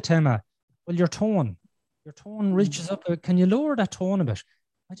to say to Emma, well, your tone reaches up. Can you lower that tone a bit?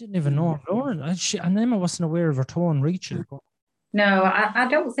 I didn't even know I'm lowering. And Emma wasn't aware of her tone reaching. No, I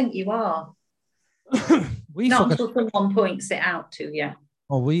don't think you are. Not until someone points it out to you.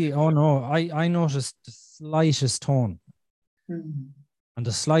 Oh no, I noticed the slightest tone. And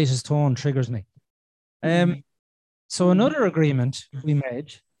the slightest tone triggers me. So another agreement we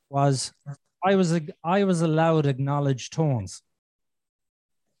made was I was allowed acknowledged tones.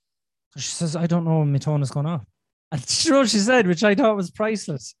 She says, I don't know when my tone is going off. And you know what she said, which I thought was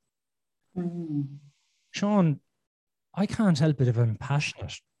priceless. Sean, I can't help it if I'm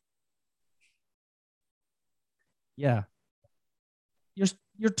passionate. Yeah.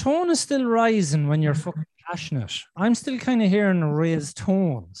 Your tone is still rising when you're fucking passionate. I'm still kind of hearing a raised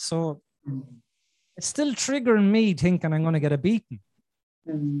tone. So it's still triggering me thinking I'm going to get a beating.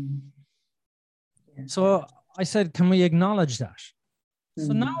 So I said, can we acknowledge that?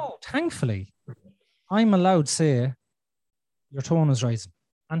 So now, thankfully, I'm allowed to say, your tone is rising.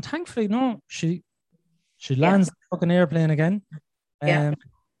 And thankfully, no, she lands the fucking airplane again.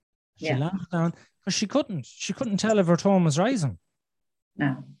 She lands down because she couldn't tell if her tone was rising.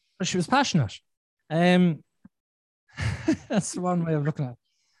 No. But she was passionate. That's one way of looking at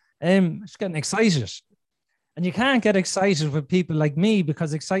it. She's getting excited. And you can't get excited with people like me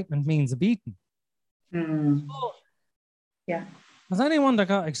because excitement means a beating. Yeah. As anyone that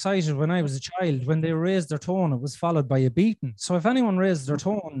got excited when I was a child, when they raised their tone, it was followed by a beating. So if anyone raised their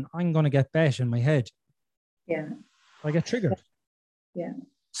tone, I'm going to get bet in my head. Yeah. I get triggered. Yeah.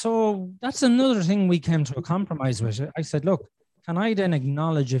 So that's another thing we came to a compromise with. I said, look, can I then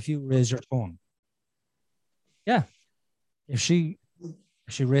acknowledge if you raise your tone? Yeah. If she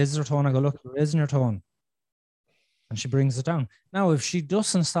raises her tone, I go, look, you're raising your tone. And she brings it down. Now, if she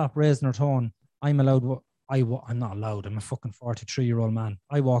doesn't stop raising her tone, I'm allowed I'm not allowed. I'm a fucking 43-year-old man.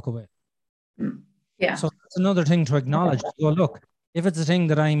 I walk away. Yeah. So that's another thing to acknowledge. Go, look, if it's a thing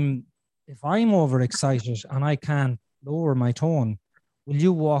that if I'm overexcited and I can't lower my tone, will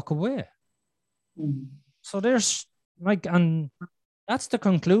you walk away? So there's like, and that's the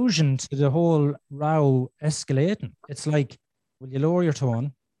conclusion to the whole row escalating. It's like, will you lower your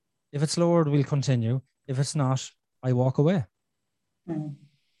tone? If it's lowered, we'll continue. If it's not, I walk away. You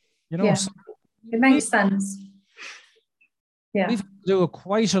know, yeah. so it makes sense. Yeah. We've to do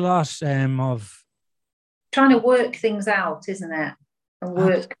quite a lot of trying to work things out, isn't it? And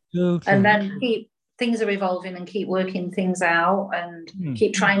work. Absolutely. And then things are evolving and keep working things out and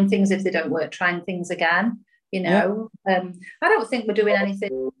keep trying things. If they don't work, trying things again. You know, I don't think we're doing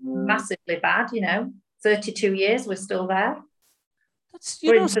anything massively bad. 32 years, we're still there.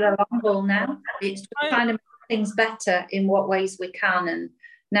 We're into the long haul now. It's trying to make things better in what ways we can, and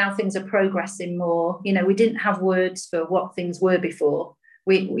now things are progressing more. We didn't have words for what things were before.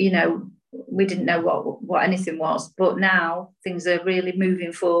 We didn't know what anything was, but now things are really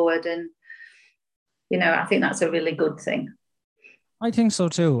moving forward, and I think that's a really good thing. I think so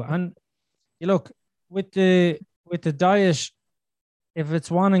too. And you look with the diet, if it's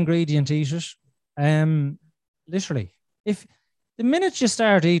one ingredient, eat it. Literally, if the minute you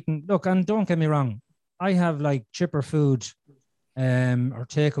start eating, look, and don't get me wrong, I have like chipper food, or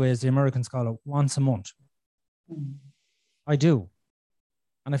takeaways, the Americans call it, once a month. I do.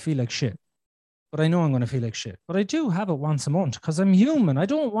 And I feel like shit. But I know I'm going to feel like shit. But I do have it once a month because I'm human. I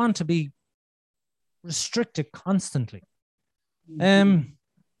don't want to be restricted constantly. But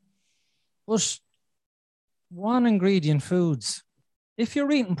one ingredient foods, if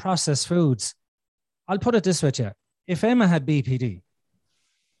you're eating processed foods, I'll put it this way to you. If Emma had BPD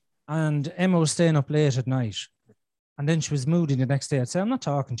and Emma was staying up late at night and then she was moody the next day, I'd say, I'm not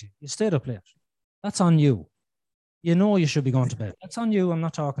talking to you. You stayed up late. That's on you. You should be going to bed. That's on you. I'm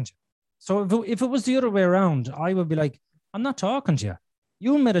not talking to you. So if it was the other way around, I would be like, I'm not talking to you.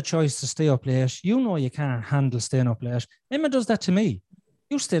 You made a choice to stay up late. You know you can't handle staying up late. Emma does that to me.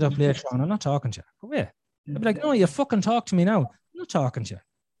 You stayed up late, Sean. I'm not talking to you. Go away. I'd be like, no, you fucking talk to me now. I'm not talking to you.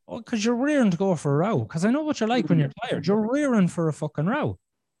 Oh, because you're rearing to go for a row. Because I know what you're like when you're tired. You're rearing for a fucking row.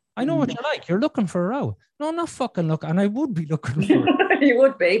 I know what you're like. You're looking for a row. No, I'm not fucking looking. And I would be looking for it. You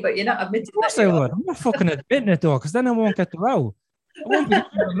would be, but you're not admitting it. Of course I would. I'm not fucking admitting it though, because then I won't get the row. I won't be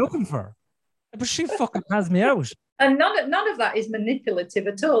what I'm looking for. But she fucking has me out. And none of that is manipulative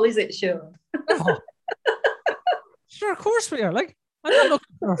at all, is it, Sean? No. Sure, of course we are. Like, I'm not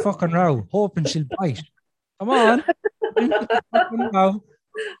looking for a fucking row, hoping she'll bite. Come on.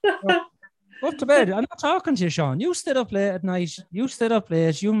 Go up to bed. I'm not talking to you, Sean. You stayed up late at night. You stayed up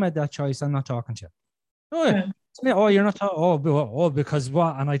late. You made that choice. I'm not talking to you. Oh, yeah. Oh, you're not talking. Oh, because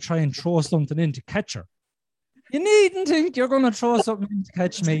what? And I try and throw something in to catch her. You needn't think you're going to throw something in to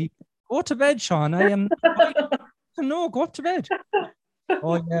catch me. Go to bed, Sean. No, go up to bed.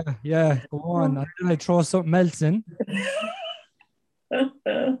 Oh, yeah, go on. And then I throw something else in.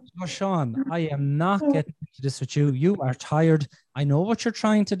 So, Sean, I am not getting into this with you. You are tired. I know what you're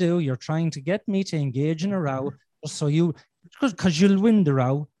trying to do. You're trying to get me to engage in a row. So because you'll win the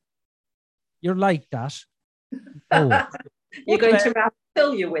row. You're like that. Oh, you're going to row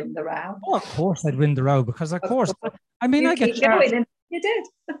till you win the row. Oh, of course I'd win the row because of course. I mean, I get charged. You did.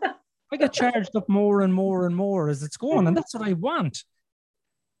 I get charged up more and more and more as it's going, and that's what I want.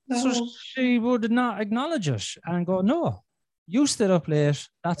 So she would not acknowledge it and go, no, you stayed up late.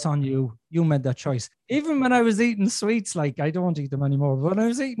 That's on you. You made that choice. Even when I was eating sweets, like I don't eat them anymore, but when I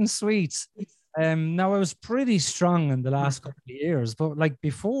was eating sweets, now I was pretty strong in the last couple of years, but like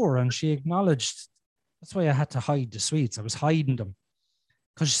before, and she acknowledged, that's why I had to hide the sweets. I was hiding them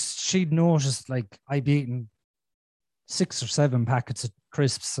because she'd noticed like I'd be eating 6 or 7 packets of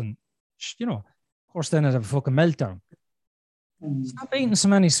crisps and, of course then I'd have a fucking meltdown. Stop eating so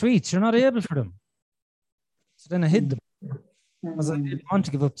many sweets. You're not able for them. So then I hid them because I didn't want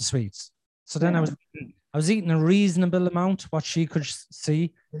to give up the sweets. So then I was eating a reasonable amount, what she could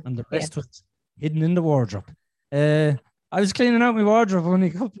see, and the rest was hidden in the wardrobe. I was cleaning out my wardrobe only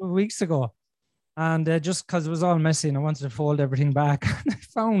a couple of weeks ago, and just because it was all messy and I wanted to fold everything back, and I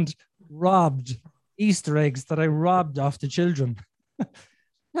found robbed Easter eggs that I robbed off the children.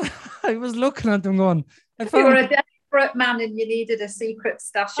 I was looking at them going, you were a desperate man and you needed a secret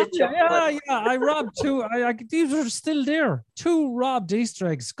stash of chocolate. Yeah. I robbed two. These are still there. 2 robbed Easter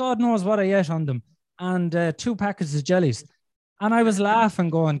eggs. God knows what I ate on them. And 2 packets of jellies. And I was laughing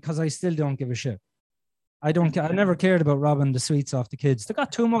going, because I still don't give a shit. I never cared about robbing the sweets off the kids. They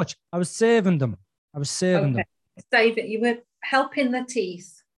got too much. I was saving them. Them. Save it. You were helping the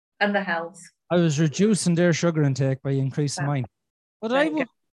teeth and the health. I was reducing their sugar intake by increasing mine. But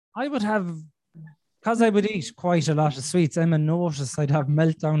I would have, because I would eat quite a lot of sweets, Emma noticed I'd have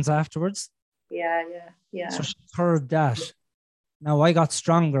meltdowns afterwards. Yeah. So she heard that. Now, I got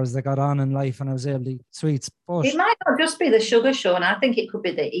stronger as I got on in life and I was able to eat sweets. But it might not just be the sugar, Sean. I think it could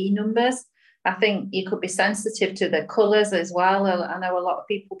be the E numbers. I think you could be sensitive to the colours as well. I know a lot of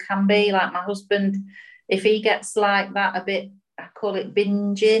people can be. Like my husband, if he gets like that a bit, I call it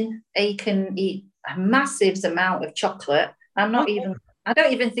binging, he can eat a massive amount of chocolate. I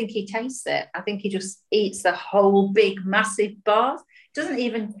don't even think he tastes it. I think he just eats the whole big, massive bar. Doesn't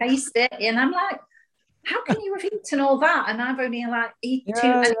even taste it. And I'm like, how can you have eaten all that? And I've only like eaten 2.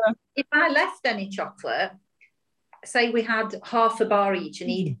 And if I left any chocolate, say we had half a bar each and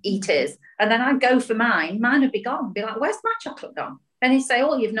he'd eat his, and then I'd go for mine would be gone. Be like, where's my chocolate gone? And he'd say,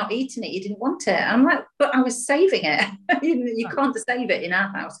 oh, you've not eaten it. You didn't want it. I'm like, but I was saving it. you can't save it in our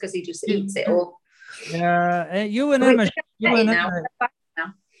house because he just eats it all. Yeah, you and Emma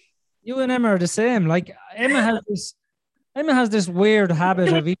are the same. Like Emma has this weird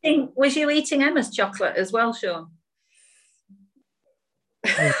habit of eating. Was you eating Emma's chocolate as well, Sean?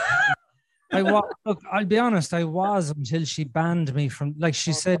 Look, I'll be honest, I was until she banned me from, like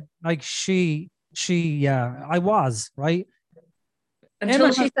she said, like I was, right?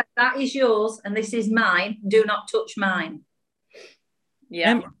 Until she said, that is yours and this is mine. Do not touch mine.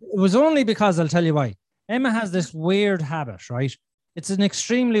 Yeah. It was only because, I'll tell you why. Emma has this weird habit, right? It's an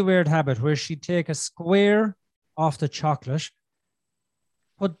extremely weird habit where she'd take a square off the chocolate,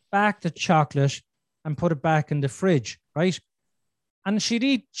 put back the chocolate and put it back in the fridge, right? And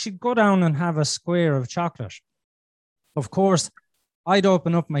she'd go down and have a square of chocolate. Of course, I'd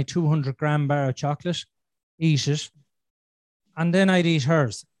open up my 200-gram bar of chocolate, eat it, and then I'd eat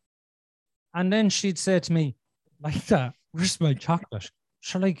hers. And then she'd say to me, like that, where's my chocolate?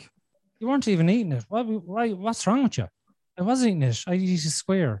 She's like, you weren't even eating it. What's wrong with you? I was eating it. I eat a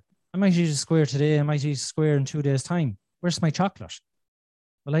square. I might eat a square today. I might eat a square in 2 days' time. Where's my chocolate?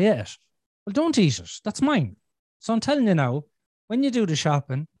 Well, I ate it. Well, don't eat it. That's mine. So I'm telling you now, when you do the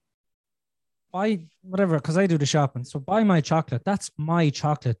shopping, buy whatever, because I do the shopping. So buy my chocolate. That's my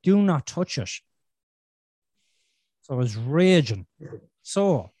chocolate. Do not touch it. So I was raging.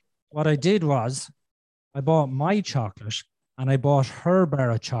 So what I did was I bought my chocolate and I bought her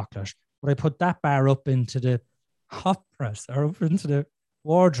bar of chocolate, but I put that bar up into the hot press or up into the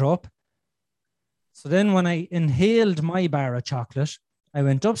wardrobe. So then when I inhaled my bar of chocolate, I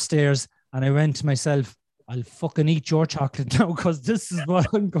went upstairs and I went to myself, I'll fucking eat your chocolate now because this is what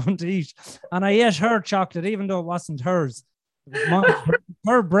I'm going to eat. And I ate her chocolate, even though it wasn't hers. It was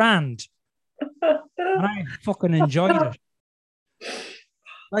her brand. And I fucking enjoyed it.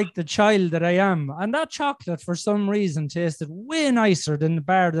 Like the child that I am. And that chocolate, for some reason, tasted way nicer than the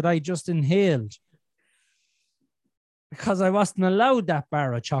bar that I just inhaled. Because I wasn't allowed that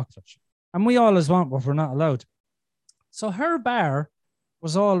bar of chocolate. And we always want what we're not allowed. So her bar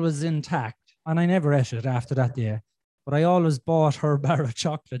was always intact. And I never ate it after that day. But I always bought her bar of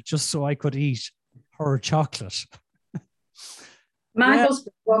chocolate just so I could eat her chocolate. My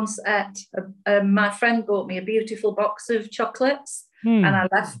husband once ate, my friend bought me a beautiful box of chocolates and I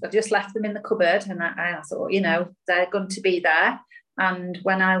just left them in the cupboard and I thought, they're going to be there. And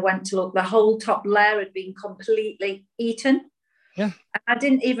when I went to look, the whole top layer had been completely eaten. Yeah. I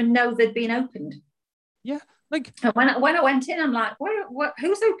didn't even know they'd been opened. Yeah. Like when I went in, I'm like,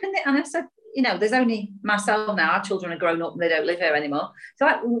 who's opened it? And I said, there's only myself now. Our children are grown up and they don't live here anymore. So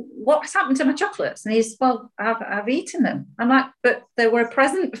like, what's happened to my chocolates? And he's, well, I've eaten them. I'm like, but they were a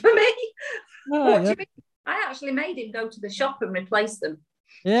present for me. What do you mean? I actually made him go to the shop and replace them.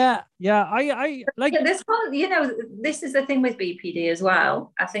 Yeah. I like this one. This is the thing with BPD as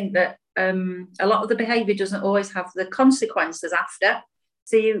well. I think that a lot of the behaviour doesn't always have the consequences after.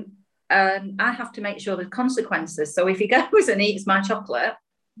 So I have to make sure there's consequences. So if he goes and eats my chocolate,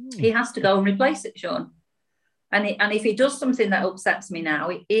 he has to go and replace it, Sean. And if he does something that upsets me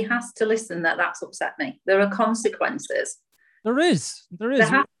now, he has to listen that that's upset me. There are consequences. There is. There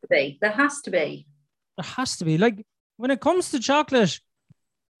has to be. There has to be. Like, when it comes to chocolate,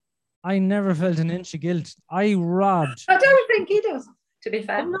 I never felt an inch of guilt. I robbed. I don't think he does, to be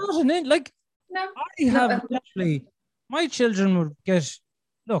fair. I'm not an inch. Like, no. I have literally, My children would get,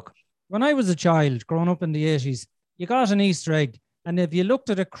 look, when I was a child growing up in the 80s, you got an Easter egg, and if you looked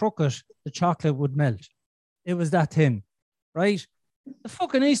at it crooked, the chocolate would melt. It was that thin, right? The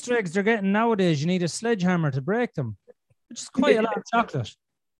fucking Easter eggs they're getting nowadays, you need a sledgehammer to break them, which is quite a lot of chocolate.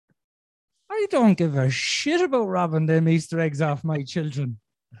 I don't give a shit about robbing them Easter eggs off my children.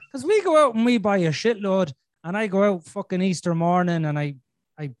 Because we go out and we buy a shitload, and I go out fucking Easter morning and I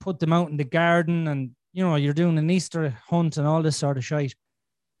put them out in the garden, and, you know, you're doing an Easter hunt and all this sort of shit.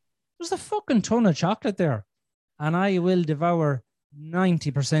 There's a fucking ton of chocolate there, and I will devour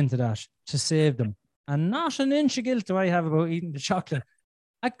 90% of that to save them. And not an inch of guilt do I have about eating the chocolate.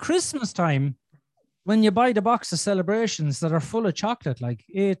 At Christmas time, when you buy the box of celebrations that are full of chocolate, like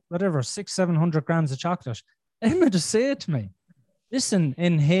 700 grams of chocolate, Emma just say to me, listen,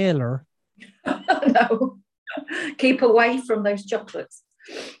 inhaler. No, keep away from those chocolates.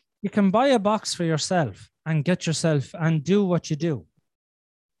 You can buy a box for yourself and get yourself and do what you do.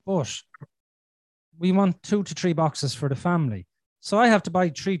 But we want 2 to 3 boxes for the family. So I have to buy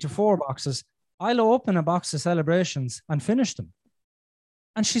 3 to 4 boxes. I'll open a box of celebrations and finish them.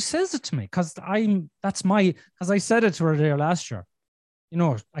 And she says it to me because I said it to her there last year. You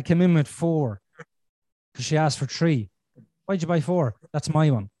know, I came in with 4 because she asked for 3. Why'd you buy 4? That's my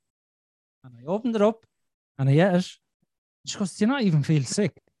one. And I opened it up and I ate it. She goes, do you not even feel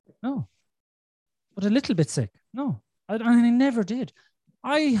sick? No. But a little bit sick? No. I never did.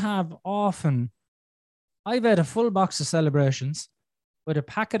 I've had a full box of celebrations with a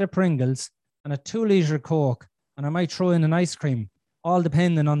packet of Pringles and a 2-liter Coke, and I might throw in an ice cream, all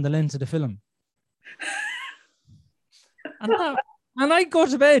depending on the length of the film. and I'd go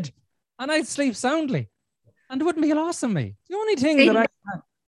to bed and I'd sleep soundly, and there wouldn't be a loss on me. The only thing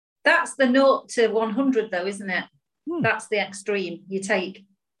that's the 0 to 100 though, isn't it? That's the extreme. You take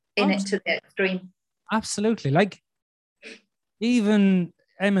it to the extreme. Absolutely. Like, even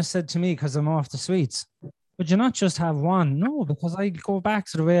Emma said to me, because I'm off the sweets, would you not just have one? No, because I go back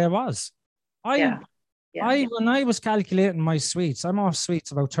to the way I was. When I was calculating my sweets, I'm off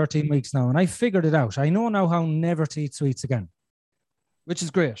sweets about 13 weeks now, and I figured it out. I know now how never to eat sweets again, which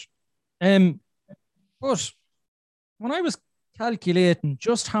is great. But when I was calculating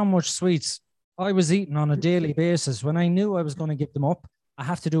just how much sweets I was eating on a daily basis, when I knew I was going to give them up, I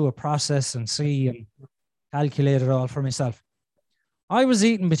have to do a process and see and calculate it all for myself. I was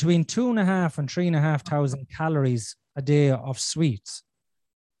eating between 2,500 and 3,500 calories a day of sweets.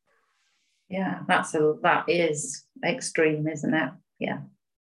 Yeah, that is extreme, isn't it? Yeah.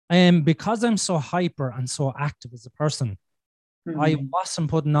 Because I'm so hyper and so active as a person, I wasn't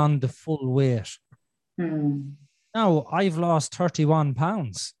putting on the full weight. Now, I've lost 31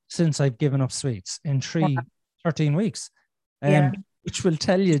 pounds since I've given up sweets in 13 weeks, which will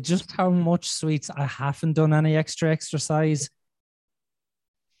tell you just how much sweets. I haven't done any extra exercise.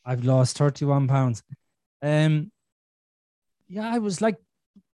 I've lost 31 pounds. I was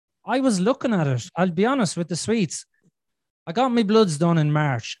looking at it. I'll be honest with the sweets. I got my bloods done in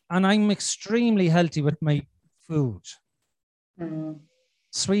March, and I'm extremely healthy with my food.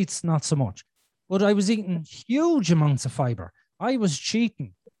 Sweets, not so much. But I was eating huge amounts of fiber. I was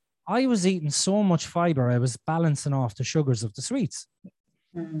cheating. I was eating so much fiber, I was balancing off the sugars of the sweets.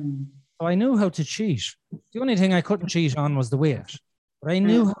 So I knew how to cheat. The only thing I couldn't cheat on was the weight. But I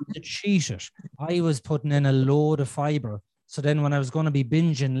knew how to cheat it. I was putting in a load of fiber. So then when I was going to be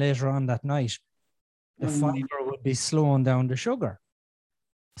binging later on that night, the fiber would be slowing down the sugar.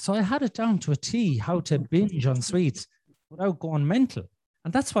 So I had it down to a T, how to binge on sweets without going mental.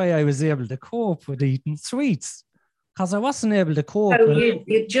 And that's why I was able to cope with eating sweets, because I wasn't able to cope. So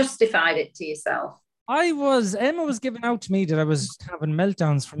you justified it to yourself. Emma was giving out to me that I was having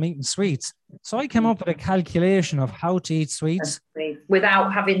meltdowns from eating sweets. So I came up with a calculation of how to eat sweets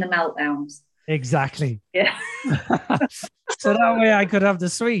without having the meltdowns. Exactly. Yeah. So that way I could have the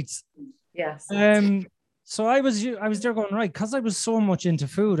sweets. Yes. So I was there going, right, because I was so much into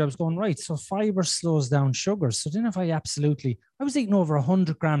food, I was going, right, so fiber slows down sugars. So then I was eating over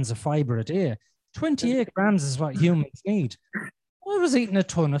 100 grams of fiber a day. 28 grams is what humans need. I was eating a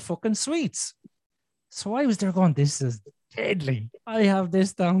ton of fucking sweets. So I was there going, this is deadly. I have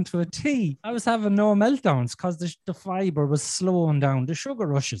this down to a T. I was having no meltdowns because the fiber was slowing down the sugar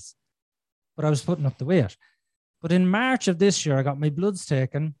rushes. But I was putting up the weight. But in March of this year, I got my bloods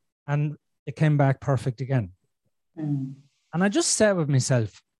taken and it came back perfect again. And I just said with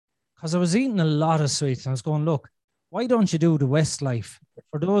myself, because I was eating a lot of sweets, and I was going, look, why don't you do the Westlife?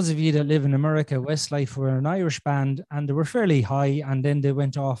 For those of you that live in America, Westlife were an Irish band and they were fairly high and then they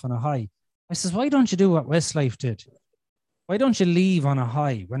went off on a high. I says, why don't you do what Westlife did? Why don't you leave on a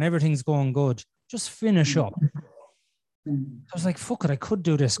high when everything's going good? Just finish up. I was like, fuck it, I could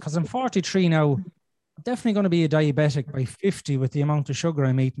do this because I'm 43 now. I'm definitely going to be a diabetic by 50 with the amount of sugar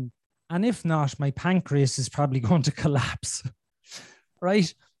I'm eating. And if not, my pancreas is probably going to collapse.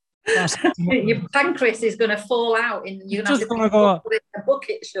 Right? Your pancreas is going to fall out and you're going to have to put it in a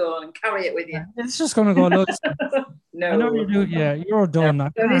bucket, Sean, and carry it with you. It's just going to go, look. No. I know you do. Yeah, you're done. No.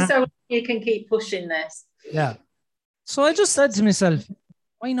 Only so you can keep pushing this. Yeah. So I just said to myself,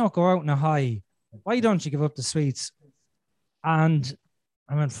 why not go out on a high? Why don't you give up the sweets? And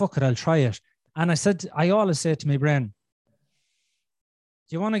I went, fuck it, I'll try it. And I always say to my brain,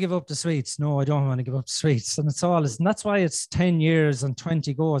 do you want to give up the sweets? No, I don't want to give up the sweets. And that's why it's 10 years and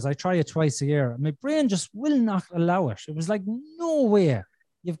 20 goes. I try it twice a year. My brain just will not allow it. It was like, no way.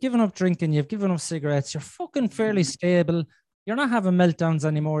 You've given up drinking. You've given up cigarettes. You're fucking fairly stable. You're not having meltdowns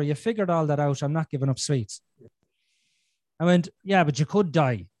anymore. You figured all that out. I'm not giving up sweets. I went, yeah, but you could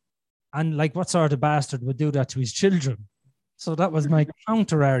die. And like, what sort of bastard would do that to his children? So that was my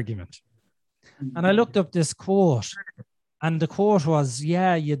counter argument. And I looked up this quote. And the quote was,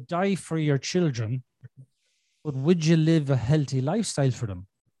 yeah, you die for your children, but would you live a healthy lifestyle for them?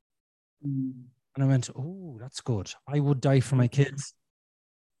 And I went, oh, that's good. I would die for my kids,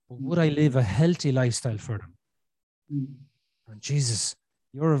 but would I live a healthy lifestyle for them? And Jesus,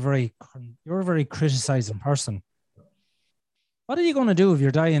 you're a very criticizing person. What are you going to do if you're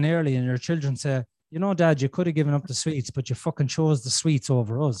dying early and your children say, you know, Dad, you could have given up the sweets, but you fucking chose the sweets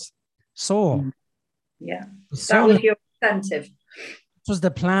over us. So, yeah, that was your incentive. It was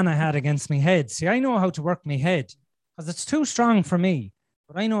the plan I had against my head. See, I know how to work my head because it's too strong for me,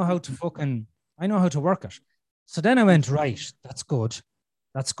 but I know how to work it. So then I went, right, that's good.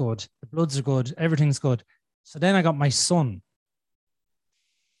 That's good. The bloods are good. Everything's good. So then I got my son.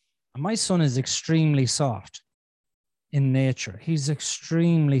 And my son is extremely soft in nature. He's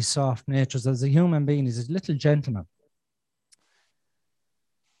extremely soft natured. As a human being, he's a little gentleman.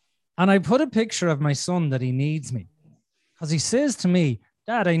 And I put a picture of my son that he needs me. Because he says to me,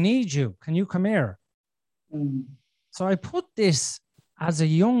 Dad, I need you. Can you come here? So I put this as a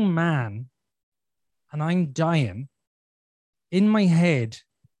young man and I'm dying in my head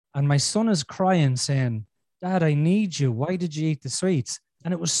and my son is crying saying, Dad, I need you. Why did you eat the sweets?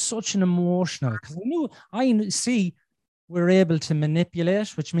 And it was such an emotional, because I see we're able to manipulate,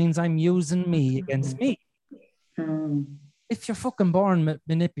 which means I'm using me against me. If you're fucking born with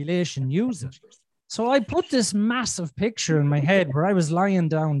manipulation, use it. So I put this massive picture in my head where I was lying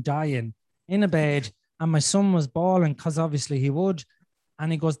down dying in a bed and my son was bawling because obviously he would.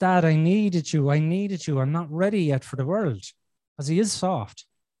 And he goes, Dad, I needed you. I'm not ready yet for the world, because he is soft.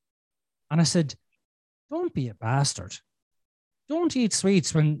 And I said, don't be a bastard. Don't eat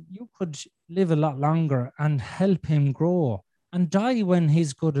sweets when you could live a lot longer and help him grow and die when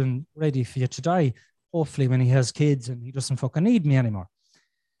he's good and ready for you to die. Hopefully when he has kids and he doesn't fucking need me anymore.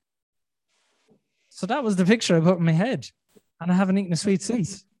 So that was the picture I put in my head, and I haven't eaten a sweet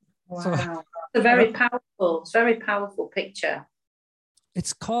since. Wow. So, it's a very powerful picture.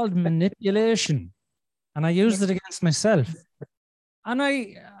 It's called manipulation, and I used it against myself. And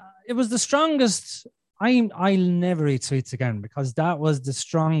it was the strongest. I'll never eat sweets again, because that was the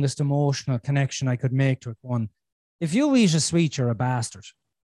strongest emotional connection I could make to it. One, if you eat a sweet, you're a bastard.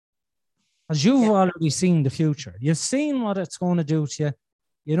 Because you've already seen the future. You've seen what it's going to do to you.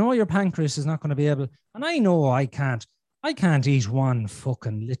 You know your pancreas is not going to be able, and I know I can't eat one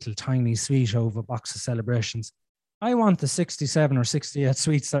fucking little tiny sweet over a box of Celebrations. I want the 67 or 68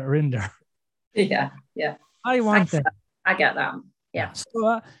 sweets that are in there. Yeah. I want them. I get that. Yeah.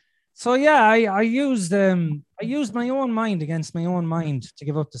 So yeah, I used my own mind against my own mind to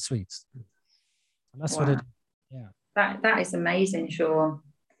give up the sweets. And that's what it. Yeah. That is amazing, Sean.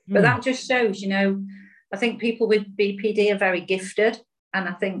 But that just shows, I think people with BPD are very gifted. And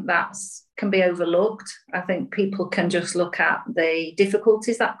I think that can be overlooked. I think people can just look at the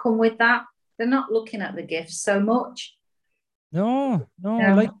difficulties that come with that. They're not looking at the gifts so much. No.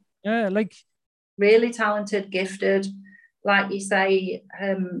 Like really talented, gifted. Like you say,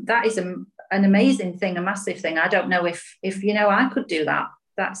 that is an amazing thing, a massive thing. I don't know if I could do that.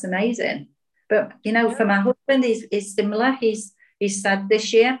 That's amazing. But for my husband, he's similar. He's said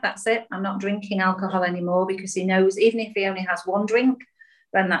this year, that's it. I'm not drinking alcohol anymore, because he knows even if he only has one drink,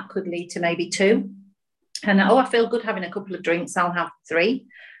 then that could lead to maybe two. And I feel good having a couple of drinks, I'll have 3.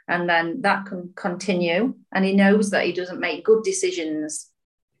 And then that can continue. And he knows that he doesn't make good decisions,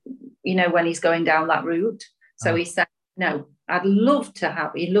 when he's going down that route. So he said, no, I'd love to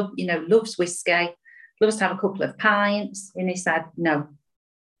have, loves whiskey, loves to have a couple of pints. And he said, no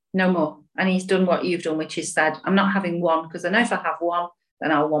more. And he's done what you've done, which is said, I'm not having one, because I know if I have one,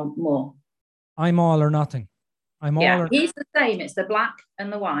 then I'll want more. I'm all or nothing. I'm all or he's the same. It's the black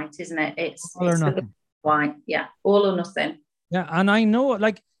and the white, isn't it? It's all or the nothing. white. Yeah, all or nothing. Yeah, and I know,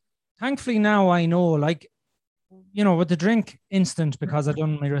 like, thankfully now I know, like, you know, with the drink instant because I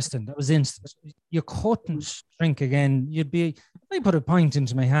done my wristing, that was instant. You couldn't drink again. I put a pint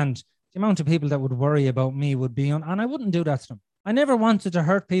into my hand. The amount of people that would worry about me would be on, and I wouldn't do that to them. I never wanted to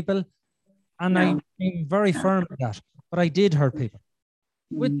hurt people, and I'm very firm with that. But I did hurt people.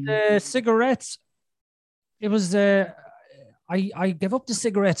 With the cigarettes, it was I gave up the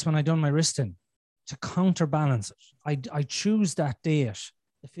cigarettes when I done my wristing to counterbalance it. I choose that date,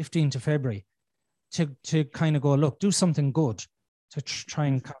 the 15th of February, to kind of go, look, do something good to try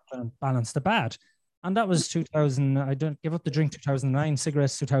and balance the bad. And that was 2000. I don't give up the drink 2009,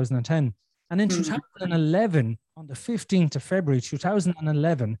 cigarettes 2010. And in 2011, on the 15th of February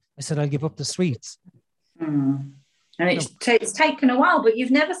 2011, I said I'll give up the sweets. And it's taken a while, but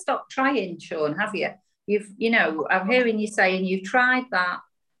you've never stopped trying, Sean, have you? I'm hearing you saying you've tried that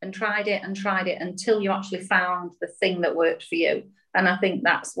and tried it until you actually found the thing that worked for you. And I think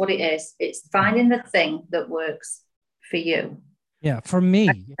that's what it is. It's finding the thing that works for you. Yeah, for me.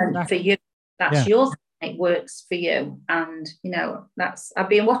 And for you, that's your thing. It works for you. And, I've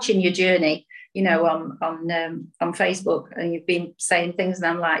been watching your journey, on Facebook, and you've been saying things and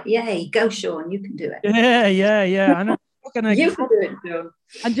I'm like, yay, go, Sean, you can do it. Yeah. And you can do it, Sean.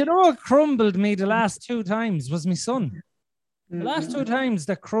 And what crumbled me the last 2 times was my son. The last 2 times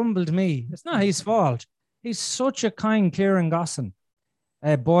that crumbled me, it's not his fault. He's such a kind Kieran Gosson.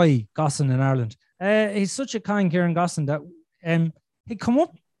 Boy Gosson in Ireland. He's such a kind Kieran Gosson that he'd come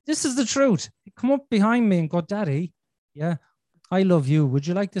up, this is the truth. He'd come up behind me and go, Daddy, I love you. Would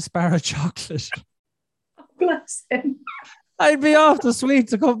you like this bar of chocolate? Bless him. I'd be off the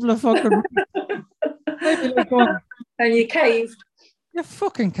sweets a couple of fucking I'd be like going, and you caved. You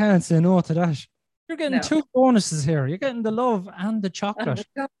fucking can't say no to that. You're getting 2 bonuses here. You're getting the love and the chocolate.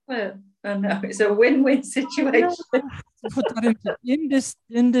 I know, it's a win-win situation. Put that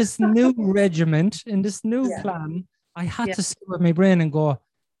in this new regiment, in this new plan. I had to sit with my brain and go,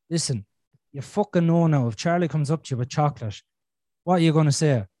 listen, you fucking know now, if Charlie comes up to you with chocolate, what are you going to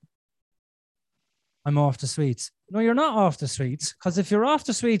say? I'm off the sweets. No, you're not off the sweets, because if you're off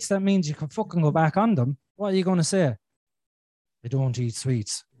the sweets, that means you can fucking go back on them. What are you going to say? I don't eat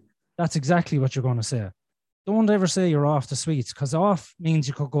sweets. That's exactly what you're going to say. Don't ever say you're off the sweets, because off means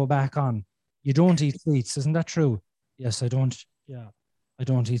you could go back on. You don't eat sweets. Isn't that true? Yes, I don't. Yeah, I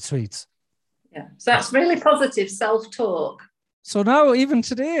don't eat sweets. Yeah, so that's really positive self-talk. So now, even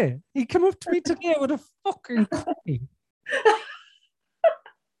today, he came up to me today with a fucking cookie.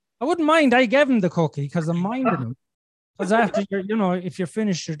 I wouldn't mind. I gave him the cookie because I'm minding him. Because after if you're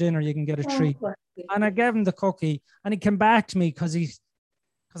finished your dinner, you can get a treat. And I gave him the cookie, and he came back to me because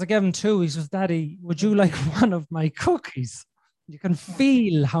I gave him 2. He says, Daddy, would you like one of my cookies? You can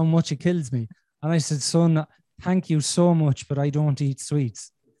feel how much it kills me. And I said, son, thank you so much, but I don't eat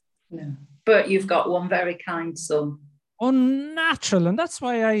sweets. No, but you've got one very kind son. Unnatural, and that's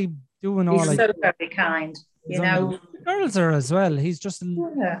why I do and all. He's so very kind. The girls are as well. He's just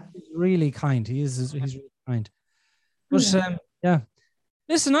really kind. He's really kind. But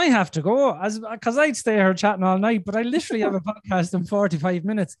listen, I have to go because I'd stay here chatting all night, but I literally have a podcast in 45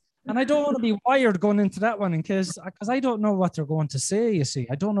 minutes, and I don't want to be wired going into that one because I don't know what they're going to say. You see,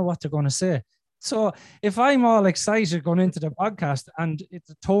 I don't know what they're going to say. So if I'm all excited going into the podcast and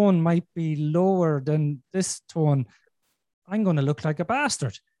the tone might be lower than this tone, I'm going to look like a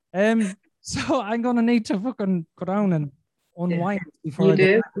bastard. So I'm going to need to fucking go down and unwind before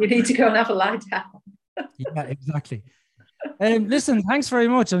you need to go and have a lie down. Yeah, exactly. Listen, thanks very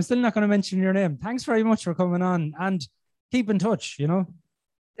much. I'm still not going to mention your name. Thanks very much for coming on, and keep in touch,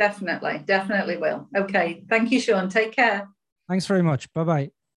 Definitely will. Okay. Thank you, Sean. Take care. Thanks very much. Bye-bye.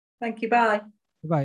 Thank you. Bye.